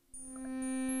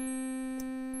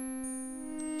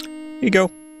 Here you go.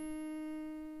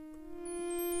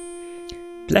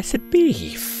 Blessed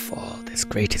be for this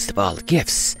greatest of all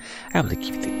gifts. I will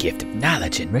give you the gift of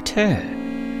knowledge in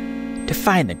return. To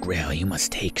find the Grail, you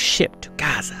must take ship to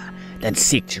Gaza, then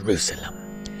seek Jerusalem.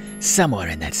 Somewhere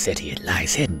in that city it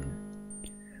lies hidden.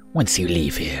 Once you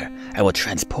leave here, I will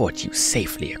transport you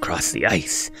safely across the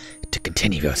ice to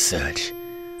continue your search.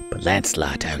 But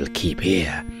Lancelot I will keep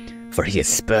here, for he has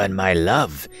spurned my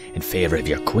love in favor of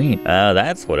your queen. Oh,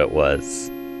 that's what it was.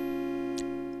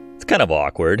 It's kind of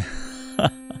awkward.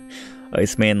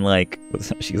 Iceman, like,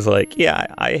 she's like, yeah,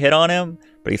 I hit on him,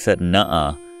 but he said,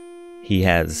 nuh-uh. He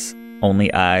has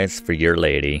only eyes for your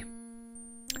lady.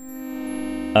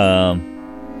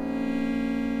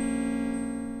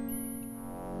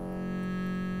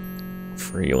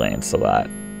 Free Lancelot.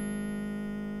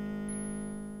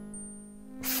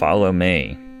 Follow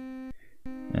me.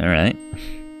 Alright.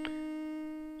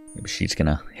 Maybe she's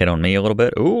gonna hit on me a little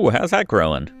bit. Ooh, how's that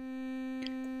growing?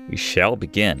 We shall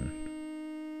begin.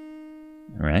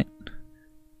 Alright.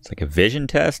 It's like a vision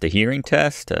test, a hearing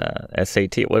test,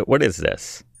 SAT. What is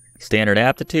this? Standard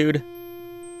aptitude?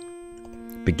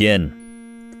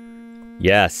 Begin.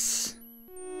 Yes.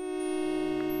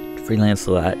 Free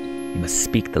Lancelot, you must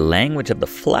speak the language of the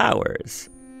flowers.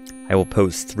 I will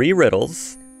pose 3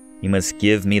 riddles. You must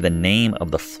give me the name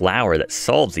of the flower that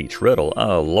solves each riddle.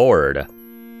 Oh, Lord.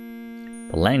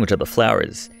 The language of the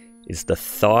flowers is the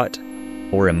thought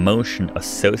or emotion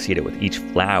associated with each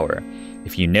flower.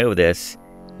 If you know this,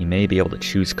 you may be able to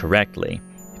choose correctly.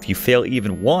 If you fail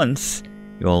even once,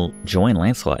 you'll join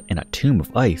Lancelot in a tomb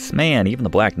of ice. Man, even the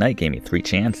Black Knight gave me 3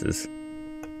 chances.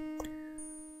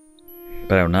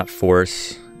 But I will not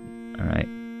force. Alright.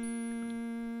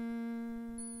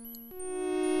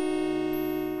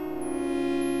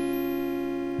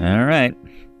 Alright.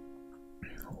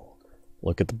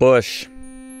 Look at the bush.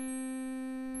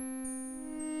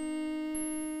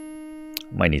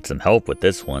 Might need some help with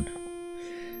this one.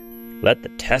 Let the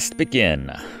test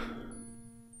begin.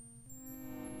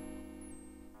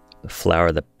 The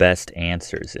flower that best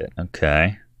answers it.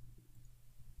 Okay.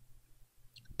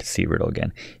 To see riddle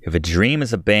again. If a dream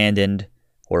is abandoned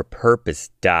or purpose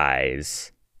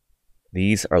dies,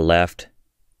 these are left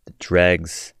the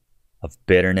dregs of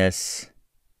bitterness.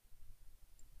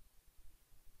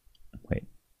 Wait.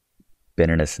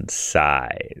 Bitterness and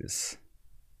sighs.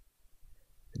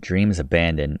 If a dream is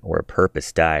abandoned or a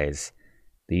purpose dies,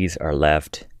 these are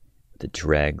left the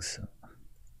dregs.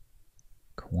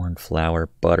 Cornflower,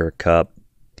 buttercup,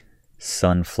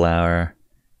 sunflower,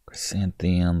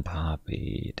 chrysanthemum,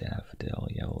 poppy, daffodil,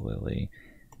 yellow lily,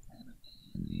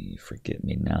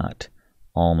 forget-me-not,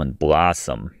 almond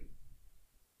blossom.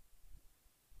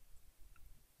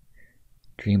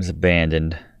 Dreams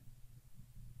abandoned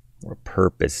or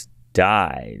purpose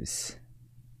dies.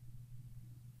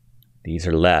 These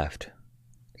are left.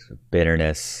 So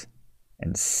bitterness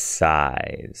and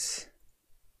sighs.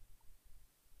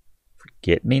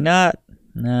 Forget-me-not?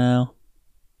 No.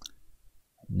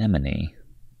 Anemone.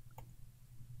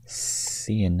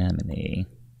 Sea anemone.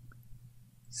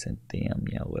 Chrysanthemum,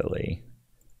 yellow lily.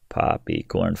 Poppy,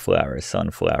 cornflower,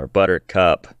 sunflower,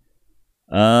 buttercup.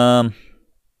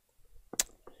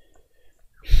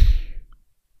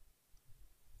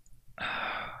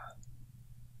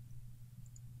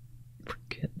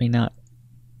 Forget-me-not.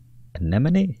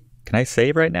 Anemone? Can I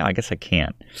save right now? I guess I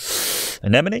can't.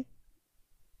 Anemone?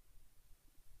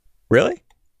 Really?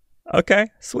 Okay,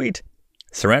 sweet.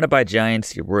 Surrounded by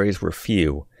giants, your worries were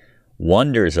few.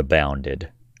 Wonders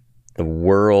abounded. The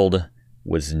world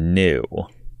was new.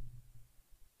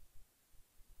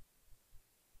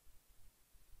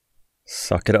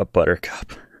 Suck it up,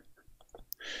 buttercup.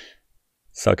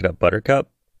 Suck it up,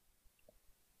 buttercup.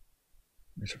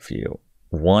 There's a few.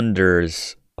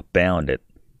 Wonders abounded.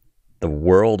 The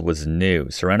world was new,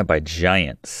 surrounded by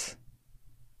giants.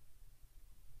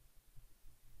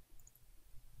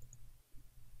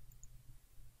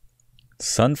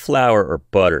 Sunflower or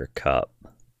buttercup?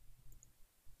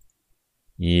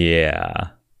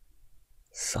 Yeah.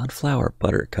 Sunflower,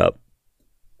 buttercup.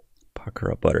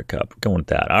 Pucker up, Buttercup. Going with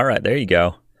that. All right, there you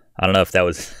go. I don't know if that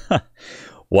was...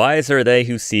 Wise are they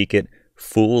who seek it.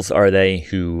 Fools are they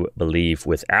who believe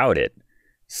without it.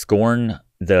 Scorn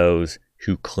those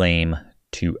who claim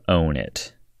to own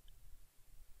it.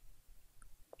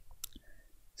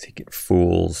 Seek it,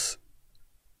 fools.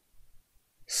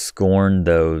 Scorn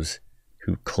those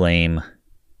who claim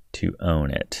to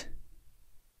own it.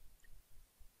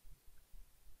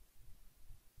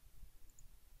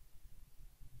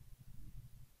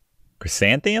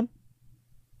 Chrysanthemum?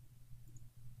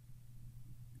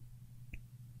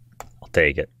 I'll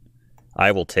take it.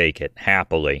 I will take it,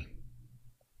 happily.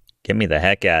 Get me the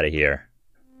heck out of here.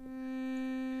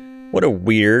 What a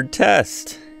weird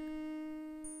test.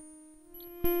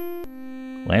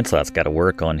 Lancelot's got to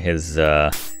work on his,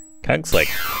 kind of looks like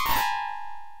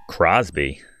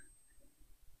Crosby.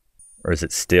 Or is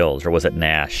it Stills? Or was it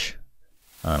Nash?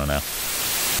 I don't know.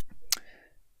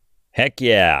 Heck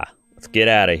yeah. Let's get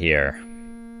out of here.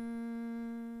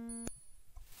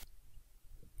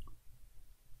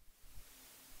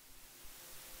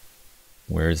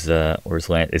 Where's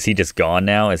Lance? Is he just gone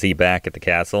now? Is he back at the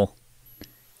castle?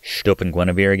 Stopping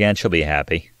Guinevere again? She'll be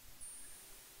happy.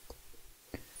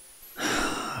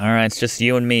 Alright, it's just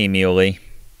you and me, Muley.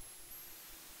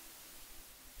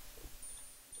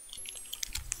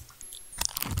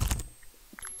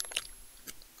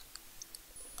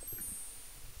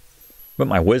 But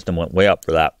my wisdom went way up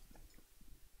for that.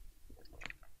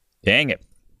 Dang it.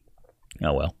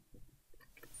 Oh well.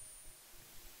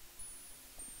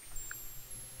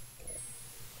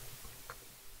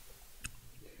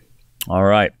 All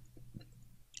right.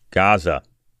 Gaza.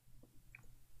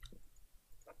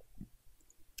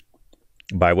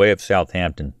 By way of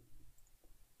Southampton.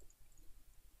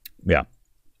 Yeah.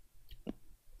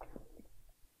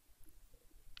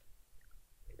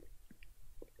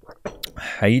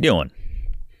 How you doing?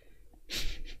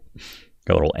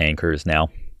 Got little anchors now.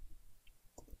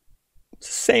 It's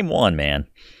the same one, man.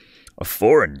 A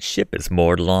foreign ship is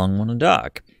moored along on a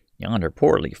dock. Yonder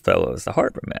portly fellow is the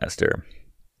harbor master.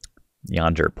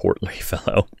 Yonder portly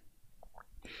fellow.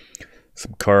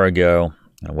 Some cargo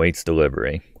awaits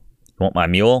delivery. Want my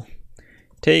mule?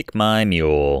 Take my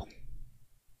mule.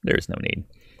 There's no need.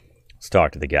 Let's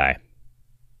talk to the guy.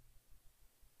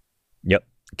 Yep,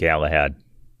 Galahad.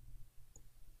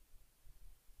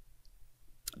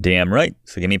 Damn right,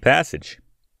 so give me passage.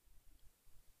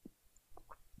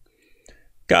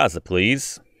 Gaza,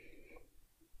 please.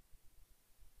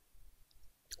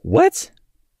 What?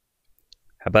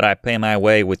 How about I pay my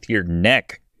way with your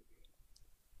neck?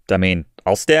 I mean,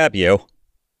 I'll stab you.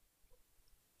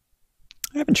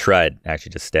 I haven't tried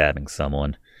actually just stabbing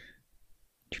someone.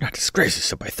 Do not disgrace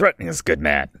yourself by threatening this good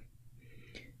man.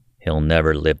 He'll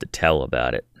never live to tell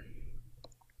about it.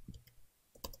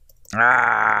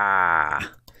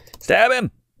 Ah! Stab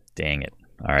him! Dang it.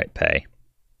 Alright, pay.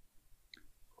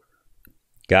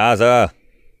 Gaza.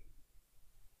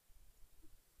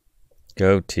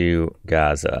 Go to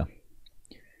Gaza.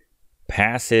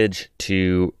 Passage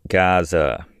to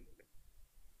Gaza.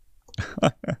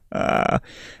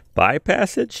 Buy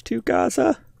passage to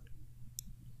Gaza?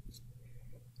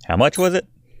 How much was it?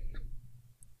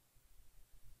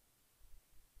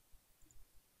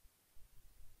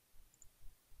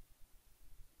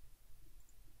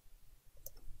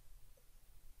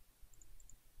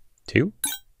 Two?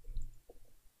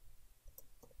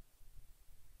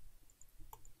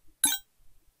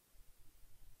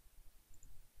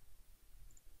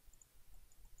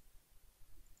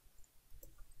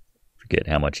 Forget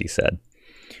how much he said.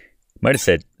 Might have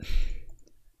said...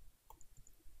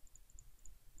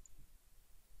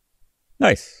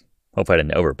 Nice. Hope I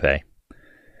didn't overpay.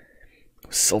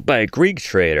 Sold by a Greek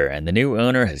trader, and the new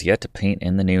owner has yet to paint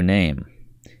in the new name.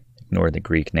 Ignore the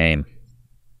Greek name.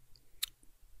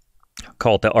 I'll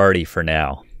call it the Artie for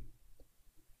now.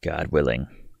 God willing.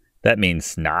 That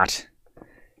means not.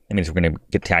 That means we're going to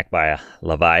get attacked by a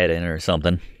Leviathan or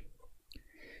something.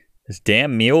 This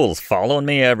damn mule's following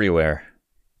me everywhere.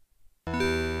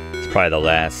 It's probably the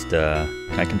last...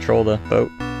 can I control the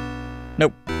boat?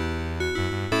 Nope.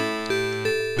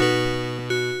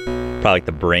 Probably like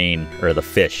the brain or the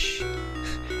fish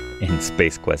in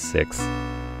Space Quest 6.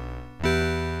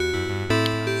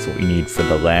 That's what we need for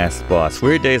the last boss.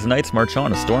 Weird days and nights march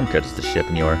on. A storm catches the ship,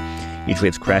 and each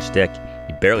wave's crashed deck.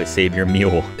 You barely save your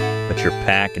mule, but your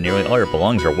pack and nearly all your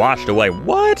belongings are washed away.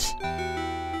 What?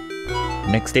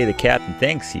 The next day, the captain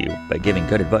thanks you by giving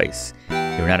good advice. You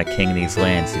are not a king in these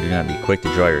lands, so do not be quick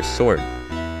to draw your sword.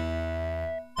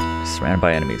 Surrounded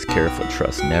by enemies, careful,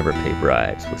 trust, never pay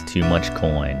bribes with too much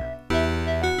coin.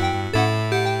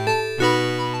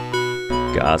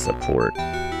 Gaza port.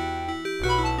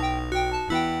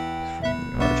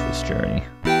 journey.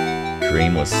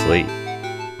 Dreamless sleep.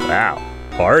 Wow.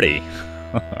 Party.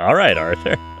 All right,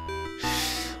 Arthur.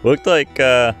 Looked like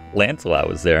Lancelot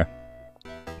was there.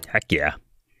 Heck yeah.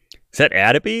 Is that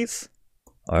Addabees?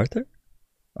 Arthur?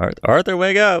 Arthur,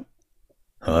 wake up.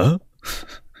 Huh?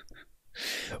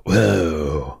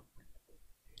 Whoa.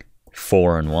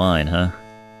 Foreign wine, huh?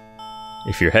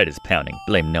 If your head is pounding,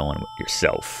 blame no one but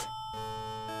yourself.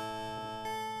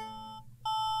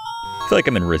 I feel like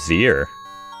I'm in Razier.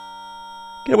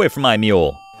 Get away from my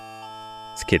mule.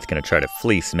 This kid's gonna try to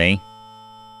fleece me.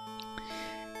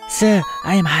 Sir,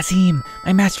 I am Hazim.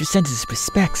 My master sends his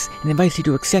respects and invites you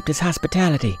to accept his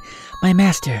hospitality. My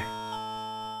master.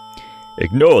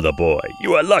 Ignore the boy.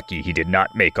 You are lucky he did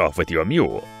not make off with your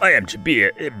mule. I am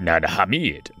Jabir ibn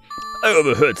Hamid. I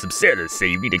overheard some sailors say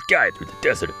you need a guide through the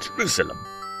desert of Jerusalem.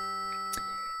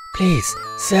 Please,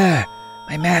 sir,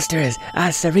 my master is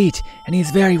Al-Sarit, and he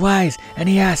is very wise, and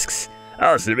he asks...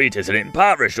 Al-Sarit is an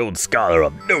impoverished old scholar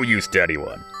of no use to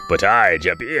anyone. But I,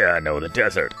 Jabir, know the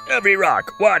desert, every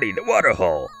rock, wadi, the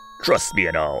waterhole. Trust me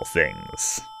in all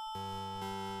things.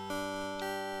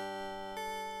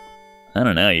 I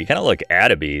don't know, you kind of look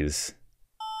Addabees.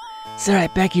 Sir, I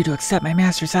beg you to accept my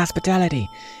master's hospitality.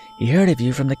 He heard of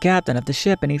you from the captain of the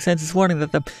ship, and he sends his warning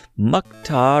that the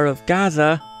Mukhtar of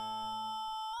Gaza...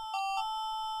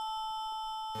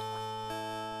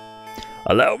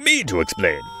 Allow me to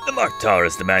explain. The Mukhtar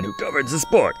is the man who governs this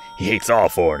port. He hates all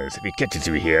foreigners. If he catches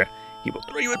you here, he will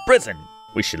throw you in prison.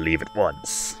 We should leave at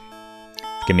once.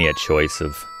 Give me a choice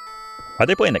of... Are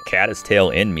they playing the Caddis Tale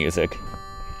in music?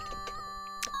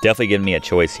 Definitely give me a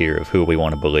choice here of who we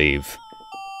want to believe.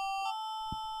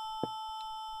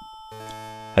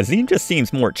 Hazim just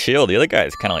seems more chill. The other guy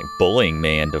is kind of like bullying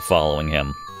me into following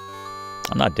him.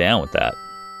 I'm not down with that.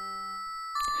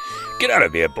 Get out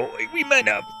of here, boy. We men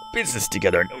have business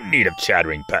together. No need of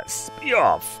chattering pests. Be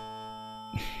off.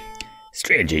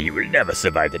 Stranger, you will never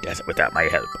survive the desert without my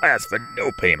help. I ask for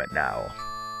no payment now.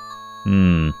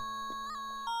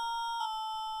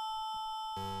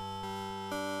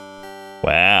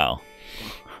 Wow.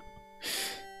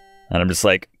 And I'm just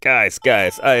like, guys,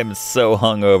 I am so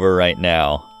hungover right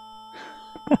now.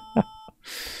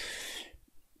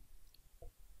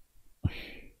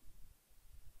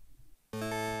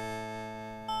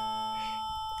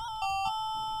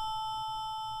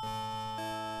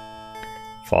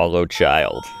 Follow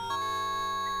child.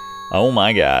 Oh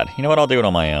my god. You know what? I'll do it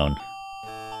on my own.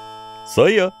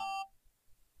 See ya.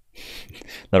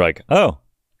 They're like, oh.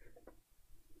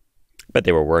 Bet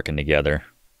they were working together.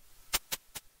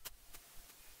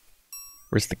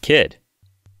 Where's the kid?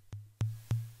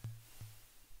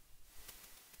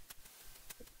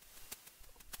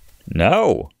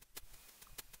 No.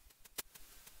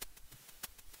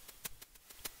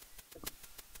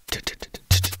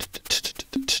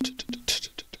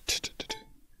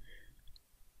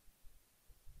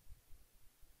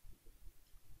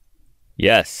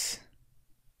 Yes.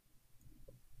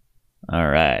 All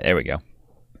right, there we go.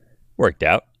 Worked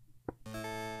out.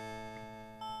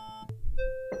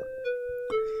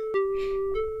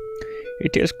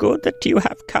 It is good that you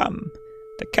have come.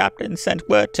 The captain sent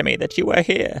word to me that you were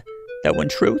here, though in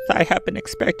truth I have been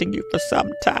expecting you for some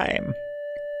time.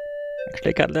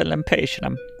 Actually got a little impatient.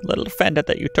 I'm a little offended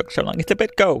that you took so long. It's a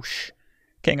bit gauche,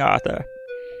 King Arthur.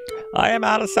 I am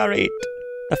Al-Sarit,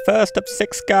 the first of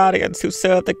 6 guardians who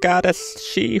serve the goddess,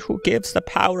 she who gives the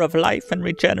power of life and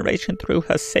regeneration through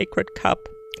her sacred cup,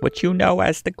 which you know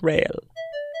as the Grail.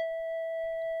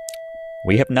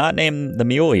 We have not named the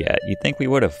mule yet. You'd think we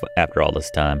would have after all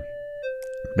this time.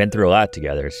 Been through a lot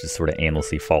together. It's just sort of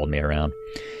aimlessly followed me around.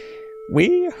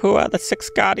 We, who are the 6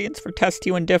 guardians, will test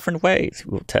you in different ways.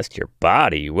 We'll test your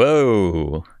body.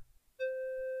 Whoa.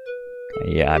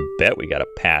 Yeah, I bet we gotta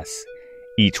pass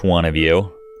each one of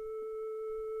you.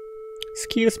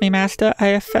 Excuse me, master. I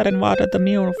have fed and watered the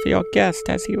mule for your guest,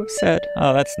 as you have said.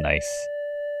 Oh, that's nice.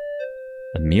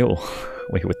 The mule.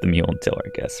 Wait with the mule until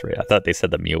our guest. Right? I thought they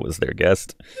said the mule was their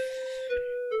guest.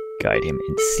 Guide him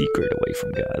in secret away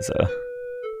from Gaza.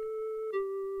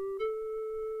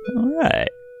 Alright.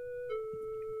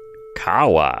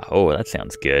 Kawa. Oh, that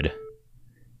sounds good.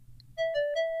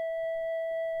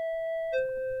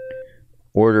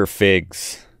 Order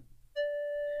figs.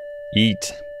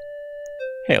 Eat.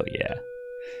 Hell yeah.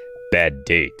 Bad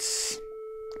dates.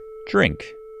 Drink.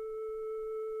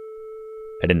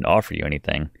 I didn't offer you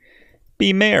anything.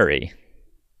 Be merry.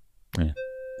 Yeah.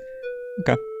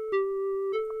 Okay.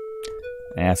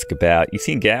 Ask about... You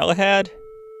seen Galahad?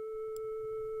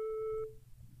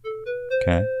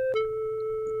 Okay.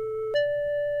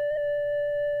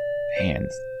 Man,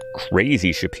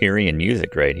 crazy Shakespearean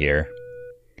music right here.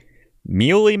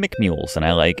 Muley McMules, and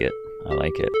I like it. I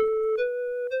like it.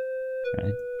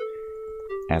 Okay.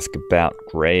 Ask about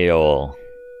Grail.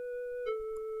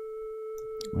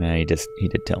 Yeah, he did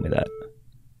tell me that.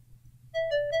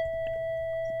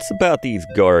 It's about these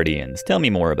guardians. Tell me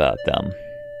more about them.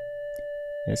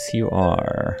 Yes, you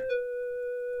are.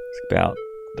 It's about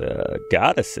the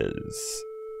goddesses.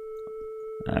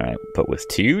 Alright, but with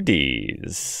 2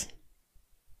 Ds.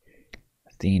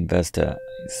 Athene, Vesta,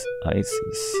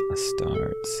 Isis,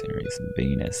 Astarte, Ceres, and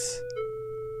Venus.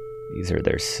 These are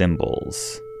their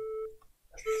symbols.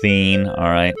 Athene,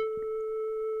 alright.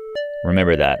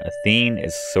 Remember that. Athene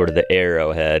is sort of the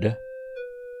arrowhead.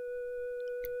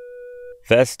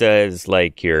 Vesta is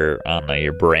like your, I don't know,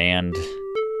 your brand.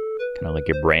 Kind of like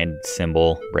your brand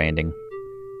symbol, branded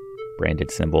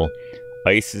symbol.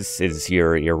 Isis is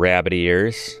your rabbit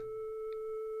ears.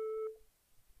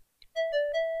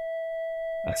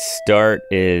 Astarte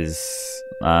is,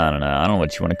 I don't know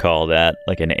what you want to call that.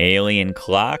 Like an alien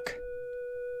clock?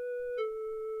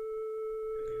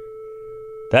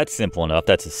 That's simple enough.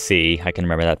 That's a C. I can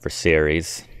remember that for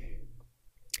Ceres.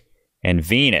 And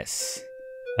Venus.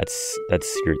 That's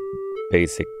your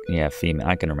basic, yeah, female.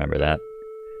 I can remember that.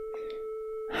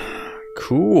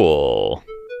 Cool.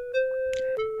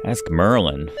 Ask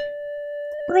Merlin.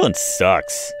 Merlin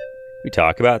sucks. We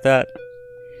talk about that?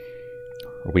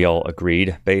 Are we all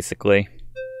agreed, basically?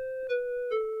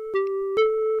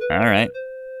 Alright.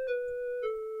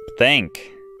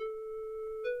 Think.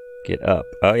 Get up.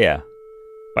 Oh, yeah.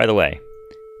 By the way,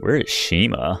 where is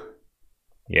Shima?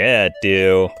 Yeah,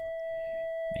 do.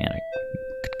 Man, I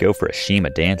could go for a Shima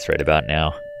dance right about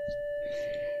now.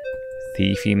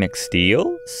 Thiefy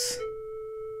McSteels?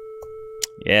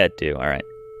 Yeah, do. Alright.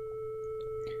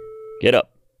 Get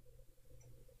up.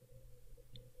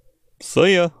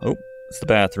 See ya. Oh, it's the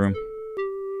bathroom.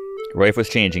 Your wife was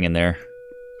changing in there.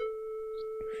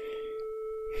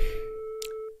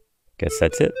 Guess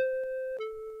that's it.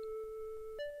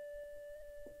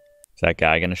 Is that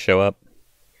guy gonna show up?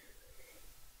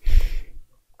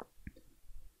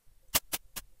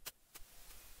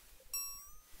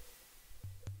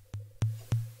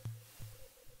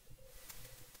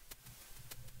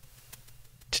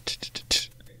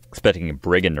 Expecting a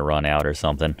brigand to run out or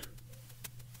something.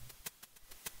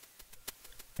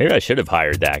 Maybe I should have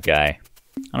hired that guy.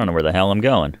 I don't know where the hell I'm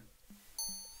going.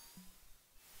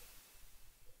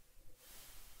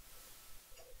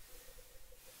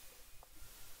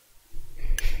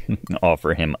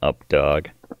 Offer him up, dog.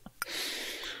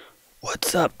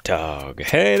 What's up, dog?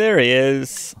 Hey, there he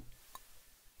is.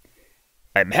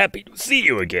 I'm happy to see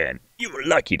you again. You were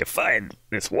lucky to find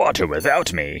this water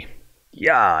without me.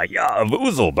 Yeah, a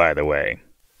voozle, by the way.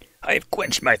 I've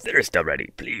quenched my thirst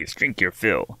already. Please drink your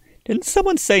fill. Didn't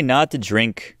someone say not to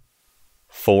drink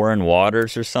foreign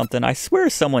waters or something? I swear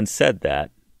someone said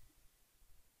that.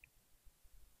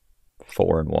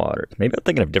 Foreign waters. Maybe I'm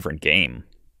thinking of a different game.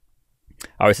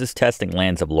 I was just testing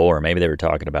Lands of Lore. Maybe they were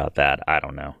talking about that. I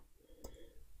don't know.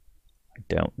 I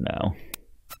don't know.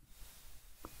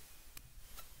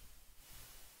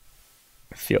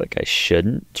 I feel like I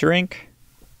shouldn't drink.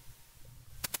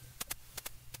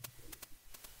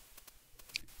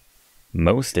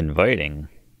 Most inviting.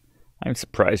 I'm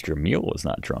surprised your mule was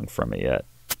not drunk from me yet.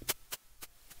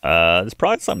 There's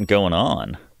probably something going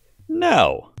on.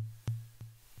 No.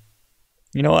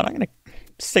 You know what? I'm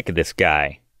sick of this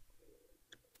guy.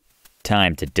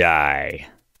 Time to die.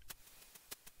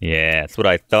 Yeah, that's what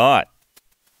I thought.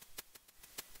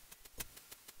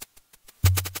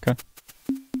 Okay.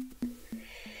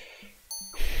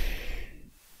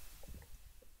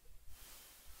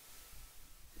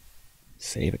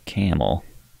 Save a camel.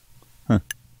 Huh.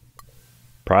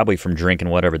 Probably from drinking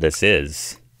whatever this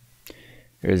is.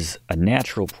 There's a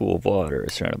natural pool of water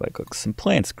surrounded by cooks. Some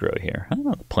plants grow here. I don't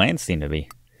know, the plants seem to be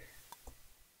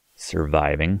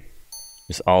surviving.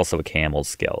 There's also a camel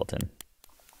skeleton.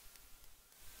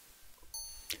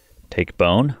 Take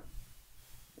bone?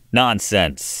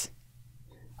 Nonsense.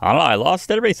 I don't know, I lost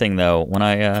everything though when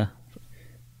I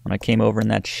came over in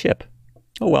that ship.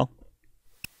 Oh well.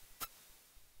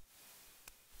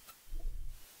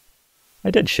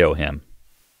 I did show him.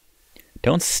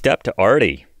 Don't step to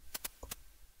Artie.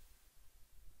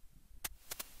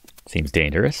 Seems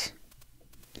dangerous.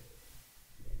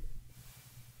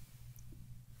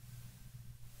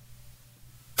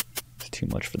 It's too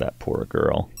much for that poor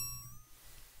girl.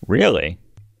 Really?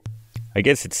 I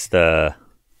guess it's the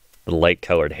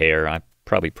light-colored hair. I'm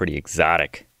probably pretty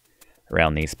exotic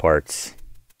around these parts.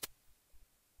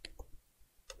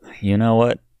 You know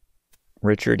what,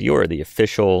 Richard? You are the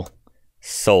official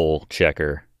soul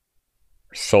checker.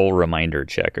 Soul reminder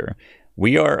checker.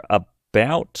 We are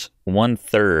about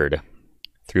 1/3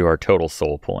 through our total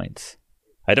soul points.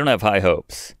 I don't have high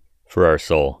hopes for our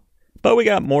soul, but we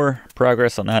got more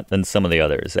progress on that than some of the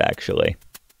others, actually.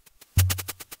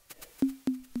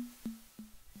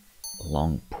 A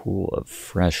long pool of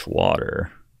fresh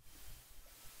water.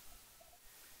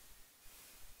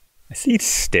 I see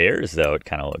stairs, though, it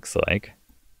kind of looks like.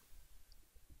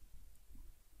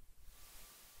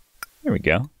 There we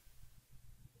go.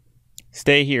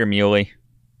 Stay here, Muley.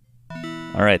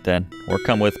 All right, then. Or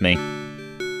come with me.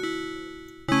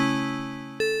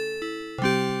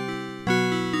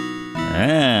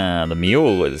 Ah, the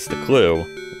mule is the clue.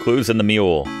 The clue's in the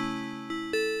mule.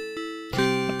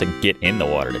 Have to get in the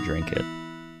water to drink it.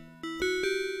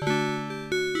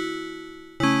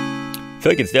 I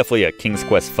feel like it's definitely a King's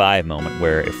Quest V moment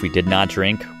where if we did not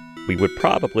drink, we would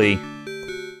probably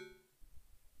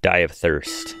die of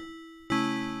thirst.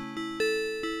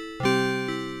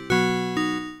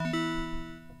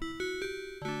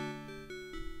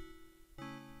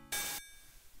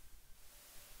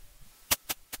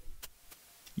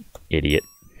 Idiot.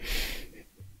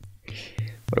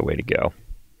 What a way to go.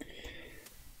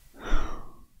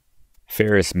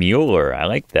 Ferris Mueller. I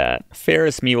like that.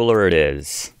 Ferris Mueller it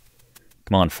is.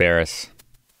 Come on, Ferris.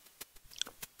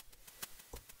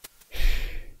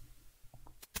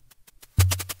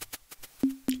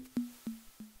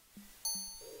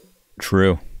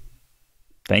 True.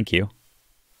 Thank you.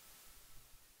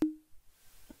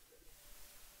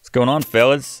 What's going on,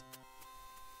 fellas?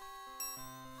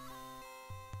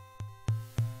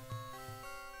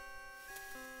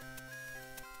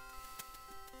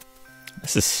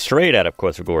 This is straight out of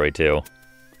Quest for Glory 2.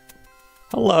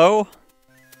 Hello.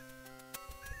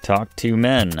 Talk to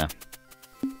men.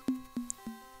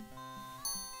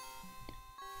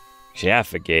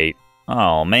 Jaffa Gate.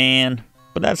 Oh, man.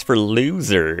 But that's for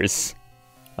losers.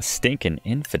 A stinking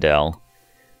infidel.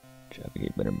 Jaffa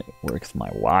Gate better make it worth my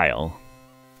while.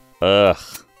 Ugh.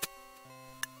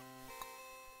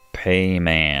 Pay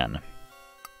man.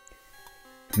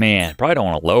 Man, probably don't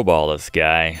want to lowball this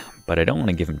guy, but I don't want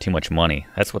to give him too much money.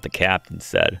 That's what the captain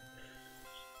said.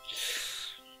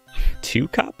 2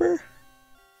 copper?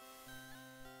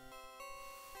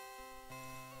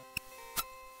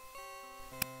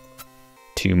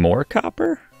 Two more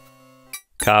copper?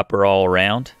 Copper all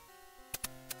around.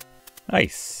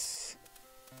 Nice.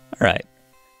 Alright.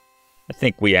 I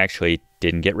think we actually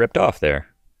didn't get ripped off there.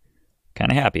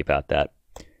 Kind of happy about that.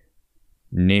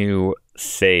 New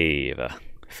save.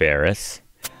 Ferris.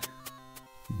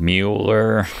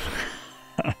 Mueller.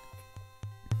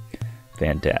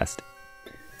 Fantastic.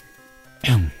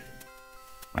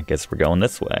 I guess we're going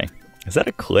this way. Is that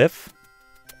a cliff?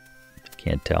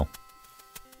 Can't tell.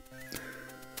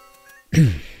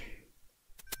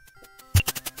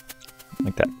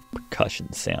 Like that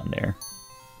percussion sound there.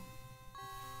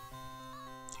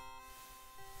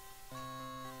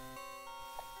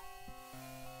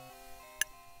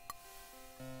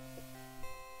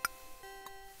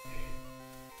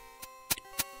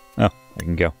 Oh, I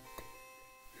can go.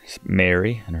 It's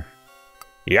Mary and her.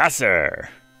 Yes, sir.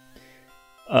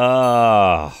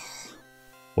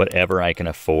 Whatever I can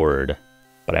afford,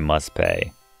 but I must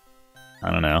pay.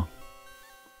 I don't know.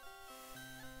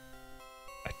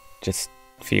 I just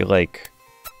feel like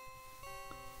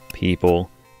people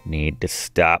need to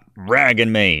stop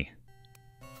ragging me.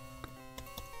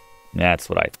 That's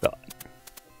what I thought.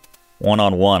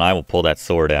 One-on-one, I will pull that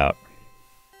sword out.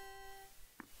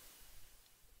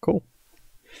 Cool.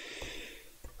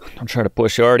 Don't try to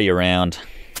push Artie around.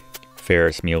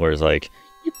 Ferris Mueller's like,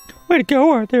 way to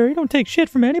go, Arthur. You don't take shit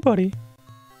from anybody.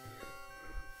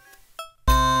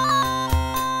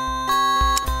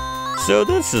 So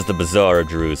this is the Bazaar of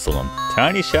Jerusalem.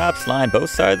 Tiny shops line both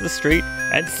sides of the street,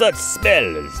 and such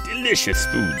smell as delicious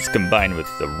foods combined with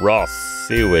the raw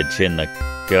sewage in the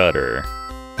gutter.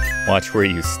 Watch where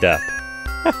you step.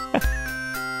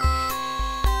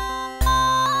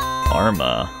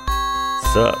 Arma.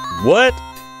 So, what?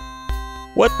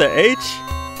 What the H?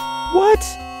 What?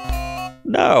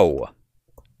 No.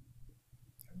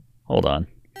 Hold on.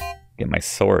 Get my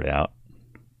sword out.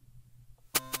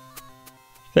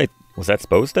 Hey, was that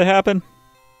supposed to happen?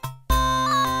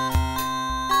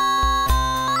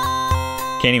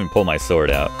 Can't even pull my sword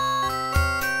out.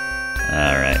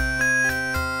 Alright.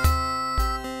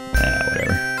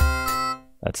 Whatever.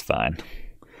 That's fine.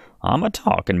 I'm a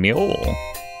talking mule.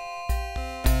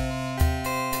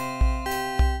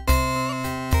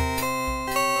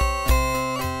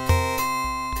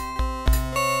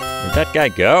 Where'd that guy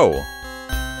go?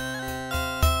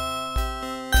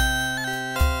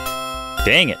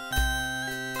 Dang it.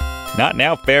 Not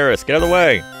now, Ferris. Get out of the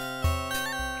way.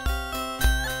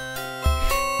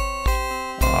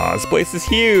 Aw, this place is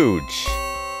huge.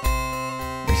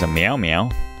 There's a meow meow.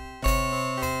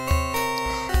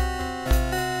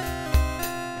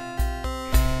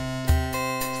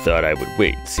 Thought I would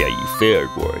wait and see how you fared,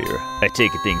 warrior. I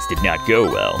take it things did not go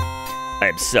well.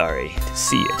 I'm sorry to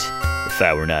see it. If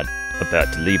I were not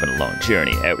about to leave on a long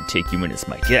journey, I would take you in as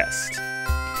my guest.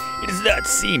 It does not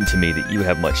seem to me that you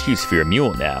have much use for your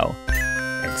mule now.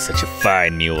 And such a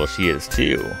fine mule she is,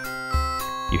 too.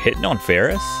 You hitting on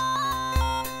Ferris?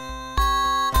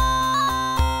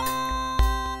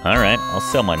 Alright, I'll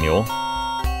sell my mule.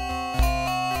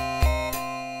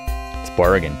 It's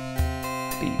bargain.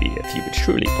 Baby, if you would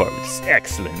truly part with this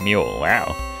excellent mule,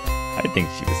 wow. I didn't think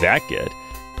she was that good.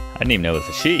 I didn't even know it was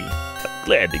a she. I'm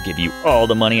glad to give you all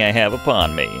the money I have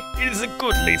upon me. It is a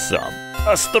goodly sum,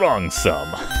 a strong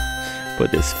sum.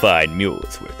 But this fine mule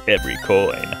is worth every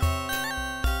coin.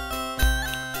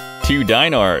 2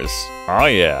 dinars. Oh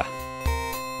yeah.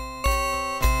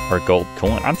 Or gold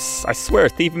coin. I swear,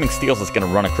 Thieving McSteels is gonna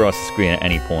run across the screen at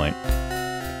any point.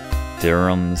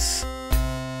 Dirhams,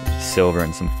 silver,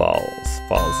 and some falls.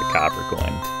 Falls a copper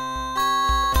coin.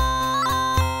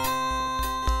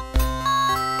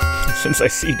 Since I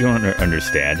see you don't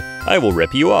understand, I will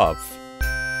rip you off.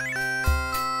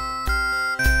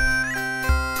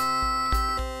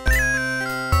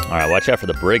 Alright, watch out for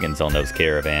the brigands on those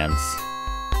caravans.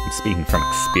 I'm speaking from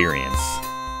experience.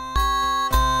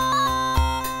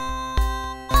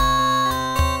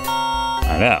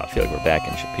 I know, I feel like we're back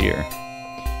in Shapir.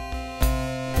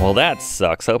 Well, that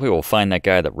sucks. I hope we will find that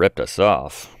guy that ripped us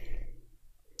off.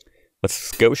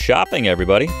 Let's go shopping,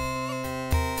 everybody.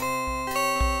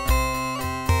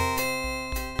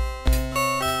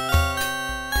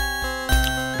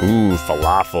 Ooh,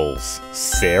 falafels.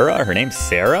 Sarah? Her name's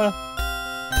Sarah?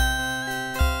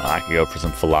 Oh, I could go for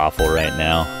some falafel right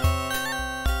now.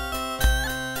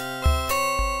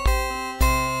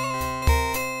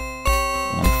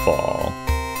 One fall.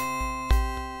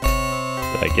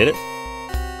 Did I get it?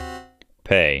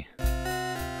 Pay.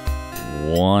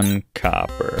 1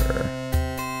 copper.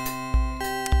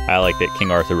 I like that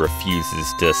King Arthur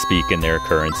refuses to speak in their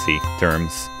currency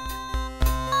terms.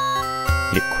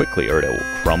 Eat it quickly or it will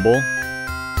crumble.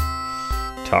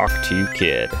 Talk to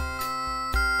kid.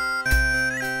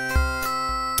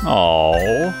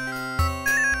 Oh.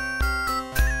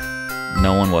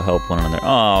 No one will help one another.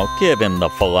 Oh, give him the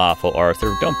falafel,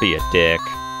 Arthur. Don't be a dick.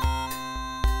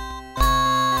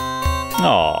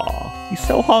 Aw, he's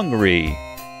so hungry.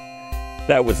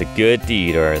 That was a good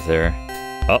deed, Arthur.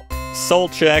 Oh, soul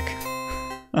check.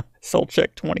 Soul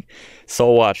check 20.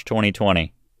 Soul watch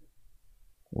 2020.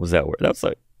 What was that word?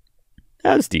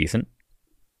 That was decent.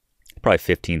 Probably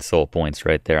 15 soul points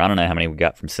right there. I don't know how many we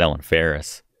got from selling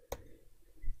Ferris.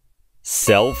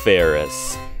 Sell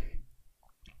Ferris.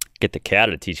 Get the cat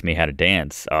to teach me how to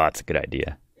dance. Oh, that's a good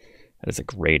idea. That is a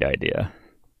great idea.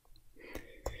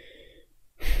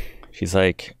 She's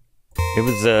like, it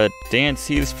was a dance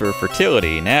used for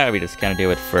fertility. Now we just kind of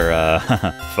do it for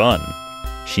fun,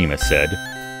 Shima said,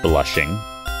 blushing.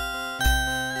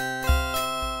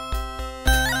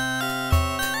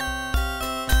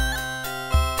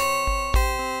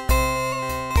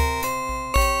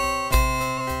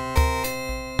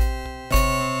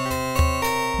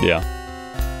 Yeah.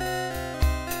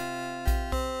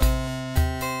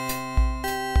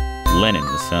 Linens,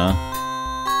 huh?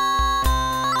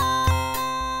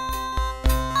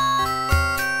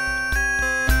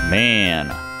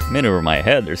 Man, I'm in over my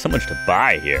head. There's so much to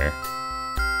buy here.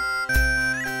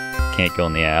 Can't go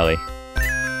in the alley.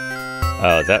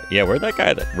 Oh, is that... Yeah, where'd that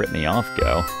guy that ripped me off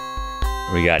go? What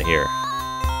do we got here?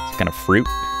 Some kind of fruit?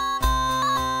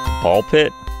 Ball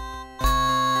pit?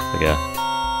 Like a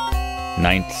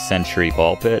 9th century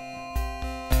ball pit?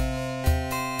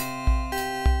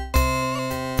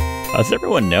 How does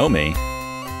everyone know me?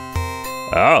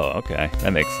 Oh, okay.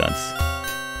 That makes sense.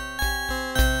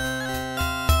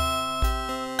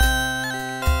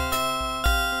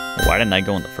 Why didn't I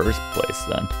go in the first place,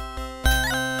 then?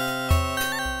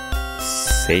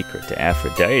 Sacred to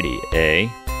Aphrodite, eh?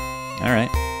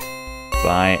 Alright.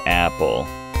 Buy apple.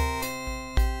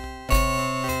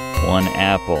 1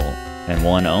 apple, and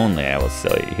 1 only I will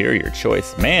sell you. Here, your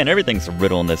choice. Man, everything's a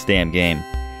riddle in this damn game.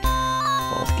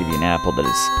 I'll give you an apple that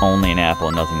is only an apple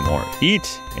and nothing more.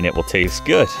 Eat, and it will taste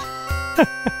good.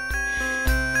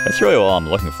 That's really all I'm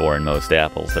looking for in most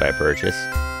apples that I purchase.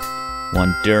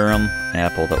 1 dirham, an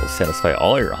apple that will satisfy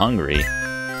all your hungry.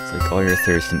 It's like all your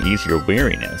thirst and ease your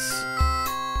weariness.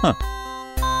 Huh.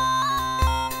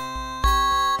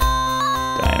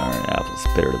 Dinar, an apple's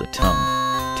bitter to the tongue.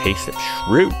 Taste of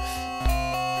truth.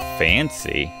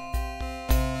 Fancy.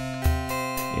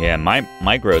 Yeah,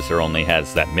 my grocer only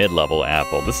has that mid-level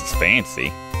apple. This is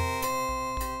fancy.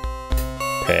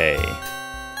 Pay.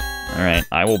 Alright,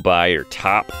 I will buy your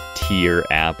top tier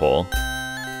apple.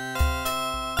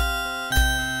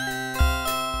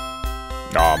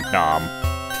 Nom nom.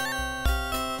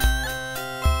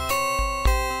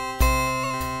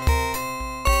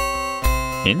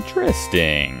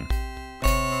 Interesting.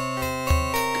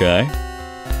 Okay.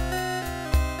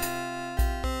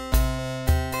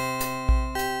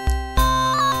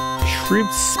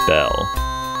 Truth spell.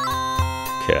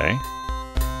 Okay.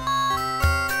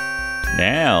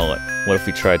 Now, what if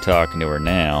we try talking to her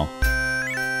now?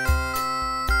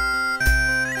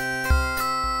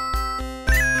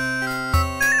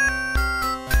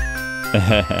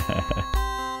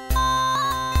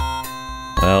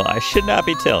 Well, I should not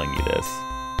be telling you this.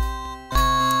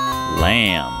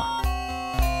 Lamb.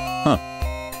 Huh.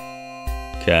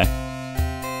 Okay.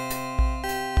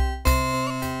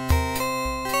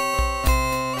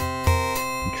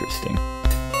 Interesting.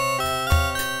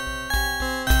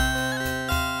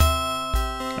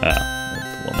 The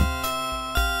woman.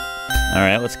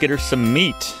 Alright, let's get her some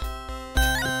meat.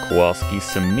 Get Kowalski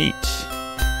some meat.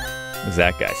 What's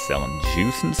that guy selling?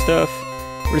 Juice and stuff?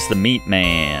 Where's the meat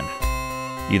man?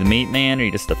 You the meat man or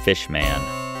you just the fish man?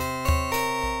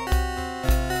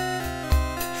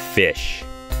 Fish.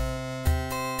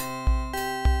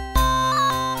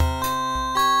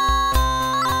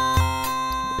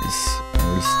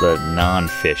 Where's the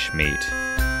non-fish meat?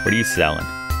 What are you selling?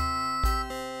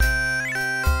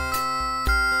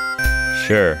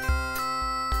 Sure.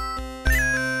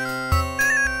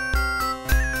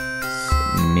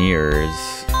 Some mirrors.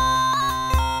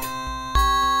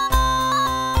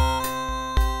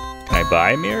 Can I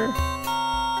buy a mirror?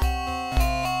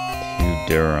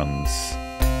 2 dirhams.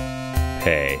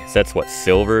 Pay. So that's what,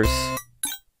 silvers?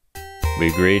 We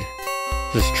agreed?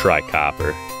 Let's just try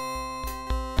copper.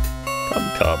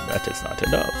 Come, that is not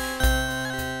enough.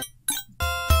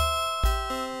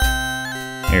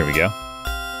 Here we go.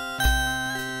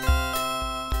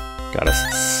 Got a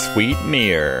sweet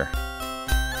mirror.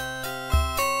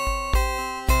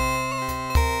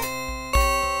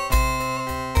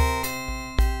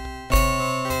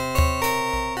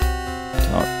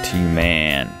 Talk to you,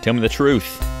 man. Tell me the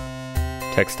truth.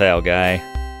 Textile guy.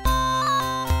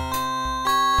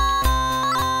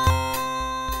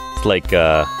 It's like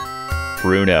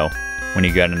Bruno when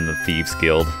he got into the Thieves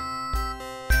Guild.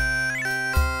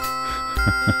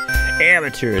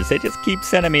 Amateurs. They just keep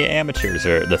sending me amateurs,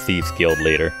 or the Thieves Guild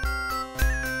leader.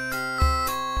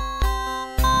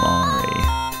 Mari.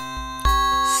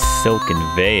 Silken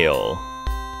Veil.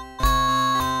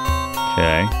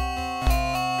 Okay.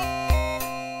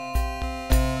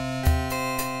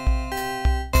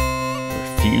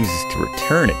 Refuses to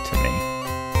return it to me.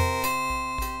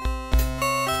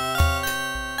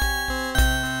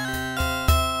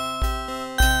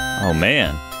 Oh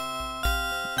man.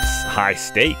 It's high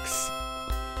stakes.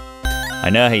 I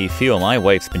know how you feel. My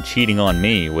wife's been cheating on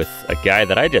me with a guy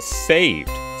that I just saved.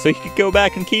 So he could go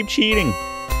back and keep cheating.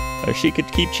 Or she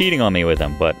could keep cheating on me with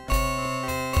him, but...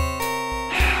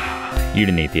 You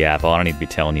didn't eat the apple. I don't need to be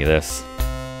telling you this.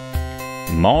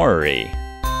 Mari.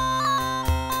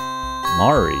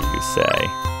 Mari, you say?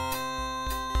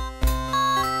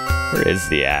 Where is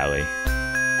the alley?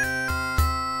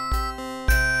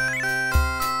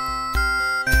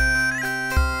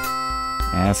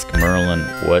 Ask Merlin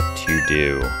what to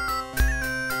do.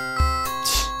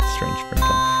 Strange friend.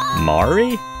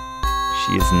 Mari?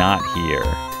 She is not here.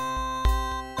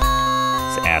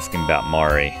 Let's ask him about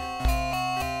Mari.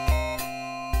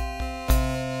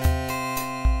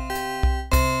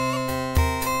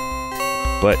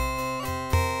 But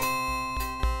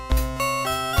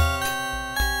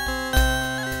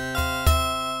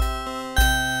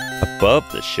above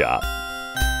the shop.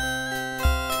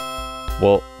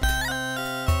 Well,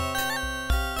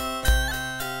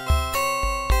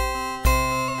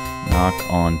 knock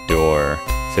on door.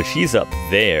 So she's up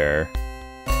there.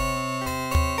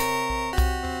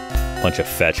 Bunch of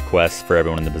fetch quests for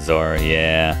everyone in the bazaar.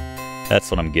 Yeah,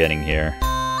 that's what I'm getting here.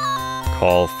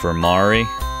 Call for Mari.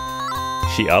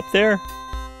 She up there?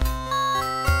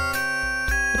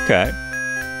 Okay.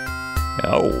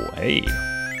 Oh, hey.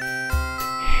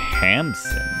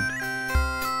 Hamson.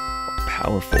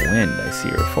 Powerful wind. I see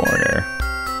you're a foreigner.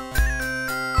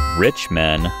 Rich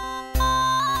men.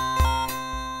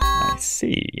 I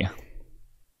see.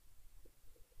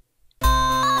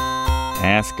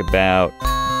 Ask about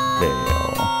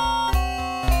Veil.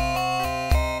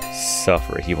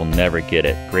 Suffer. He will never get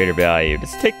it. Greater value.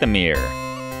 Just take the mirror.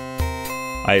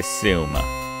 I assume.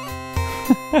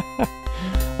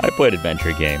 I I played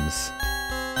adventure games.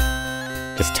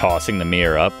 Just tossing the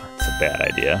mirror up, it's a bad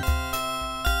idea.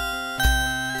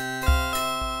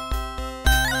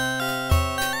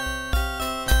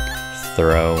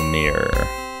 Throw mirror.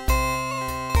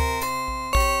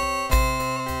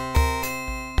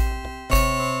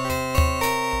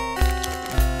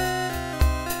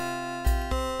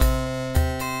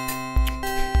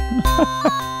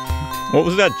 What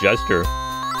was that gesture?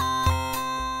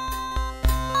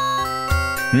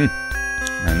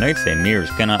 And they say mirrors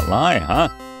cannot lie, huh?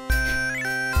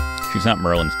 She's not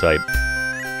Merlin's type.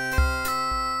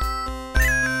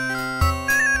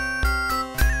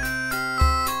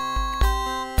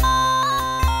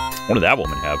 What did that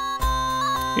woman have?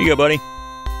 Here you go, buddy.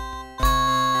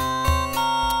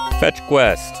 Fetch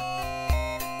quest.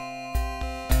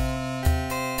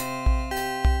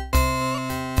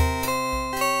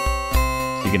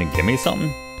 Is he gonna give me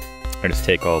something? Or just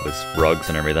take all of his rugs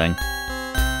and everything?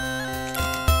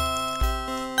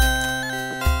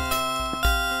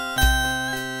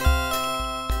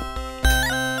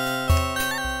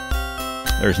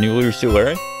 There's new leaders to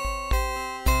Larry.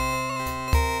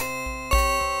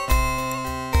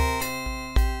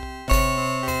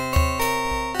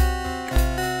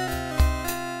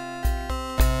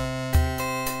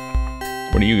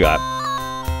 What do you got?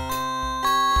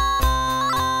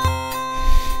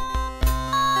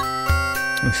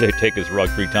 We say take his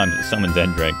rug 3 times at someone's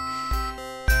end drink.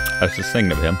 I was just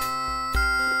thinking of him.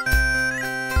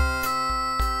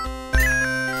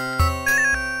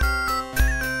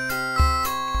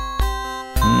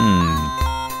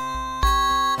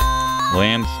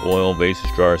 Lamps, oil,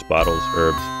 vases, jars, bottles,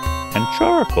 herbs, and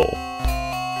charcoal.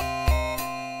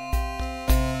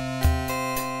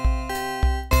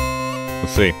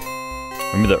 Let's see.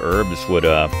 Remember the herbs would,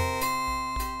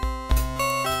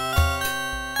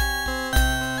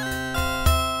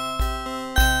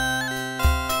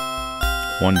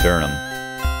 one dirham.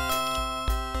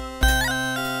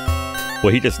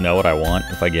 Will he just know what I want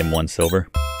if I give him 1 silver?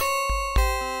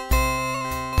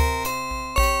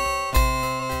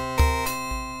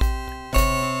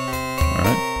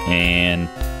 And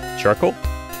charcoal?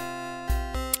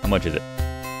 How much is it?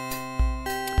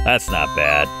 That's not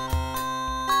bad.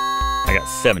 I got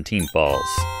 17 balls.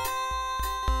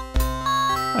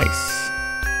 Nice.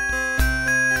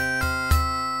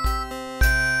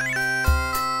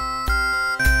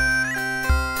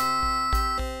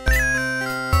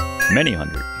 Many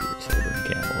hundred years over in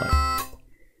Camelot.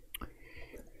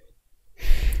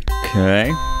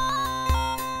 Okay.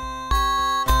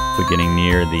 We're getting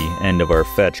near the end of our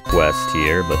fetch quest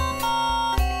here, but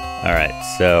alright,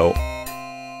 so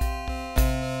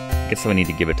I guess I need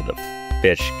to give it to the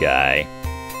fish guy.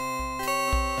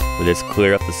 Will this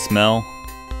clear up the smell?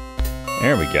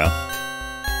 There we go.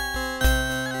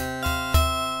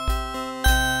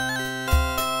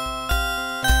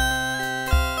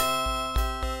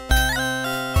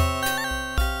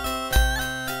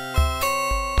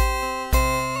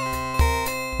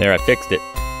 There, I fixed it.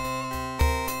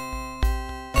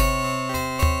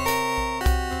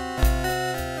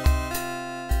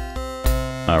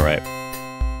 All right.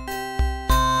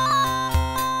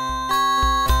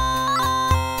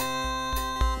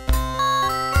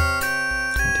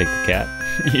 Take the cat.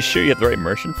 You sure you have the right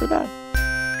merchant for that?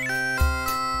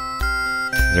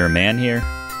 Is there a man here?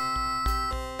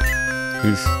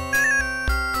 Whose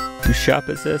shop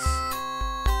is this?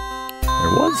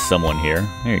 There was someone here.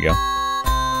 There you go.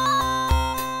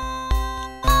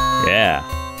 Yeah.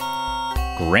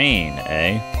 Grain,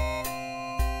 eh?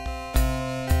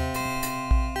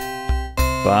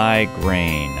 Buy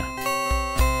grain.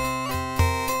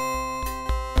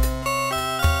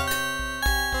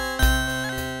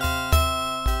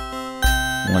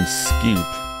 One scoop.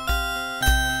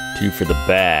 2 for the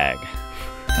bag.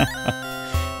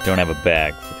 Don't have a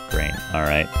bag for the grain. All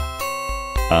right.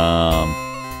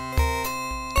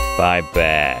 Buy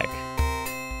bag.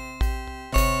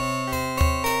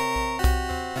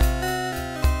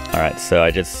 All right. So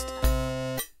I just.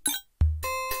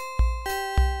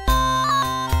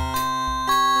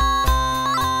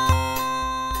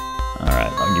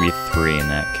 I'll give you 3 in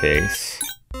that case.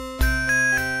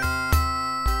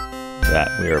 That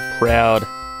we are proud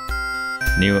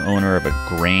new owner of a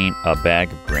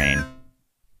bag of grain.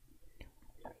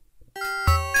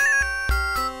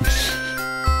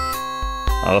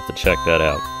 I'll have to check that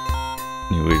out.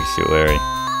 New leader to Larry.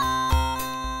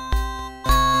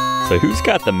 So who's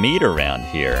got the meat around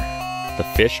here? The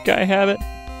fish guy have it?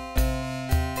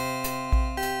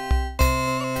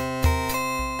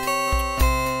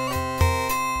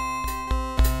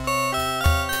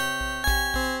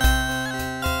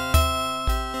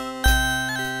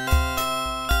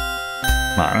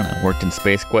 I don't know, worked in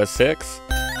Space Quest 6?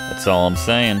 That's all I'm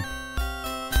saying.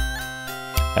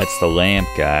 That's the lamp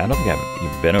guy. I don't think I've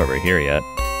even been over here yet.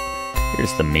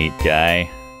 Here's the meat guy.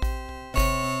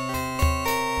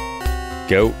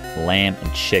 Goat, lamb,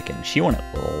 and chicken. She wanted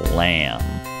lamb.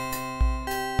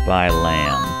 Buy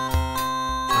lamb.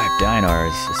 5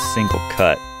 dinars, a single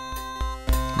cut.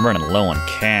 I'm running low on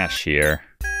cash here.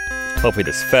 Hopefully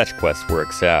this fetch quest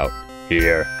works out.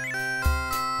 Here.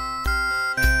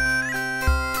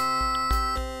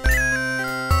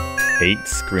 Eight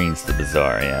screens to the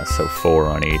bazaar, yeah, so 4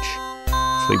 on each.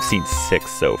 So we've seen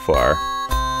 6 so far.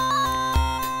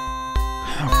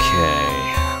 Okay.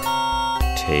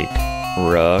 Take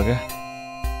rug.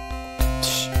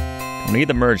 Don't need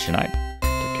the merchant. I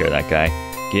took care of that guy.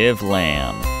 Give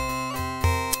lamb.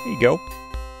 There you go.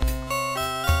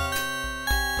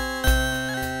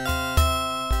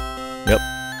 Yep.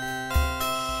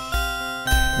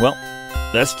 Well,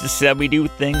 that's just how we do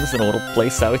things in a little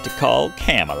place I like to call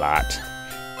Camelot.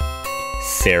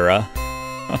 Sarah.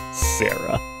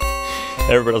 Sarah.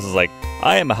 Everybody else is like,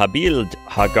 I am Habil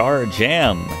Hagar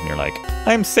Jam. And you're like,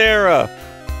 I'm Sarah.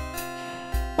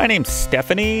 My name's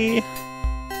Stephanie.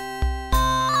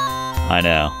 I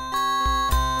know.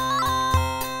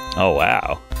 Oh,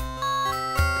 wow.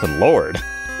 Good lord.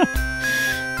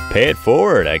 Pay it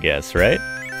forward, I guess, right?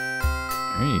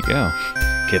 There you go.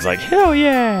 Kid's like, hell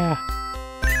yeah.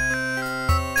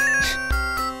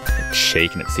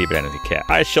 Shaking it, see if it enters the cat.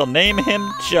 I shall name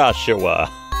him Joshua.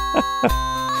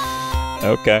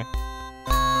 Okay.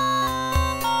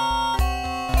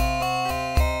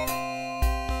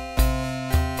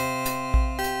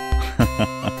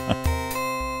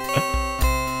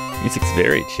 Music's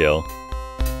very chill.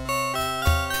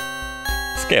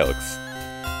 This guy looks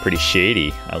pretty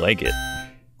shady. I like it.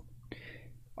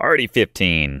 Already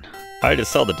 15. I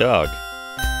just saw the dog.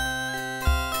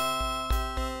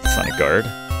 It's not a guard.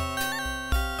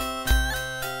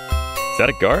 Is that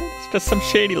a guard? It's just some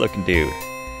shady looking dude.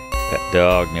 Pet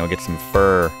dog. Now we'll get some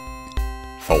fur.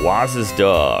 Fawaz's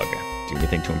dog. Do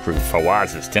anything to improve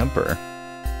Fawaz's temper.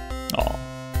 Aw.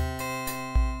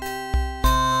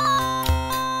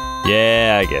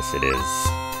 Yeah, I guess it is.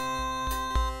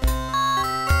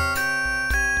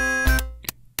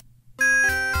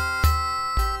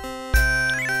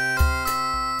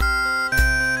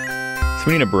 So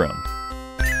we need a broom.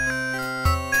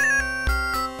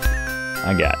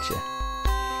 I gotcha.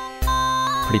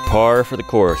 Pretty par for the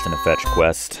course in a fetch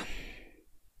quest.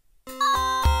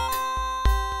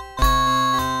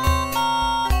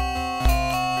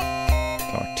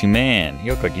 Talk to man.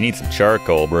 You look like you need some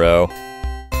charcoal, bro.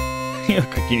 You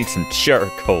look like you need some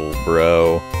charcoal,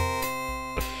 bro.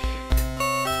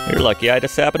 You're lucky I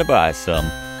just happened to buy some.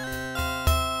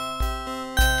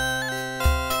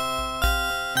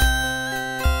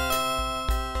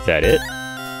 Is that it?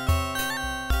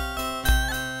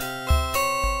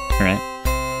 Alright.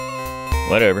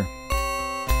 Whatever.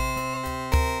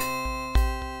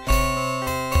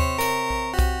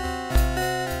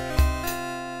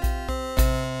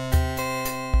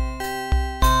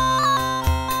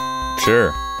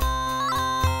 Sure.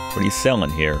 What are you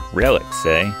selling here? Relics,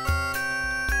 eh?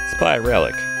 Let's buy a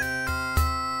relic.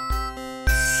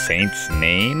 Saint's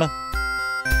name? Look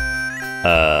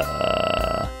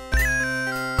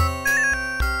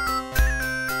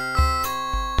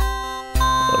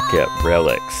at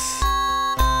relics.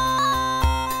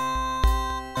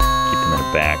 Keep them in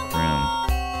a back room.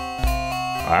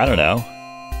 I don't know.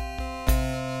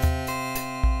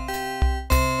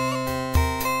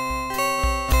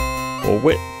 Well,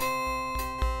 wait.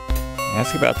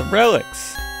 Ask about the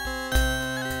relics.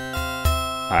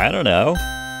 I don't know.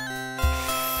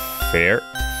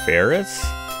 Ferris?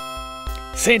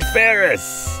 Saint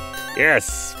Ferris!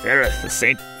 Yes, Ferris, the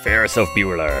Saint Ferris of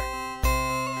Beulah.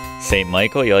 Saint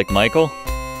Michael, you like Michael?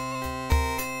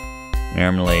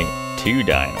 Normally 2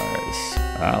 dinars.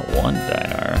 1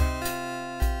 dinar.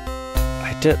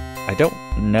 I don't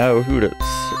know who to...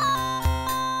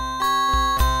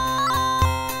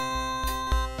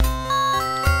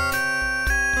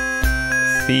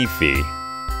 Thiefy.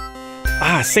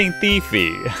 Saint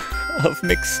Thiefy of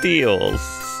McSteels.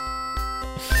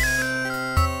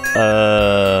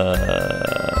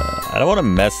 I don't want to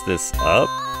mess this up.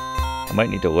 I might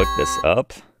need to look this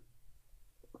up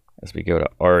as we go to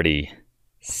Arty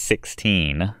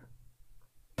 16.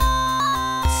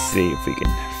 See if we can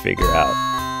figure out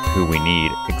who we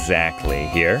need exactly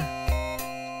here.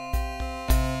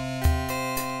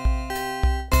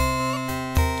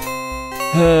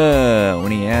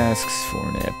 When he asks for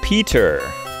an Peter.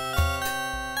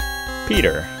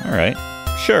 Peter, alright.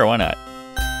 Sure, why not?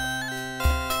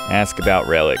 Ask about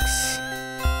relics.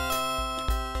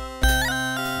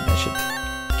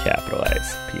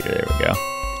 Capitalize Peter. There we go.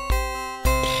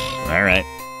 All right.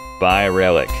 Buy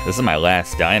relic. This is my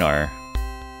last dinar.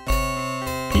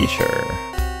 Peter.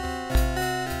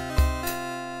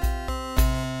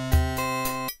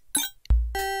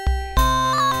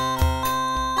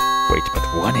 Wait but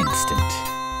one instant.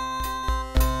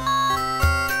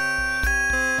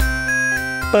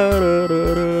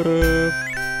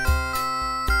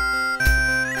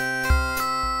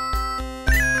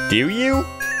 Do you?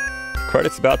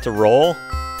 Credit's about to roll?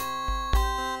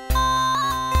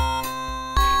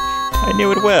 I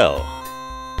knew it well.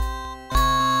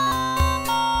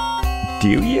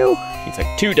 Do you? He's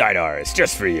like, 2 dinars,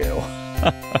 just for you.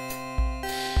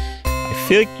 I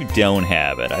feel like you don't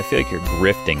have it. I feel like you're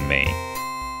grifting me.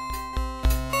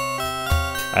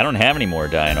 I don't have any more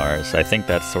dinars. I think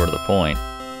that's sort of the point.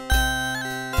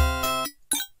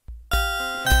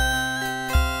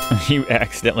 You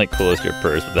accidentally closed your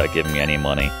purse without giving me any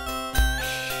money.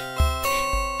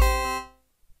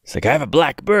 It's like, I have a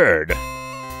black bird.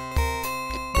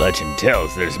 Legend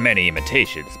tells there's many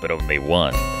imitations, but only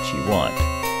one that you want.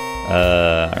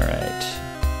 Alright.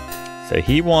 So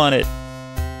he wanted...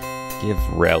 Give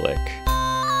relic.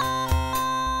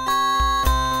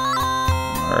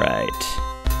 Alright.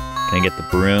 Can I get the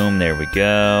broom? There we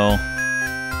go.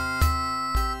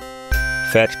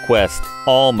 Fetch quest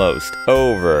almost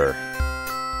over.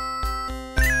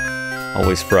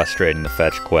 Always frustrating, the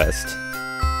fetch quest.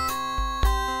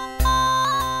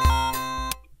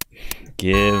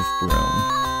 Give broom.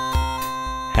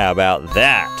 How about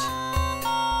that?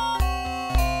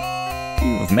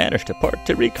 You've managed to part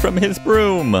Tariq from his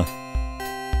broom.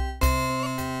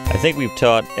 I think we've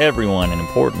taught everyone an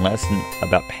important lesson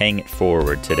about paying it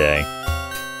forward today.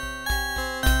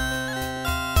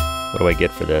 What do I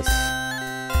get for this?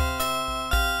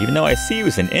 Even though I see you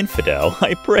as an infidel,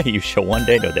 I pray you shall one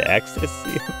day know the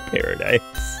ecstasy of paradise.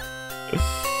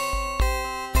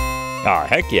 Ah,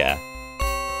 heck yeah.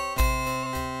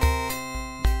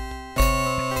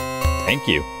 Thank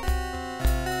you.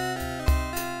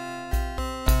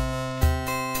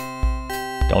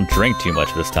 Don't drink too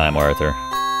much this time, Arthur.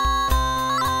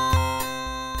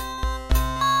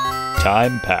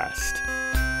 Time passed.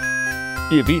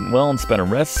 You've eaten well and spent a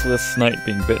restless night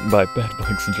being bitten by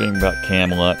bedbugs and dreaming about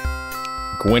Camelot.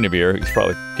 Guinevere, who's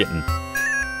probably getting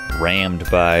rammed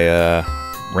and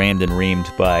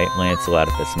reamed by Lancelot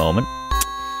at this moment,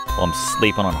 while I'm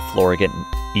sleeping on the floor getting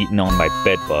eaten on by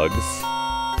bedbugs.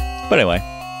 But anyway,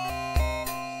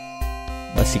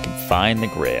 unless you can find the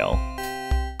Grail.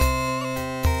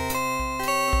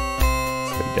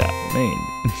 So that remained.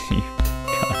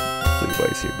 Flee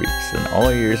by sea beasts in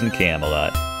all years in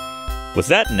Camelot. Was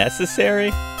that necessary?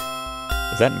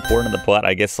 Was that important to the plot?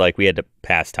 I guess like we had to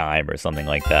pass time or something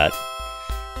like that,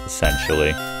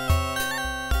 essentially.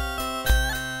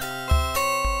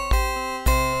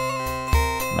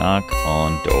 Knock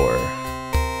on door.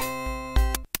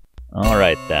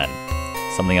 Alright then.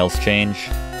 Something else change?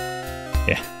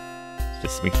 Yeah. It's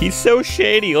just me. He's so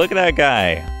shady. Look at that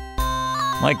guy.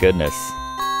 My goodness.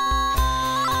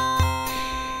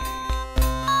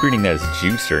 Reading that as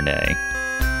juicer nay.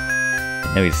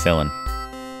 I know he's selling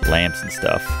lamps and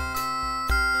stuff.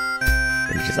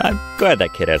 But I'm glad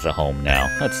that kid has a home now.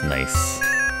 That's nice.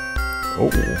 Oh,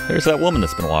 there's that woman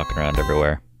that's been walking around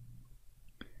everywhere.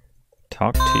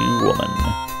 Talk to woman.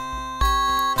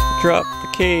 Drop the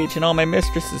cage and all my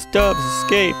mistress's doves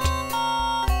escaped.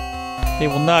 They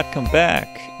will not come back,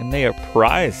 and they are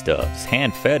prize doves,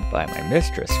 hand-fed by my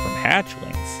mistress from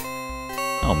hatchlings.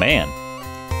 Oh man,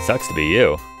 sucks to be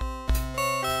you.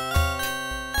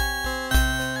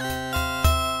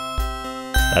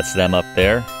 That's them up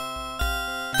there.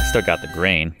 Still got the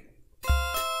grain.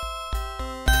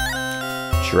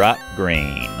 Drop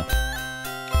grain.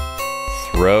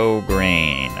 Throw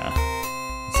grain.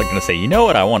 It's like gonna say, you know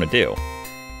what I want to do?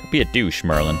 Don't be a douche,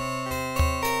 Merlin.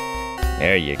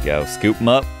 There you go. Scoop them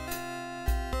up.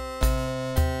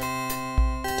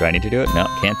 Do I need to do it? No,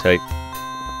 can't type.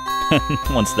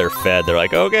 Once they're fed, they're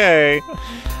like, okay.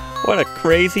 What a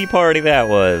crazy party that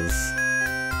was.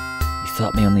 You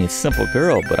thought me only a simple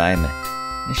girl, but I am an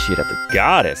initiate of the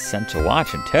goddess sent to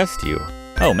watch and test you.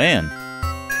 Oh, man.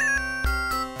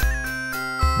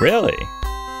 Really?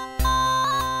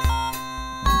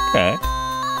 Okay.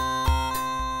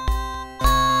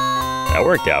 That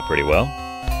worked out pretty well.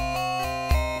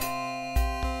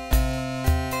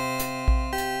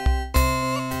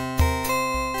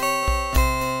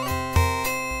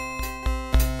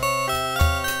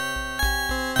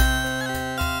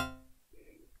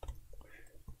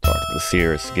 Talk to the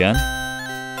seers again.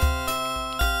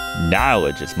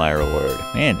 Knowledge is my reward.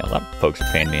 Man, a lot of folks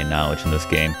are paying me in knowledge in this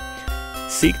game.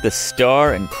 Seek the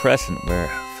star and crescent where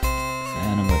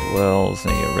Anima dwells.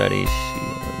 And you're ready, she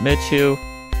will admit you.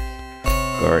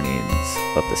 Guardians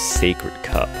of the sacred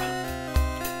cup.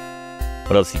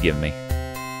 What else you giving me?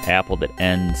 Apple that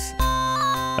ends.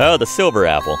 Oh, the silver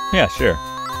apple. Yeah, sure.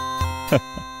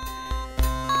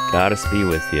 Goddess be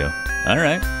with you.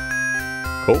 Alright.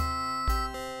 Cool.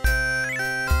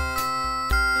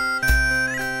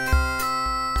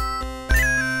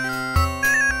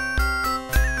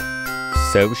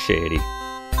 So shady.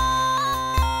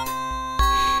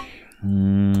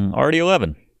 Already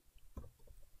 11.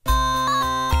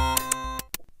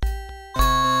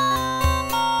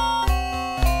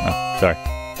 Oh, sorry.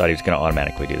 Thought he was going to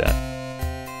automatically do that.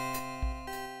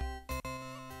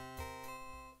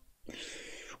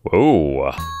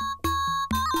 Whoa.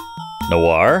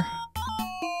 Noir?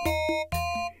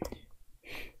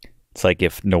 It's like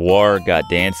if Noir got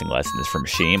dancing lessons from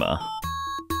Shima.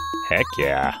 Heck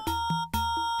yeah.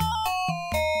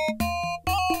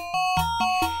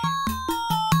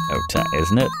 Oh,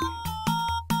 isn't it?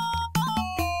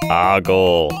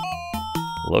 Ogle.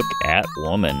 Look at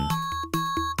woman.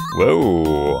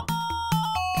 Whoa.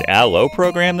 Did Aloe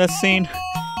program this scene?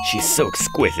 She's so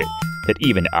exquisite that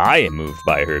even I am moved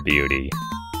by her beauty.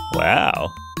 Wow.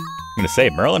 I'm gonna say,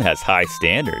 Merlin has high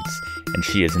standards, and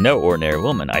she is no ordinary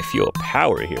woman. I feel a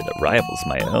power here that rivals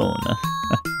my own.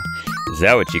 Is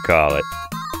that what you call it?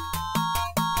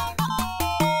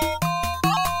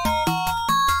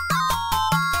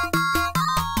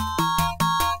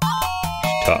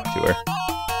 Talk to her.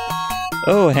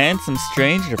 Oh, handsome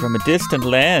stranger from a distant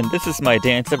land, this is my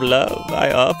dance of love.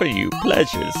 I offer you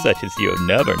pleasures such as you have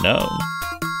never known.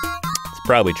 It's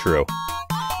probably true.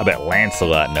 I bet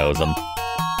Lancelot knows them.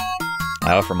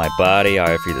 I offer my body,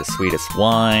 I offer you the sweetest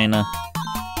wine.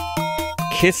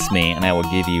 Kiss me, and I will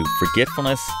give you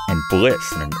forgetfulness and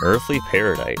bliss in an earthly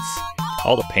paradise.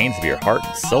 All the pains of your heart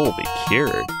and soul will be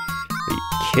cured. Will you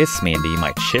kiss me and be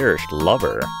my cherished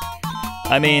lover?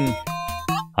 I mean,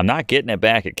 I'm not getting it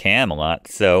back at Camelot,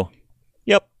 so,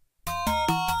 yep.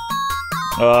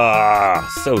 Ah,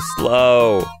 so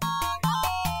slow.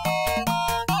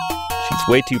 She's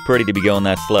way too pretty to be going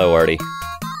that slow, Artie.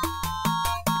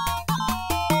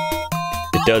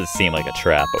 It does seem like a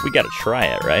trap, but we gotta try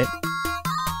it, right?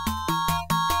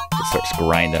 It starts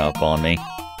grinding up on me.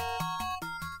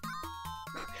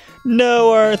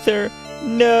 No, Arthur,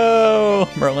 no!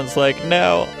 Merlin's like,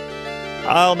 no,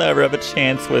 I'll never have a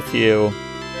chance with you.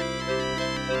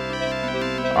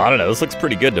 I don't know, this looks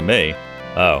pretty good to me.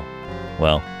 Oh,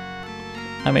 well.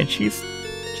 I mean, she's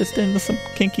just into some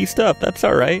kinky stuff, that's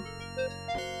alright.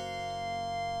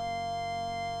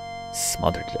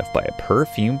 Smothered to death by a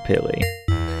perfume pilly.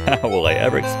 How will I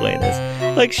ever explain this?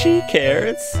 Like, she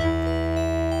cares.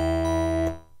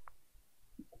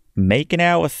 Making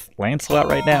out with Lancelot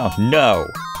right now? No.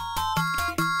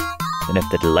 And if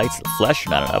the delights of the flesh are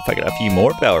not enough, I got a few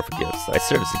more powerful gifts. I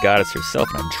serve as the goddess herself,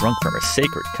 and I'm drunk from her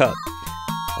sacred cup.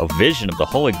 A vision of the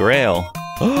Holy Grail.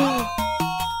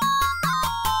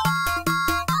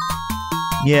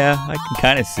 Yeah, I can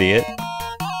kind of see it.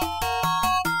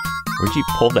 Where'd you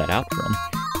pull that out from?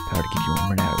 Power to give you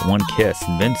one kiss,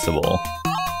 invincible.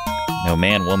 No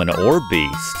man, woman, or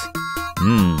beast.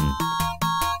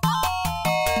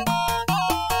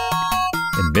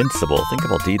 Invincible. Think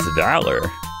of all deeds of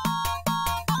valor.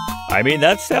 I mean,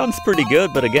 that sounds pretty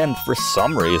good, but again, for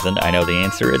some reason, I know the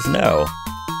answer is no.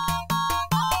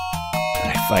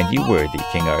 I find you worthy,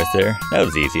 King Arthur. That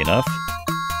was easy enough.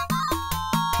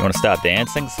 You want to stop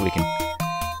dancing so we can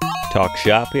talk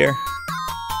shop here?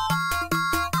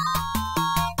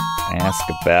 Ask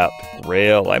about the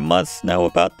Grail. I must know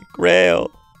about the Grail.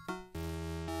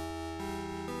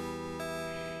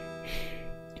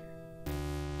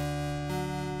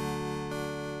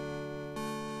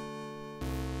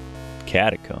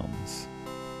 Catacombs.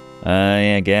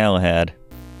 Yeah, Galahad.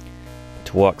 But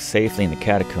to walk safely in the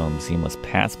catacombs, you must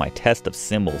pass my test of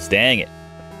symbols. Dang it.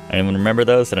 Anyone remember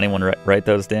those? Did anyone write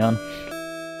those down?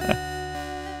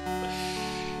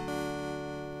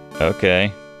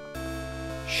 Okay.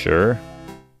 Sure.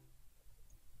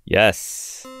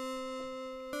 Yes.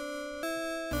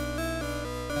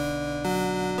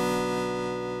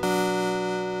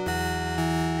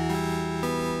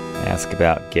 Ask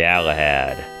about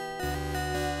Galahad.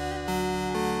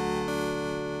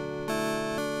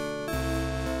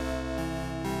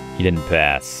 He didn't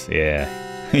pass, yeah.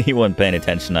 He wasn't paying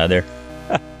attention either.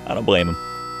 I don't blame him.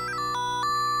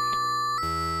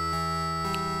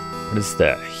 What is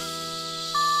that?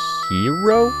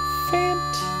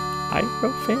 Hierophant?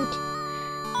 Hierophant?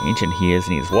 Ancient he is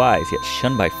and he is wise, yet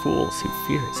shunned by fools who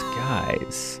fear his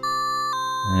guise.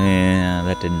 Yeah,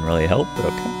 that didn't really help, but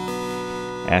okay.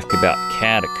 Ask about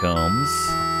catacombs.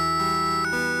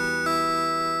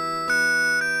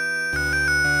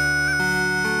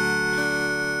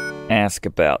 Ask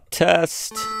about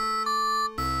test.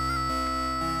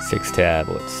 6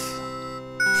 tablets.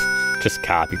 Just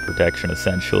copy protection,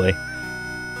 essentially.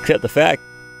 Except the fact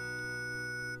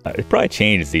it probably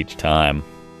changes each time.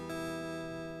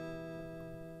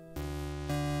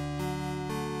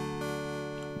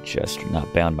 Gesture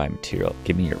not bound by material.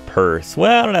 Give me your purse.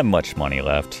 Well, I don't have much money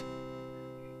left.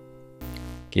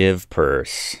 Give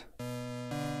purse.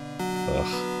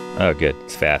 Ugh. Oh, good.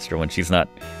 It's faster when she's not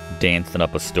dancing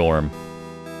up a storm.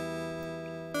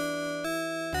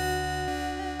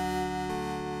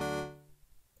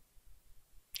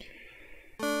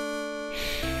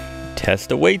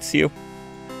 Test awaits you.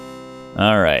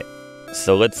 Alright,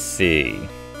 so let's see.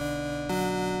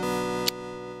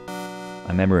 I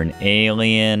remember an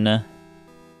alien.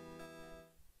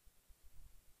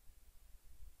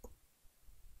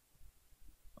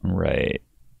 Right.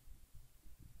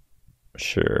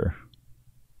 Sure.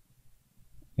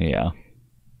 Yeah.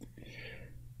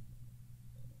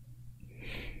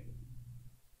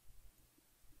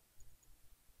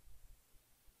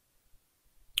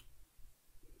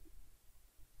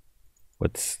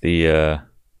 What's the,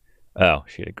 oh,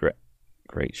 she had a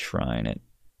great shrine at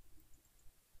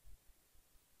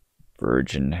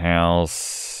Virgin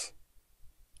House.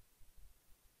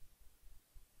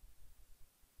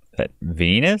 Is that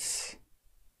Venus?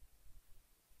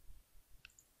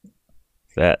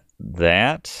 Is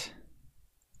that?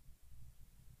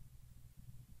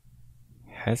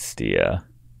 Hestia.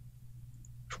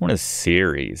 Which one is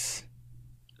Ceres?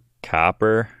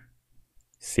 Copper?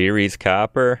 Ceres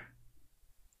Copper?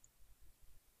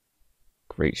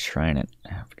 Great Shrine at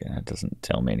Africa. That doesn't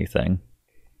tell me anything.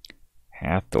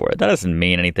 Hathor. That doesn't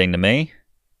mean anything to me.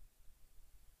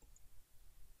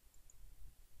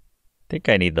 I think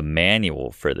I need the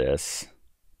manual for this.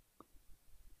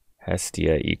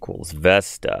 Hestia equals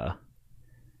Vesta.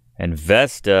 And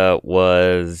Vesta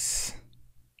was...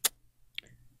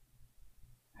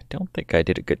 I don't think I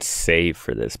did a good save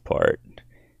for this part.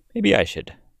 Maybe I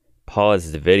should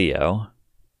pause the video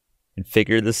and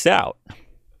figure this out.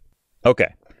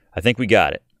 Okay, I think we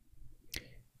got it.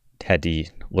 Had a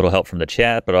little help from the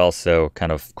chat, but also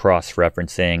kind of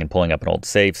cross-referencing and pulling up an old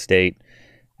save state.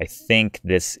 I think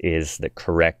this is the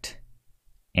correct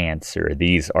answer.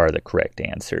 These are the correct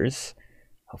answers.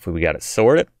 Hopefully we got it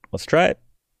sorted. Let's try it.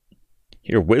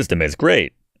 Your wisdom is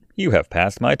great. You have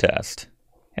passed my test.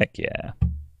 Heck yeah.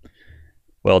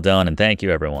 Well done, and thank you,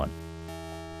 everyone.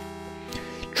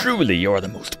 Truly, you are the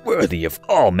most worthy of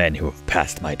all men who have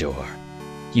passed my door.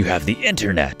 You have the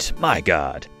internet, my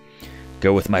god.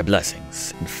 Go with my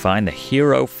blessings and find the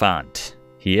Hierophant.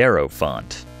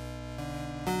 Hierophant.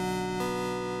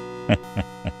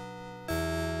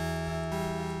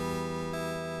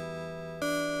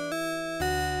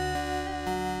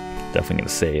 Definitely going to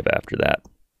save after that.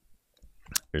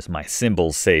 There's my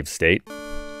symbols save state.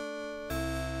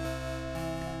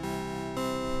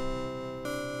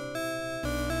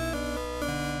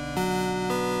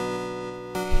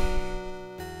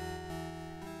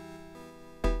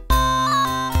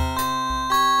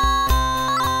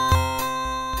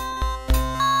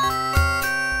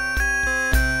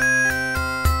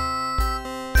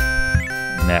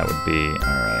 That would be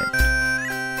alright.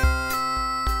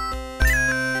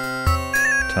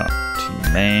 Talk to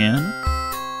man.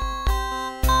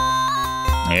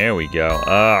 There we go.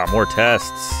 Ah, more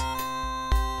tests.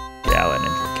 Gallon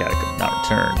into the catacomb not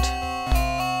returned.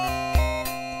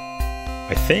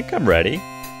 I think I'm ready.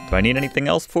 Do I need anything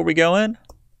else before we go in?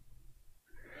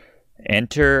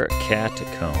 Enter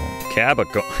catacomb.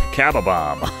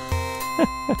 Cababomb.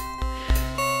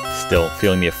 Still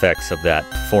feeling the effects of that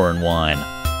foreign wine.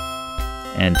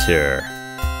 Enter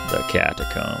the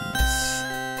catacombs.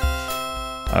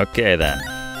 Okay then.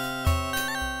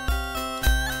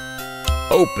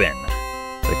 Open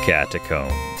the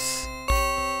catacombs.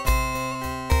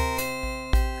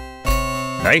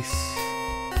 Nice.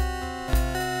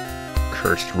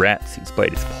 Cursed rats whose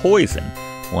bite is poison.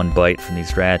 One bite from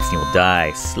these rats and you will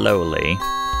die slowly.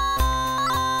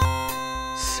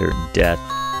 Certain death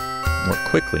more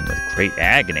quickly and with great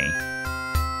agony.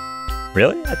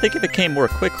 Really? I think if it came more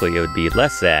quickly, it would be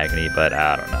less agony, but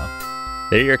I don't know.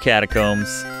 There are your catacombs.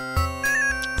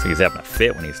 So he's having a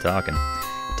fit when he's talking.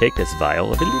 Take this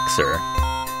vial of elixir.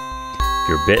 If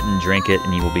you're bitten, drink it,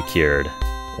 and you will be cured.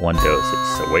 1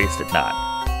 dosage, so waste it not.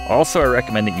 Also, I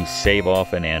recommend that you save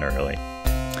often and early.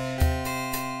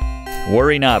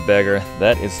 Worry not, beggar.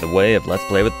 That is the way of Let's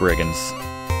Play with Brigands.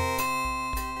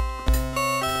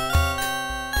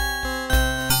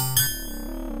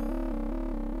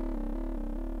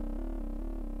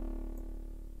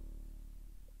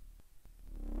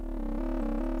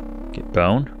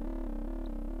 Bone?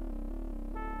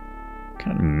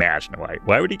 Can't imagine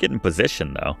why would he get in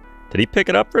position though? Did he pick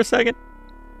it up for a second?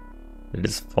 Did it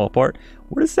just fall apart?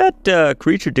 What is that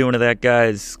creature doing to that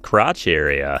guy's crotch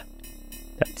area?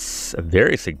 That's a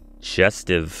very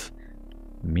suggestive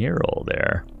mural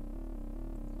there.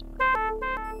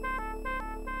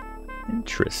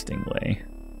 Interestingly.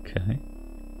 Okay.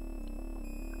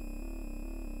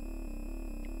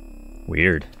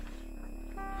 Weird.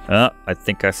 Oh, I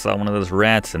think I saw one of those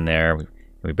rats in there.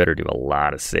 We better do a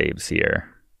lot of saves here.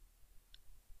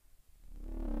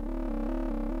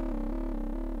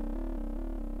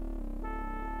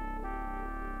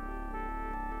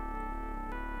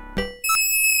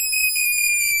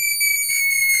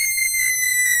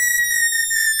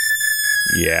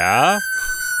 Yeah?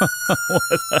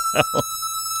 What the hell?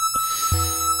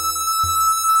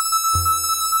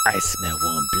 I smell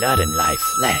warm blood and live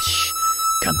flesh.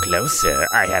 Come closer,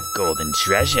 I have golden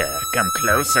treasure. Come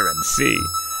closer and see.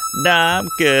 Nah, I'm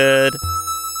good.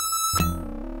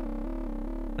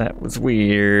 That was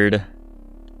weird.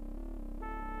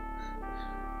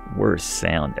 Worst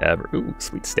sound ever. Ooh,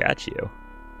 sweet statue.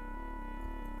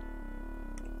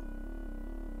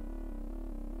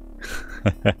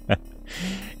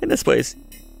 In this place,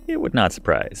 it would not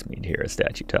surprise me to hear a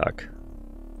statue talk.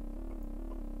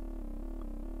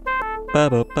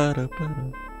 Bomb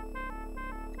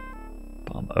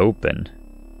open.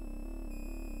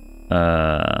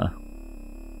 I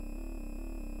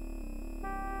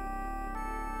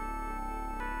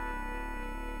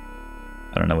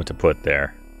don't know what to put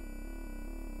there.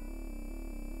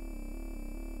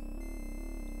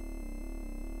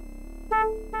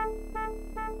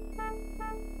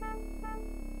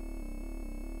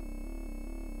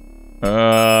 I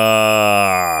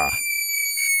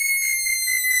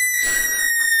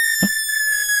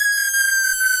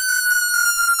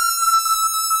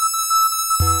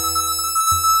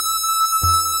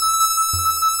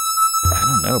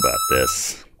don't know about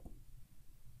this.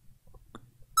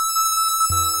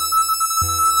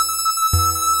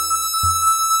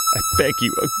 I beg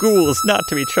you, a ghoul is not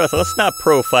to be trusted. Let's not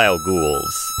profile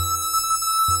ghouls.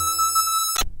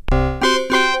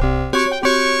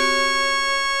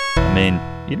 I mean,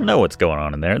 you don't know what's going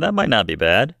on in there. That might not be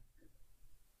bad.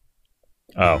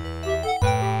 Oh.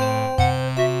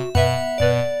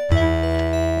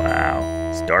 Wow,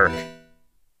 it's dark.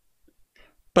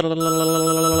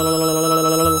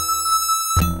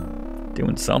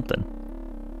 Doing something.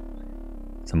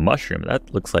 It's a mushroom.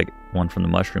 That looks like one from the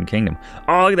Mushroom Kingdom.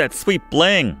 Oh, look at that sweet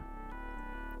bling.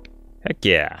 Heck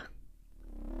yeah.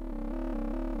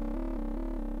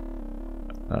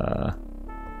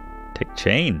 Take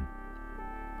chain.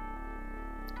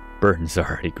 Burden's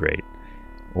already great.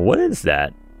 What is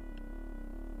that?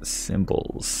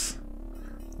 Symbols.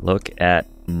 Look at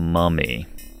mummy.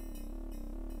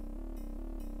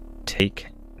 Take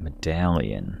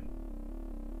medallion.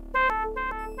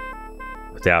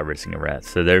 Without risking a rat.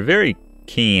 So they're very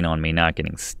keen on me not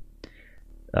getting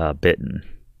bitten.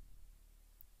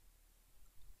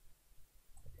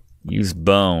 Use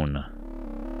bone.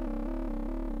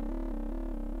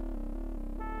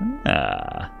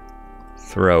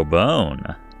 Throw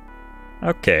bone.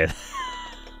 Okay.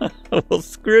 Well,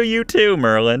 screw you too,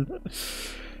 Merlin.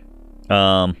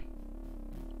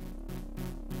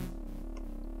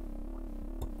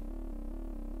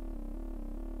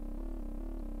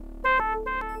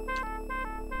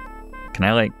 Can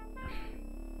I, like...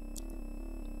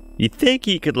 You think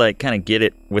he could, like, kind of get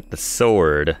it with the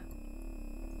sword.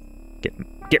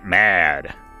 Get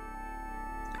mad.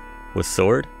 With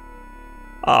sword?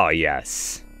 Oh,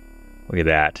 yes. Look at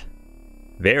that.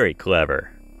 Very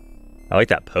clever. I like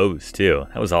that pose, too.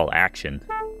 That was all action.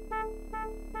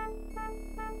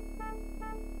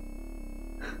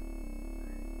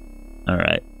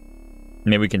 Alright.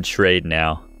 Maybe we can trade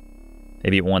now.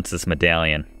 Maybe it wants this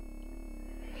medallion.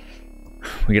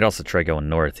 We could also try going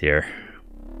north here.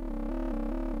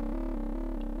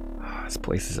 Oh, this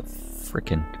place is a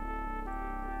frickin'...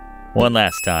 One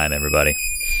last time, everybody.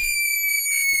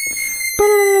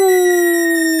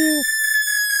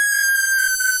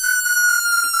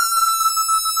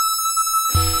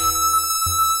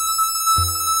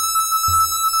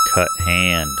 Cut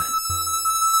hand.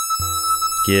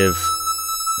 Give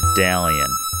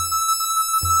medallion.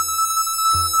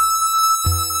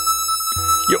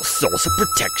 Your source of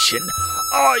protection?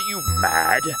 Are you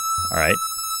mad? Alright.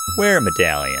 Wear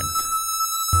medallion.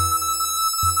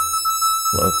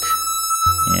 Look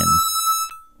in.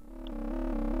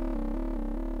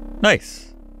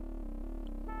 Nice.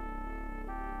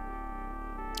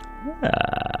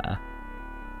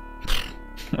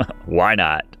 Why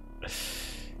not?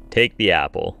 Take the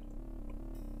apple.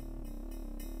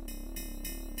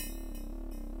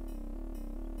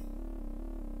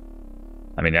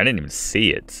 I mean, I didn't even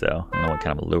see it, so I don't know what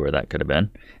kind of a lure that could have been.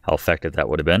 How effective that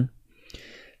would have been.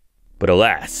 But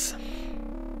alas.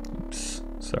 Oops.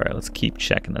 Sorry, let's keep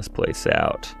checking this place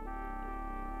out.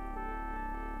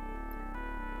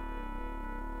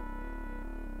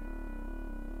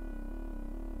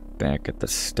 Back at the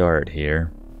start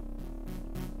here.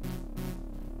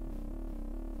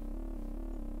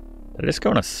 Did I just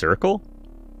go in a circle?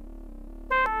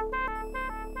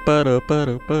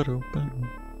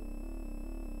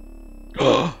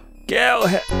 Go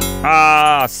ahead.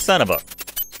 Ah, son of a...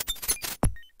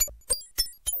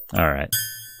 Alright.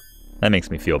 That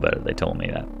makes me feel better. They told me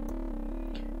that.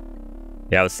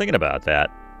 Yeah, I was thinking about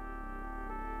that.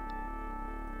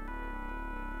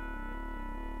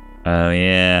 Oh,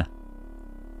 yeah.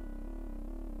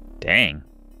 Dang.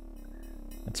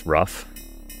 That's rough.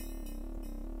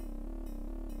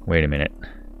 Wait a minute.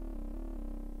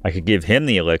 I could give him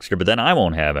the elixir, but then I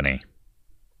won't have any.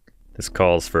 This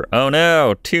calls for... Oh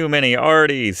no! Too many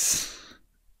Arties!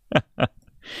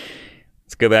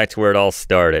 Let's go back to where it all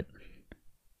started.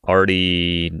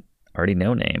 Artie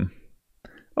no name.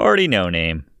 Artie no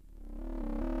name.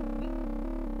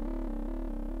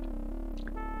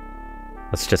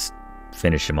 Let's just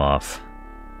finish him off.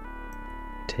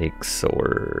 Take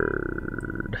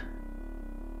sword.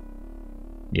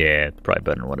 Yeah, it's probably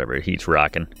better than whatever he's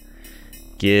rocking.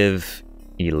 Give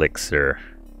elixir.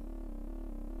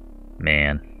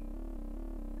 Man.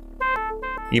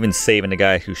 Even saving the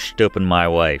guy who's stooping my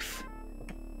wife.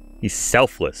 He's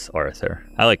selfless, Arthur.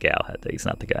 I like Galahad, though. He's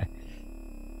not the guy.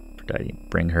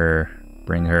 Bring her.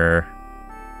 Bring her.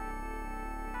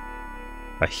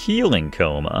 A healing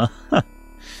coma.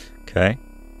 Okay.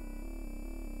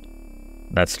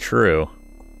 That's true.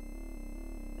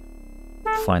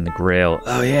 Find the Grail.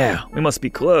 Oh yeah, we must be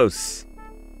close.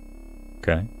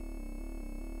 Okay.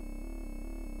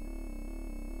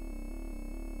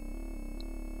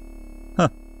 Huh.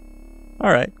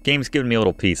 Alright, game's giving me a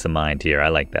little peace of mind here. I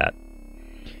like that.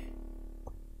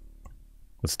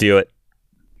 Let's do it.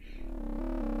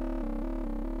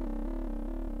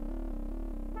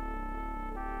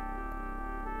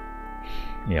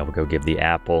 Yeah, we'll go give the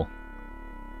apple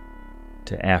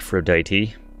to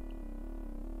Aphrodite.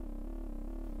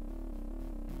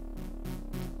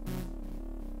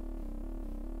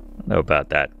 I don't know about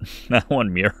that. That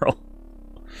one mural.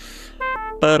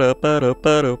 Took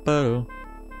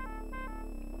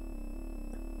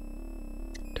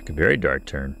a very dark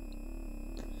turn.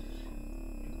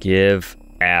 Give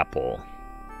apple.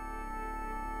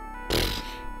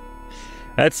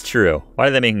 That's true. Why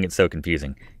are they making it so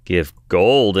confusing? Give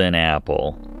golden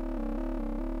apple.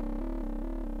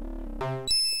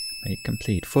 Make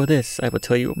complete. For this, I will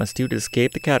tell you what must do to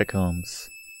escape the catacombs.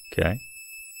 Okay.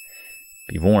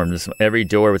 Be warned, every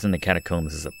door within the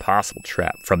catacombs is a possible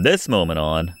trap. From this moment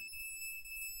on...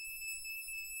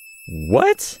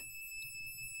 What?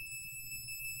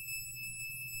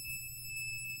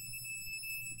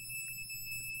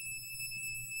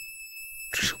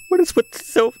 What is with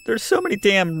there's so many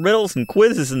damn riddles and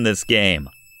quizzes in this game.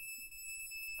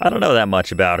 I don't know that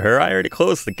much about her. I already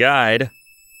closed the guide.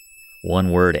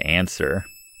 One word answer.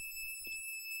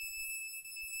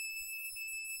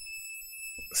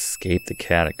 Escape the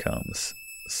catacombs.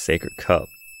 Sacred cup.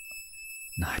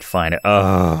 Not find it.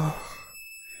 Oh.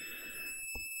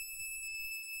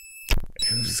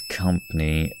 Whose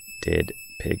company did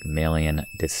Pygmalion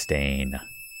disdain?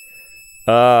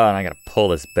 Oh, and I gotta pull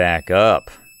this back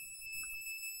up.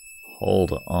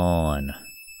 Hold on.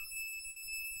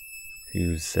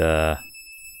 Who's, oh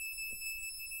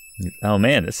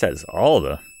man, this has all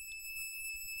the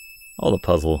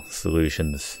puzzle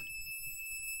solutions.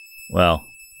 Well,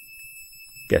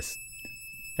 guess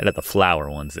I got the flower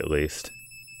ones at least.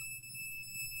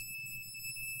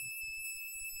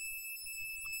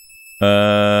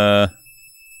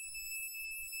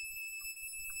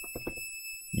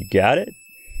 You got it?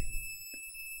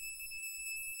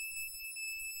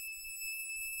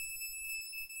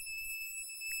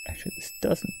 Actually, this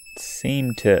doesn't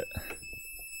seem to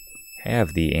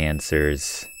have the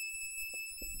answers.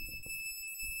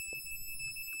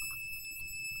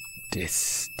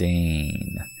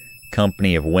 Disdain.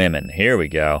 Company of women. Here we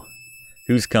go.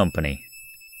 Whose company?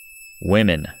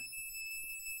 Women.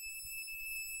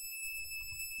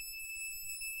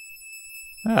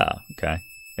 Ah, okay.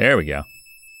 There we go.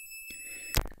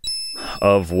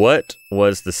 Of what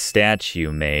was the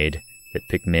statue made that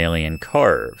Pygmalion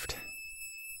carved?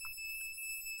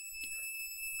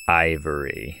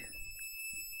 Ivory.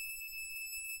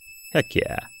 Heck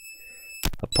yeah.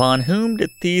 Upon whom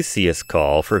did Theseus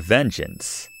call for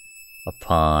vengeance?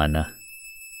 Upon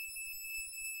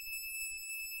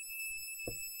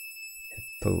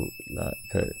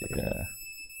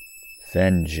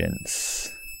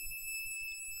vengeance.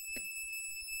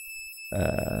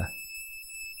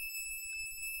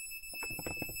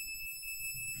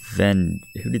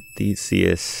 Who did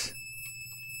Theseus?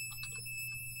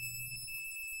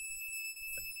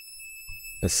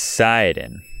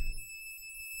 Poseidon.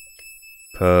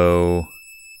 Poseidon.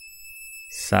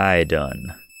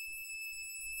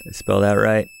 Did I spell that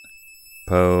right?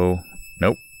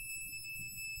 Nope.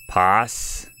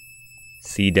 Poseidon.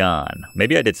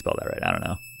 Maybe I did spell that right. I don't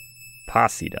know.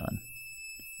 Poseidon.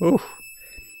 Ooh.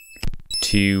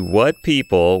 To what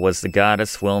people was the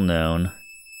goddess well known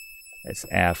as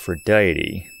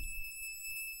Aphrodite?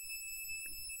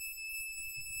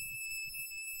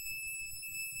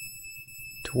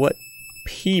 To what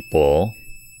people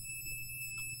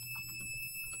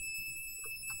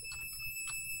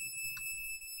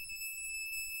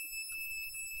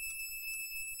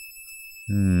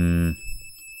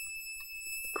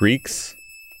Greeks?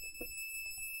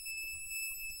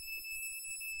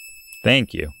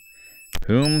 Thank you.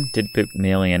 Whom did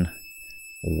Pygmalion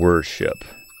worship?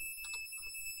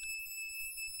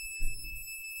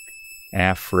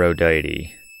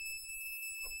 Aphrodite.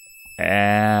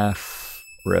 Aphrodite.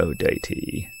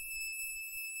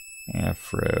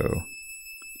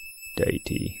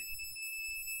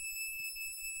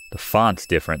 The font's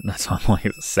different. That's why I'm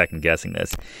only second guessing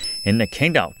this. In the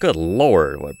kingdom, good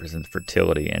lord, what represents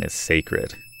fertility and is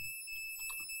sacred?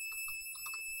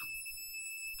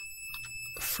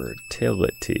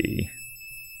 Fertility.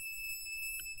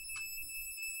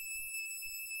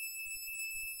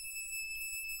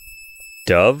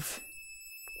 Dove?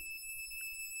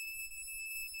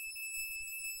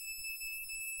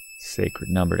 Sacred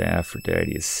number to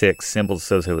Aphrodite is 6. Symbols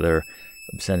associated with her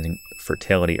representing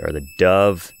fertility are the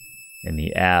dove and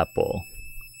the apple.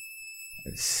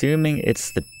 Assuming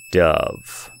it's the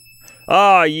dove.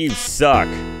 Oh, you suck!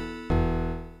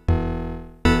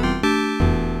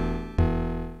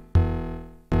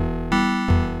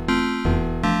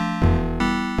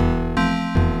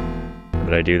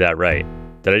 Did I do that right?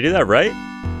 Did I do that right?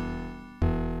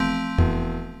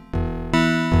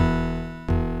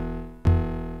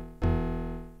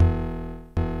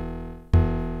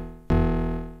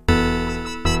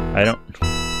 I don't...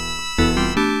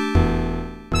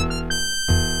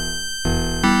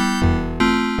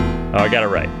 Oh, I got it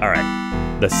right.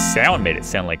 Alright. The sound made it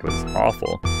sound like it was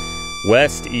awful.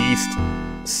 West, east,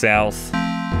 south.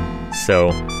 So,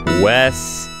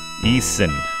 West Eason.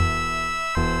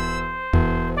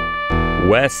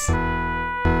 West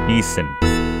Eason.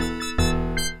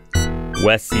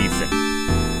 West Eason.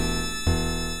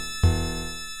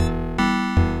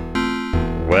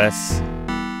 West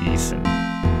Eason.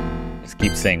 Just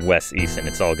keep saying West Eason.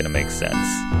 It's all gonna make sense.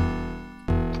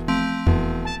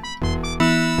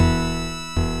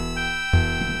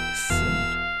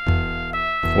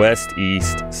 Eason. West,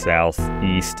 east, south,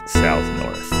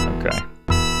 north. Okay.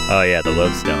 Oh yeah, the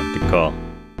lodestone. Good call.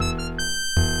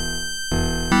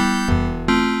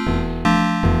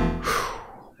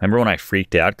 Remember when I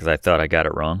freaked out because I thought I got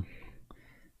it wrong?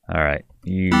 Alright,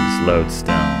 use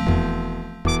lodestone.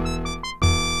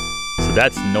 So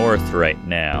that's north right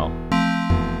now.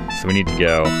 So we need to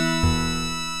go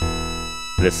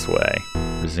this way,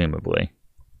 presumably.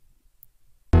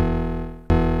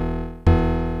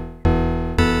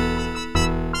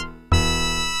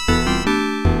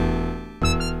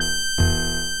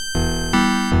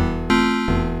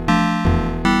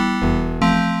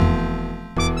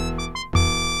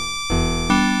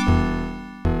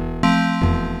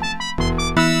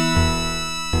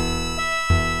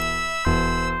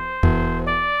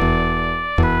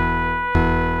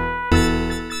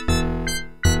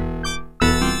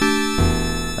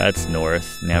 That's north.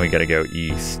 Now we gotta go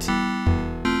east,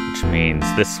 which means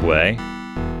this way.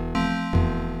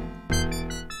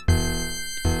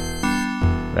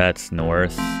 That's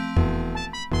north.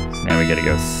 So now we gotta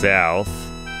go south.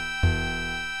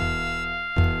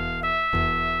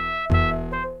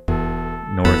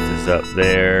 North is up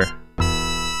there.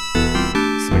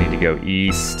 So we need to go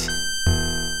east.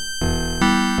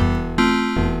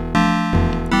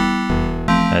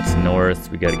 That's north.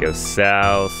 We gotta go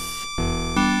south.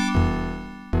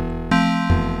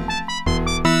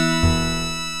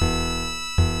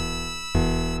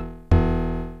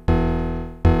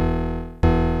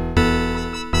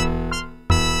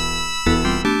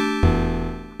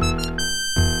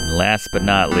 Last but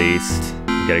not least,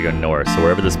 we gotta go north. So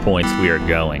wherever this points, we are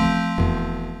going.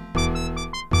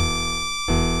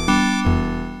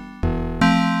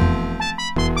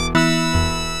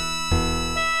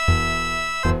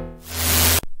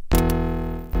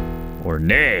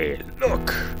 nay,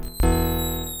 look.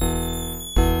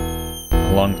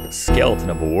 Along with the skeleton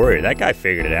of a warrior. That guy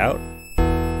figured it out.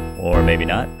 Or maybe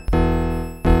not.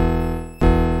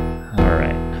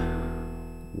 Alright.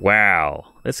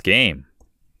 Wow. This game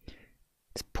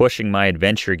is pushing my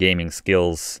adventure gaming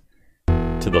skills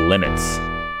to the limits.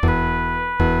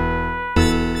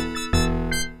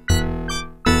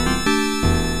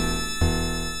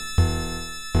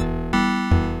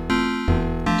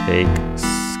 Take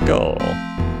skull.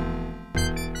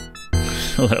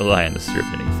 Let it lie undisturbed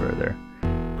any further.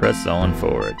 Press on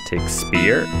forward. Take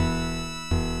spear.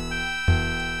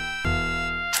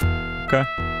 Okay.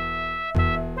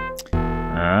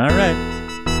 Alright.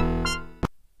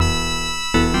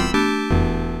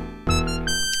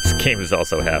 This game is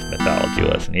also half mythology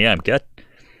lesson. Yeah, I'm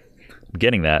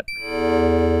getting that.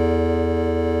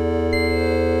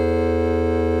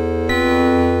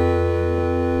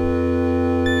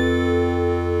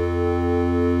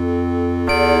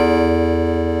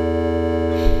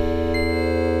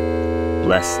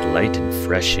 Blessed light and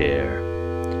fresh air.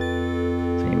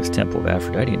 Famous temple of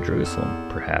Aphrodite in Jerusalem.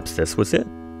 Perhaps this was it.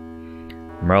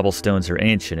 The marble stones are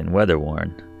ancient and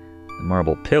weather-worn. The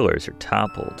marble pillars are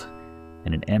toppled,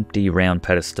 and an empty round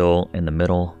pedestal in the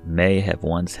middle may have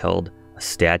once held a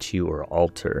statue or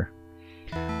altar.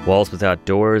 Walls without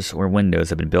doors or windows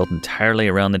have been built entirely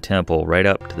around the temple, right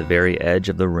up to the very edge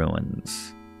of the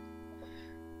ruins.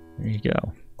 There you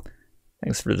go.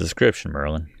 Thanks for the description,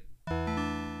 Merlin.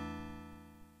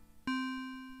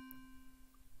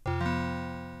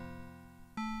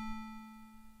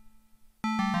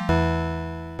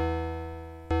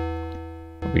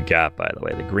 We got, by the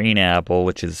way, the green apple,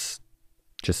 which is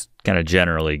just kind of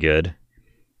generally good.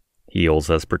 Heals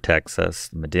us, protects us.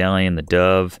 The medallion, the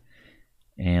dove,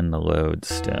 and the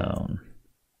lodestone.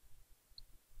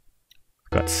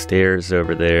 Got stairs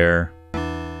over there.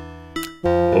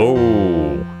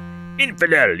 Oh!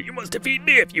 Infidel, you must defeat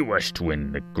me if you wish to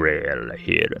win the Grail.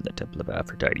 Here in the Temple of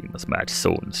Aphrodite, you must match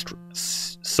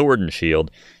sword and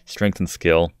shield, strength and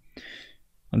skill,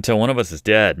 until one of us is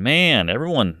dead. Man,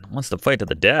 everyone wants to fight to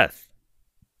the death.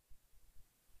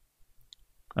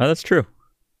 Oh, that's true.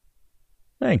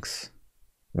 Thanks.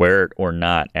 Wear it or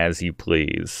not, as you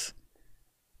please.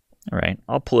 Alright,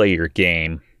 I'll play your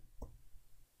game.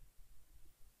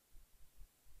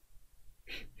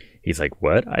 He's like,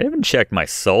 what? I haven't checked my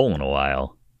soul in a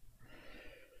while.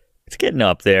 It's getting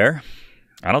up there.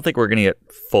 I don't think we're going to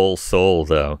get full soul,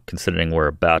 though, considering we're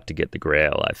about to get the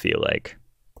Grail, I feel like.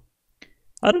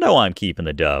 I don't know why I'm keeping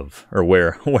the dove. Or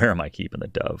where am I keeping the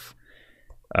dove?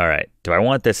 Alright, do I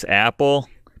want this apple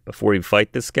before we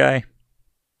fight this guy?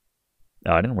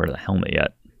 Oh, I didn't wear the helmet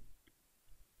yet.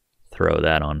 Throw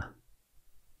that on.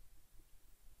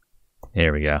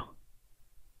 Here we go.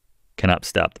 Cannot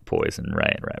stop the poison.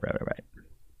 Right.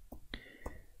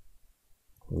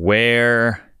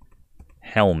 Wear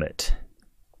helmet.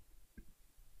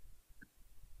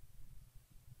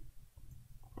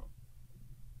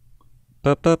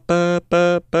 Ow!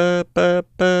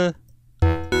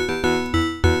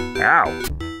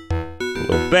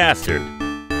 Little bastard.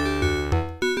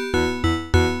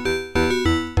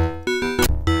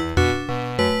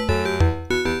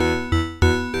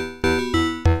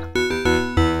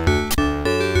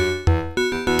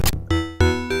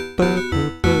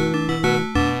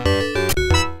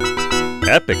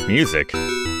 Epic music.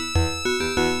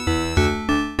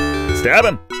 Stab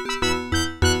him!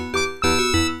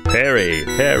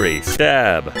 Parry,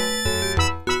 stab.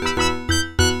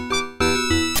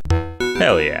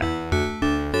 Hell yeah.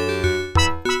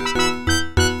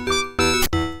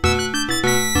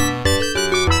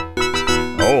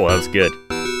 Oh, that was good.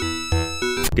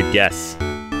 Good guess.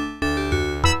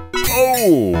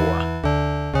 Oh!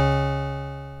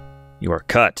 You are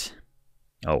cut.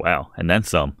 Oh, wow. And then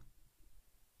some.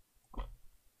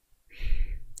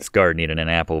 This guard needed an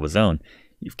apple of his own.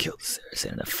 You've killed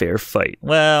Saracen in a fair fight.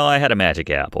 Well, I had a magic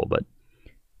apple, but...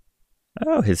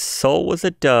 Oh, his soul was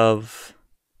a dove.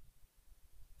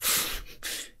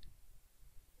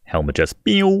 Helmet just...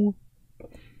 Pew!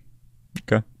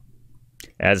 Okay.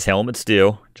 As helmets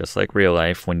do, just like real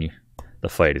life when the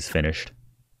fight is finished.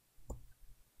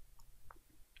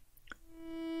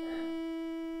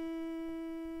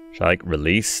 Shall I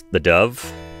release the dove?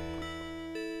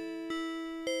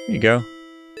 Here you go.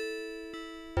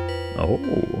 Oh,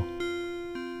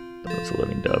 that was a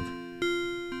living dove.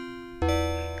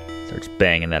 Starts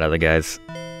banging that other guy's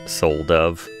soul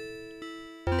dove.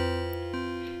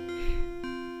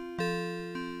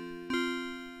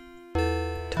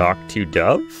 Talk to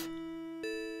dove?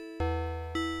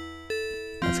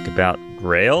 Ask about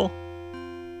Grail?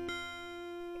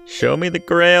 Show me the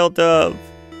Grail dove.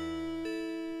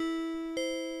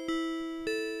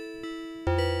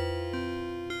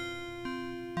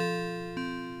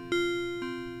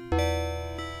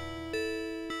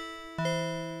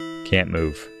 Can't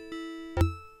move.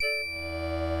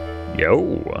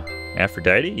 Yo,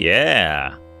 Aphrodite?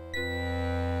 Yeah.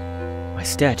 My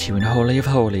statue and Holy of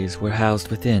Holies were housed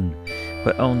within,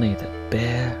 where only the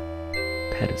bare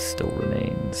pedestal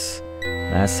remains.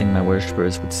 Last thing my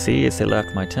worshippers would see as they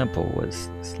left my temple was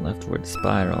this leftward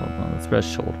spiral on the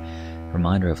threshold,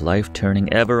 reminder of life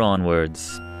turning ever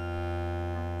onwards.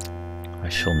 I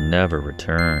shall never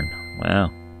return.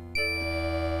 Wow.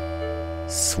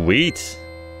 Sweet.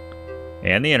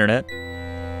 And the internet.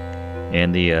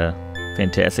 And the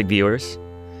fantastic viewers.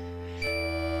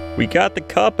 We got the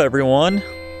cup, everyone.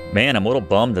 Man, I'm a little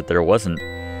bummed that there wasn't.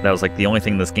 That was like the only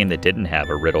thing in this game that didn't have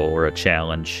a riddle or a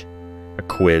challenge. A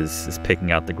quiz is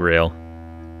picking out the Grail.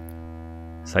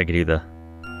 So I could do the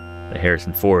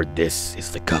Harrison Ford. This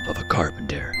is the cup of a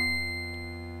carpenter.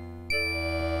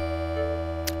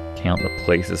 Count the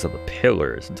places of the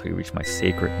pillars until you reach my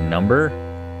sacred number.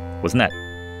 Wasn't that...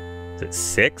 Is it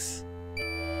 6?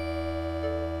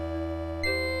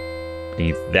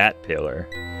 Beneath that pillar,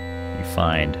 you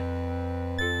find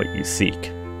what you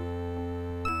seek.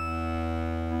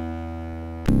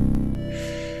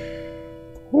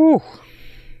 Whew.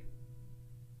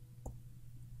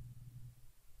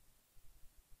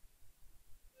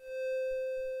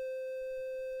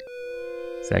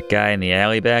 Is that guy in the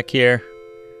alley back here?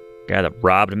 Guy that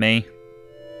robbed me?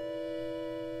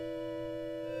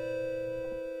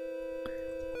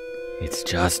 It's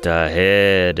just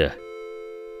ahead.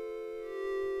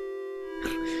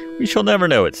 We shall never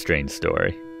know its strange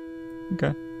story.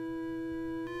 Okay.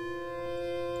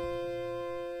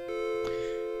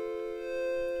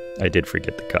 I did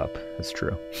forget the cup. That's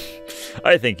true.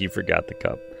 I think you forgot the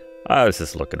cup. I was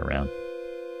just looking around.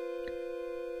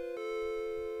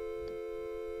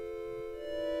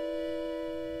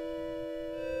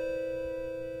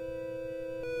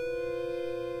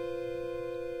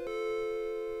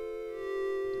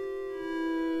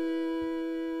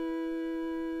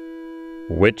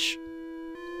 Which,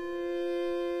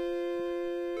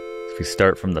 if we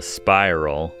start from the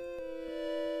spiral,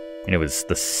 and it was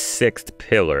the 6th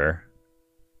pillar.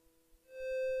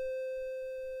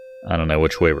 I don't know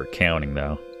which way we're counting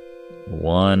though.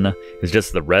 1 is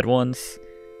just the red ones.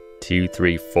 2,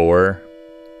 3, 4,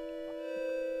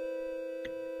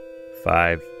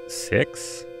 5,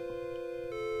 6.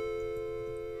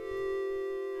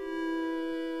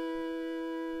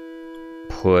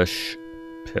 Push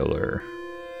pillar.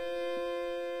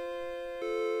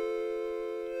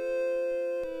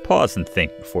 Pause and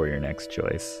think before your next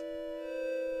choice.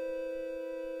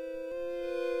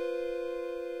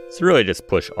 So really just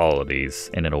push all of these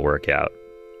and it'll work out.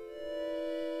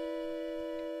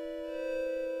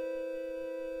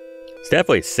 It's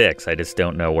definitely 6, I just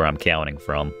don't know where I'm counting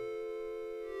from.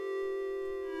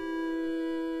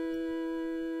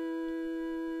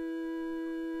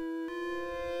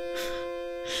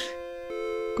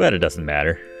 Glad it doesn't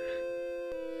matter.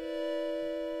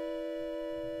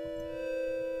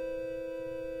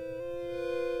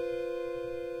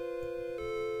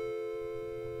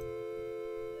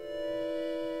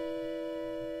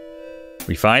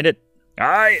 We find it.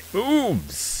 Alright,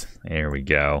 moves. There we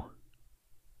go.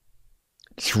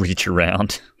 Just reach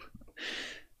around.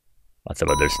 Lots of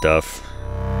other stuff.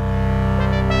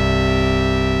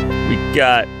 We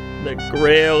got the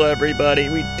Grail, everybody.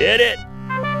 We did it.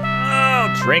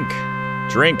 Oh, drink.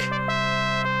 Drink.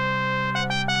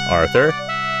 Arthur.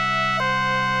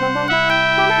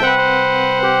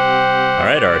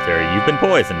 Alright, Arthur, you've been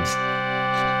poisoned.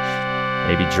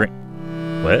 Maybe drink.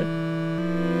 What?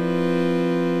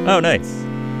 Oh, nice.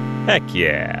 Heck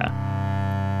yeah.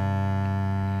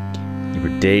 You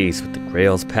were dazed with the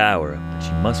Grail's power, but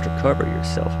you must recover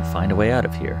yourself and find a way out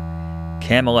of here.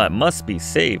 Camelot must be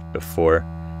saved before...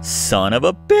 Son of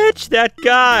a bitch, that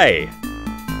guy!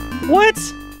 What?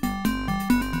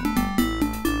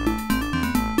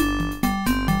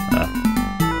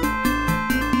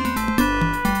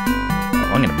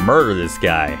 I'm gonna murder this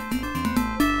guy.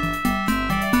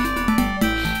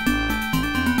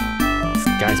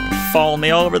 Guy's been following me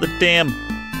all over the damn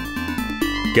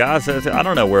Gaza. I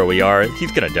don't know where we are.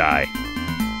 He's gonna die.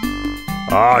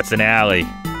 Oh, it's an alley.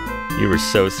 You were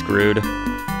so screwed.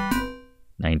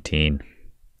 19.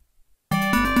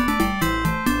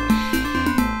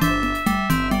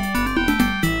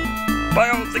 By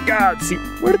all the gods!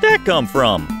 Where did that come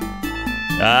from?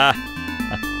 Ah.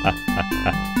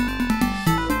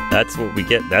 That's what we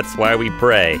get. That's why we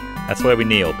pray. That's why we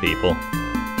kneel, people.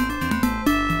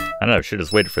 I don't know, should have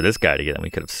just waited for this guy to get him.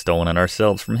 We could have stolen it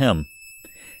ourselves from him.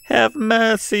 Have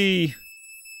mercy!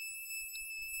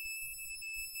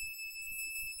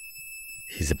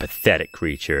 He's a pathetic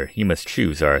creature. You must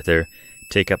choose, Arthur.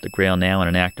 Take up the Grail now in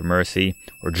an act of mercy,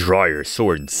 or draw your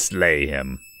sword and slay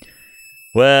him.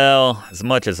 Well, as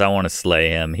much as I want to slay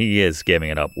him, he is giving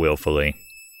it up willfully.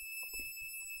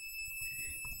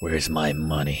 Where's my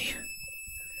money?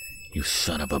 You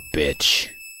son of a bitch.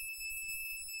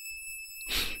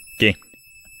 Game.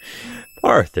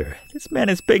 Arthur, this man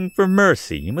is begging for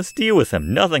mercy. You must deal with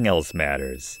him. Nothing else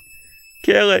matters.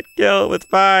 Kill it with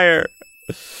fire.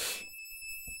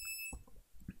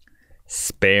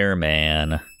 Spare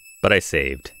man. But I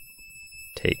saved.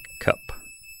 Take cup.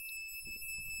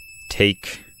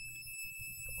 Take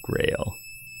Grail.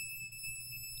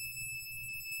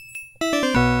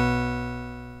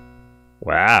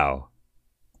 Wow.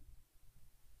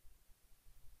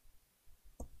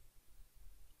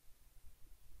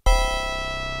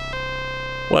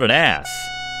 What an ass.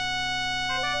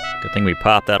 Good thing we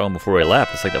popped that on before we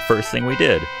left. It's like the first thing we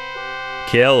did.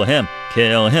 Kill him.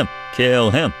 Kill him.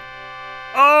 Kill him.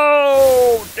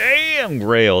 Oh, damn,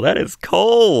 Grail. That is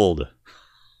cold.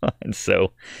 And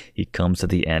so he comes to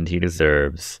the end he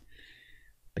deserves.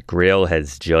 The Grail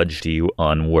has judged you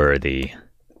unworthy.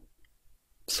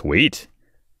 Sweet.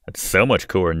 That's so much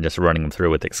cooler than just running him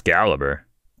through with Excalibur.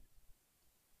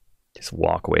 Just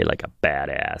walk away like a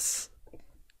badass.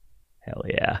 Hell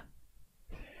yeah.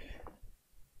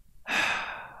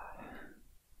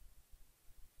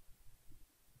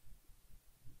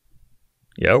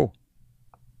 Yo.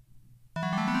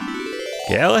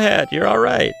 Galahad, you're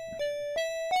alright.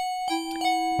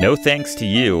 No thanks to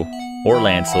you, or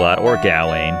Lancelot, or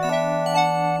Gawain.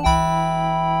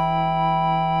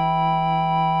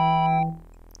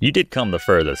 You did come the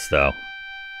furthest, though.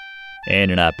 And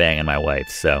you're not banging my wife,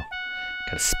 so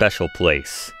got a special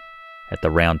place at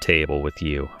the round table with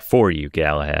you, for you,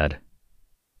 Galahad.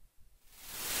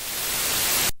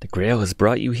 The Grail has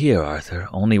brought you here, Arthur.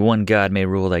 Only one god may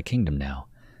rule thy kingdom now.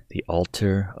 The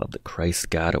altar of the Christ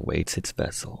God awaits its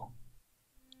vessel.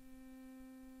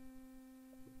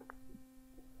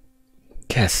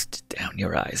 Cast down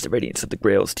your eyes. The radiance of the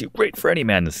Grail is too great for any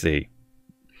man to see.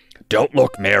 Don't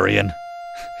look, Marion.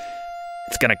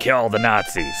 It's gonna kill the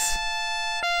Nazis.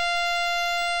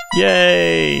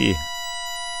 Yay!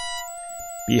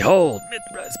 Behold,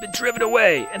 Mithra has been driven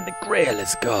away, and the Grail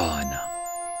is gone.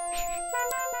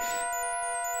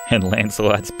 And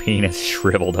Lancelot's penis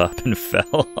shriveled up and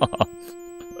fell off.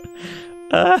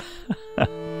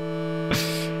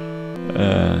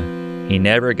 He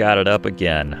never got it up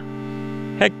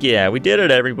again. Heck yeah, we did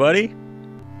it, everybody!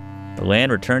 The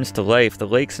land returns to life. The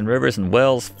lakes and rivers and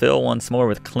wells fill once more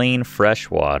with clean, fresh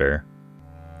water.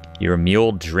 Your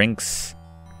mule drinks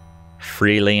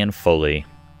freely and fully.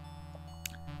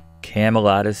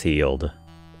 Camelot is healed.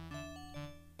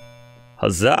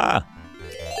 Huzzah!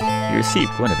 You receive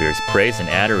Guinevere's praise and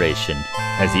adoration,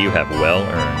 as you have well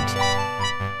earned.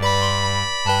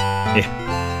 Yeah.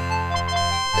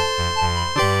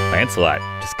 Lancelot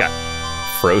just got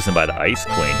frozen by the Ice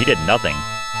Queen. He did nothing.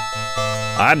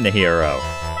 I'm the hero.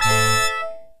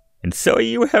 And so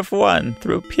you have won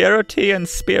through purity and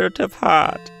spirit of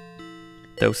heart.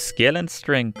 Through skill and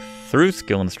strength,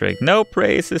 no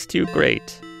praise is too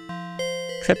great.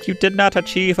 Except you did not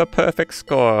achieve a perfect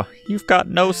score. You've got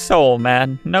no soul,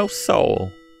 man, no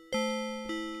soul.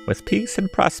 With peace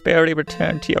and prosperity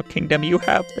returned to your kingdom, you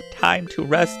have the time to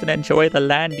rest and enjoy the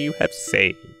land you have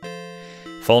saved.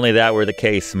 If only that were the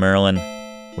case, Merlin.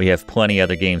 We have plenty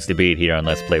other games to beat here on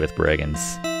Let's Play with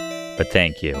Brigands. But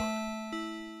thank you.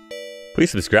 Please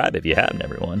subscribe if you haven't,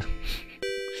 everyone.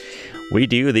 We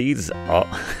do these,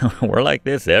 we're like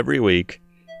this every week.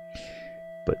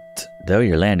 But though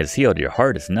your land is healed, your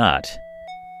heart is not.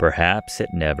 Perhaps it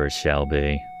never shall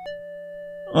be.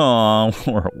 Oh,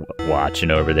 we're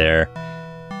watching over there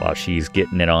while she's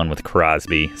getting it on with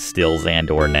Crosby, Stills,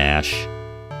 and/or Nash.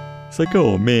 It's like,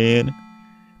 oh man,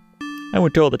 I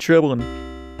went to all the trouble and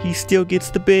he still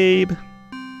gets the babe.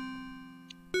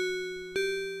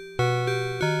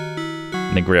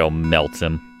 And the Grail melts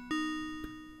him.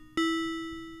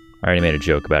 I already made a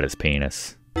joke about his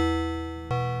penis.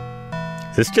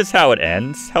 Is this just how it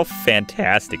ends? How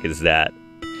fantastic is that?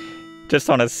 Just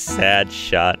on a sad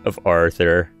shot of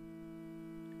Arthur.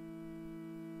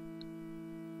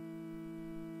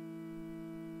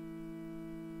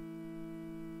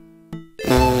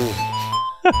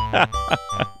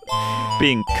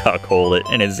 Being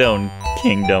cuckolded in his own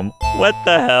kingdom. What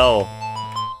the hell?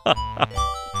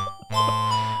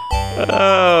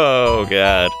 Oh,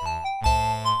 God.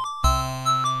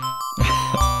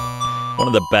 One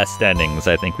of the best endings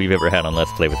I think we've ever had on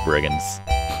Let's Play with Brigands.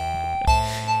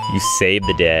 You save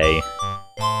the day,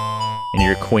 and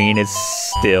your queen is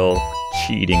still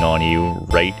cheating on you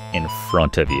right in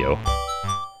front of you.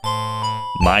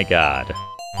 My god.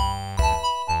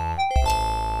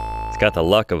 It's got the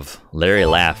luck of Larry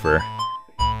Laffer.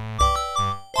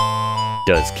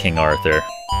 Does King Arthur.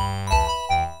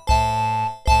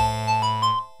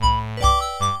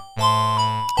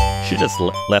 She just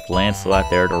left Lancelot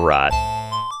there to rot.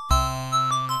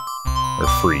 Or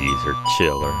freeze, or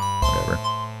chill, or whatever.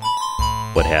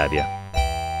 What have you.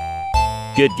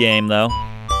 Good game, though.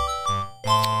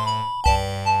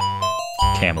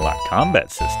 Camelot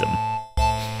combat system.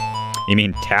 You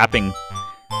mean tapping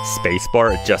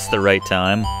spacebar at just the right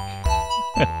time?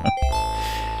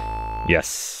 Yes,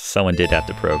 someone did have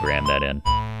to program that in.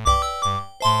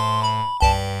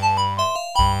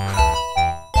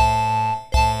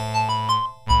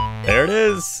 There it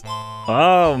is!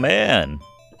 Oh, man.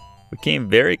 We came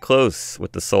very close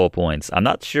with the soul points. I'm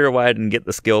not sure why I didn't get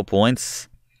the skill points.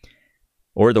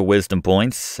 Or the wisdom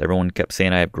points. Everyone kept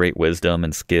saying I have great wisdom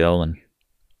and skill and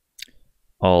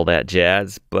all that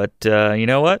jazz. But you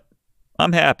know what?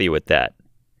 I'm happy with that.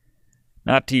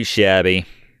 Not too shabby.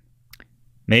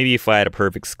 Maybe if I had a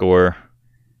perfect score,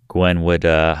 Gwen would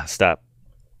stop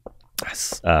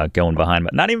going behind my...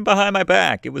 Not even behind my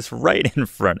back. It was right in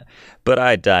front. But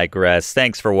I digress.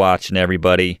 Thanks for watching,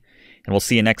 everybody. And we'll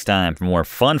see you next time for more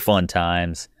fun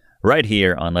times right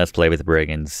here on Let's Play with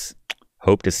Brigands.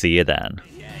 Hope to see you then.